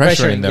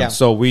pressuring them. yeah.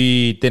 So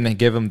we didn't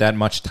give them that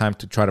much time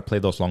to try to play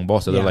those long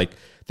balls. So they're like,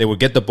 they would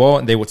get the ball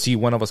and they would see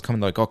one of us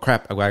coming like, oh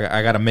crap,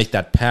 I got to make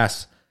that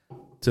pass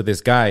to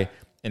this guy.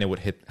 And it would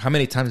hit. How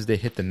many times did they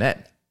hit the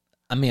net?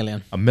 A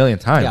million. 1,000,000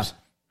 times. Yeah.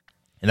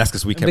 And that's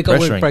because we kept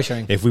Because we were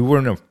pressuring. pressuring. If we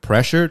wouldn't have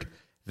pressured,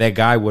 that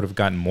guy would have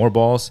gotten more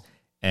balls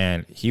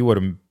and he would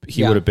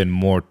have been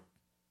more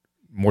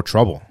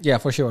trouble. Yeah,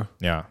 for sure.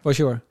 Yeah. For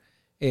sure.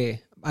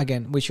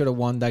 Again, we should have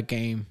won that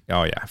game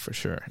Oh yeah, for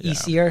sure. Yeah.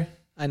 easier.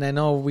 And I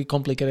know we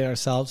complicated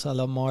ourselves a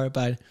lot more,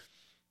 but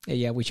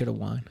we should have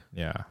won.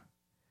 Yeah.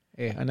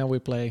 I know we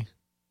play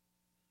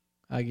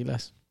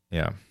Águilas.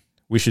 Yeah.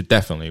 We should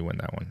definitely win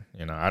that one.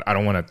 You know, I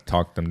don't want to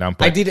talk them down.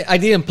 But I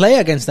didn't play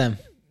against them.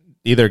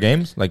 either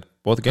games, like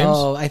both games.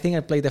 Oh, I think I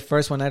played the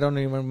first one. I don't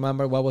even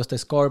remember what was the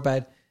score,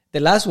 but the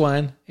last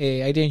one,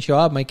 I didn't show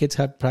up. My kids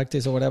had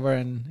practice or whatever,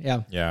 and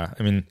yeah. Yeah,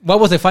 I mean, what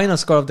was the final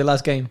score of the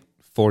last game?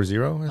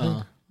 4-0, I think.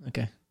 Oh,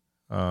 okay.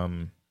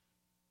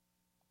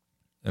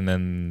 And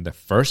then the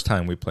first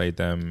time we played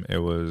them, it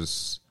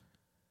was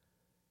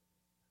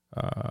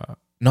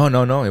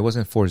no, it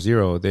wasn't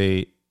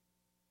 4-0.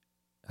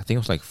 I think it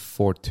was like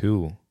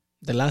 4-2.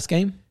 The last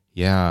game?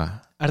 Yeah.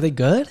 Are they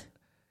good?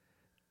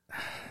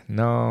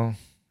 No,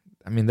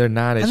 I mean they're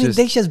not. It's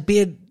they just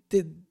beat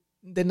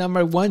the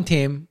number one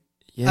team.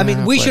 Yeah, I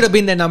mean, we should have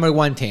been the number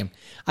one team.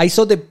 I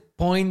saw the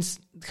points,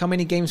 how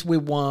many games we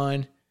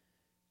won,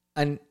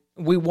 and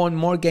we won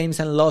more games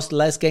and lost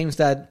less games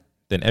than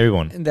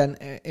everyone. Than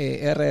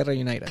RR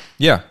United.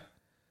 Yeah.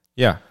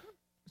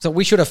 So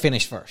we should have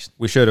finished first.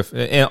 We should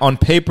have. On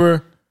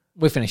paper,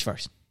 we finished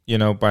first. You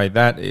know, by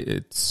that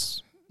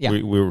it's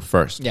we were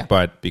first. Yeah.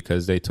 But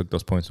because they took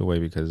those points away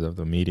because of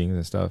the meetings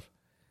and stuff.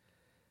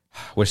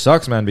 Which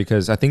sucks, man,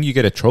 because I think you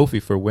get a trophy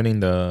for winning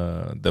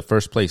the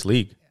first place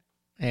league.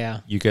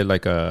 Yeah. You get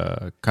like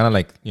a kind of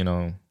like, you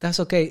know. That's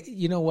okay.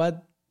 You know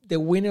what? The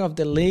winner of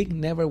the league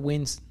never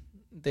wins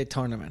the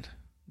tournament,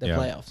 the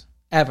playoffs.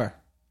 Ever.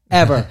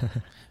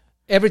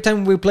 Every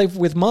time we play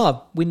with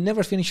Mob, we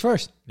never finish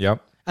first.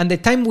 Yep. And the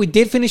time we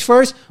did finish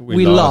first,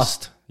 we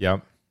lost.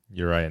 Yep.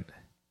 You're right.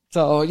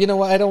 So, you know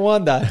what? I don't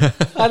want that.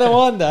 I don't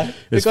want that.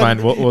 It's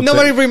fine. We'll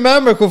nobody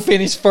remember who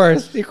finished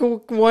first.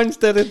 Who won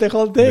the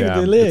whole thing,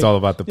 the league. It's all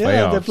about the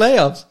playoffs. Yeah, the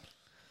playoffs.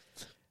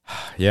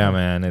 Yeah,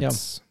 man.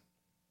 It's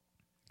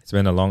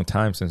been a long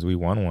time since we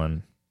won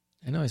one.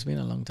 I know. It's been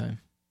a long time.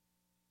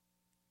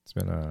 It's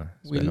been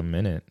a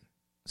minute.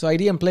 So I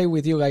didn't play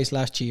with you guys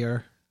last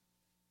year,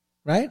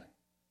 right?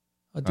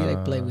 Or did I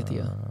play with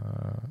you?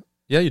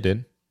 Yeah, you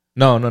did.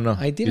 No.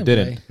 I didn't. You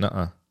didn't.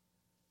 Nuh-uh.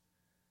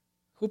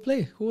 Who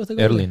played? Who was the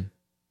goalie?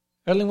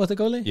 Erling was the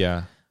goalie?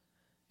 Yeah.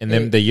 And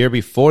then the year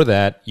before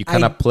that, you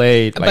kind of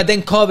played. But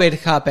then COVID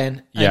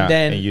happened. Yeah, and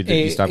then and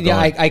you stopped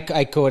going. going.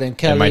 I couldn't.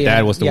 Kelly and my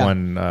dad was the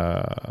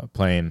one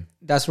playing.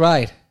 That's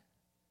right.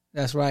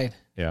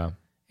 Yeah.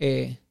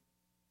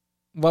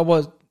 What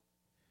was...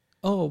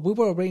 Oh, we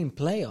were already in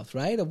playoffs,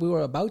 right? Or we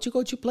were about to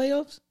go to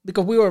playoffs?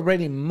 Because we were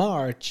already in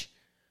March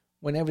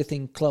when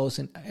everything closed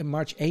in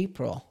March,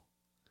 April.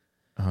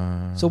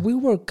 So we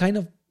were kind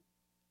of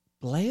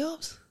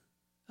playoffs?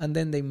 And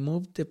then they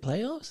moved the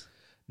playoffs?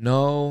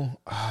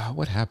 No.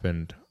 What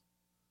happened?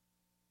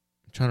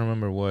 I'm trying to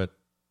remember what.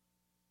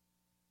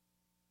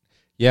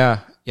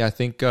 Yeah. I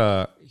think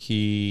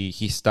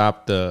he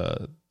stopped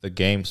the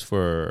games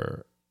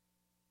for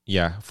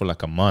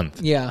like a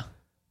month. Yeah.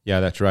 Yeah,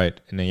 that's right.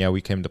 And then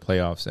we came to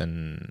playoffs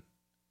and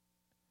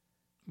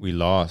we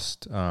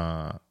lost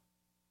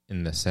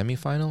in the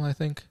semifinal, I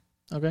think.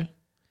 Okay.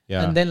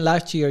 Yeah. And then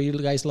last year you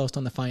guys lost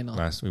on the final.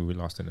 Last week we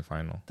lost in the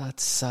final. That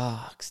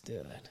sucks,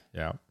 dude.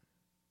 Yeah.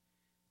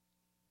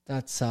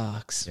 That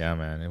sucks. Yeah,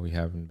 man. And we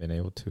haven't been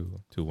able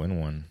to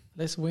win one.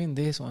 Let's win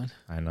this one.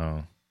 I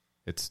know.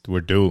 We're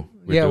due.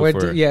 We need to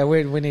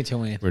win. We need to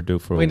win.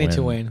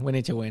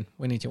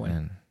 We need to win.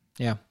 Man.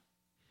 Yeah.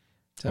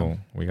 So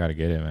we got to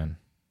get it, man.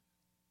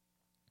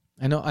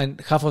 I know, and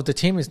half of the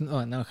team is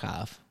not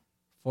half.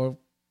 4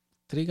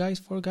 guys.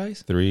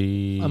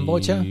 3 and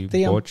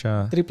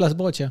Bocha. 3 plus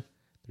Bocha.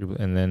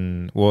 And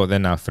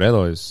then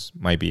Alfredo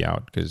might be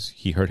out because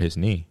he hurt his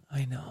knee.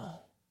 I know.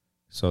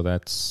 So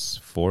that's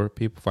 4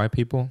 people, 5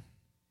 people.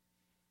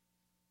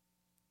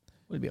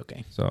 We'll be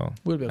okay. So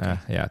we'll be okay.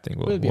 I think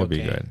we'll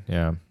be good.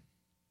 Yeah.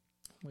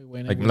 We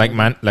win.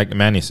 Like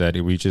Manny said,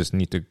 we just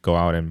need to go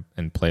out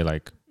and play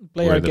play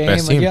we're our the game.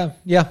 best team.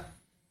 Yeah.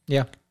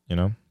 You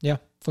know. Yeah,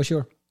 for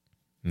sure.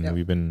 And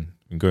we've been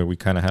good. We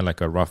kind of had like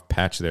a rough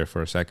patch there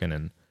for a second,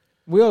 and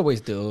we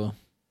always do.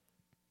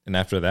 And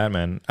after that,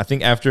 man, I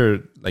think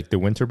after like the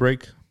winter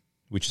break,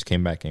 we just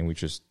came back and we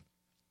just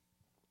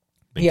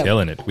been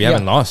killing it. We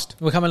haven't lost.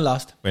 We haven't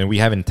lost. And we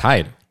haven't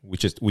tied.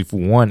 We've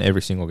won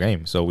every single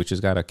game. So we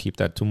just gotta keep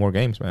that 2 more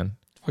games, man.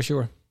 For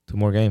sure. 2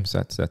 more games.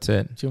 That's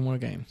it. 2 more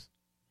games.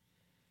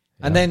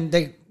 Yeah. And then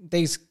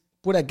they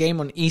put a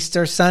game on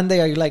Easter Sunday.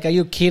 Are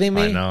you kidding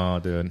me? I know,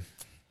 dude.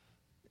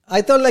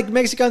 I thought like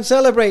Mexicans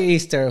celebrate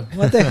Easter.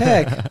 What the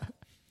heck?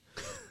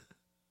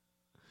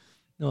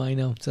 No, I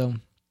know. So,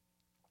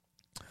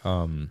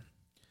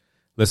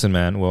 listen,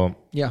 man. Well,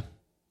 yeah,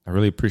 I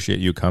really appreciate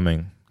you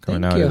coming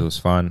out. It was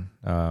fun.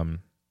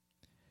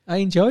 I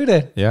enjoyed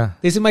it. Yeah,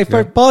 this is my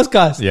first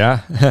podcast.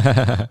 Yeah,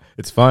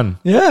 it's fun.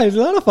 Yeah, it's a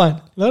lot of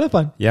fun.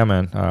 Yeah,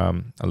 man.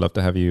 I'd love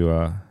to have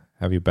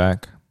you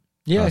back.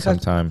 Yeah,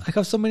 sometime. I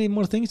have so many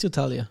more things to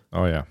tell you.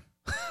 Oh yeah.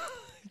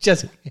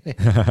 Just.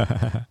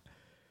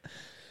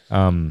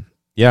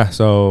 Yeah.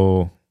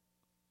 So,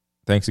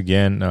 thanks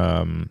again.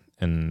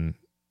 And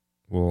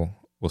we'll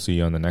see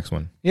you on the next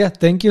one. Yeah.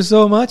 Thank you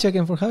so much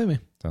again for having me.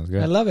 Sounds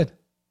good. I love it.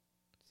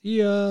 See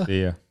ya.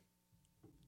 See ya.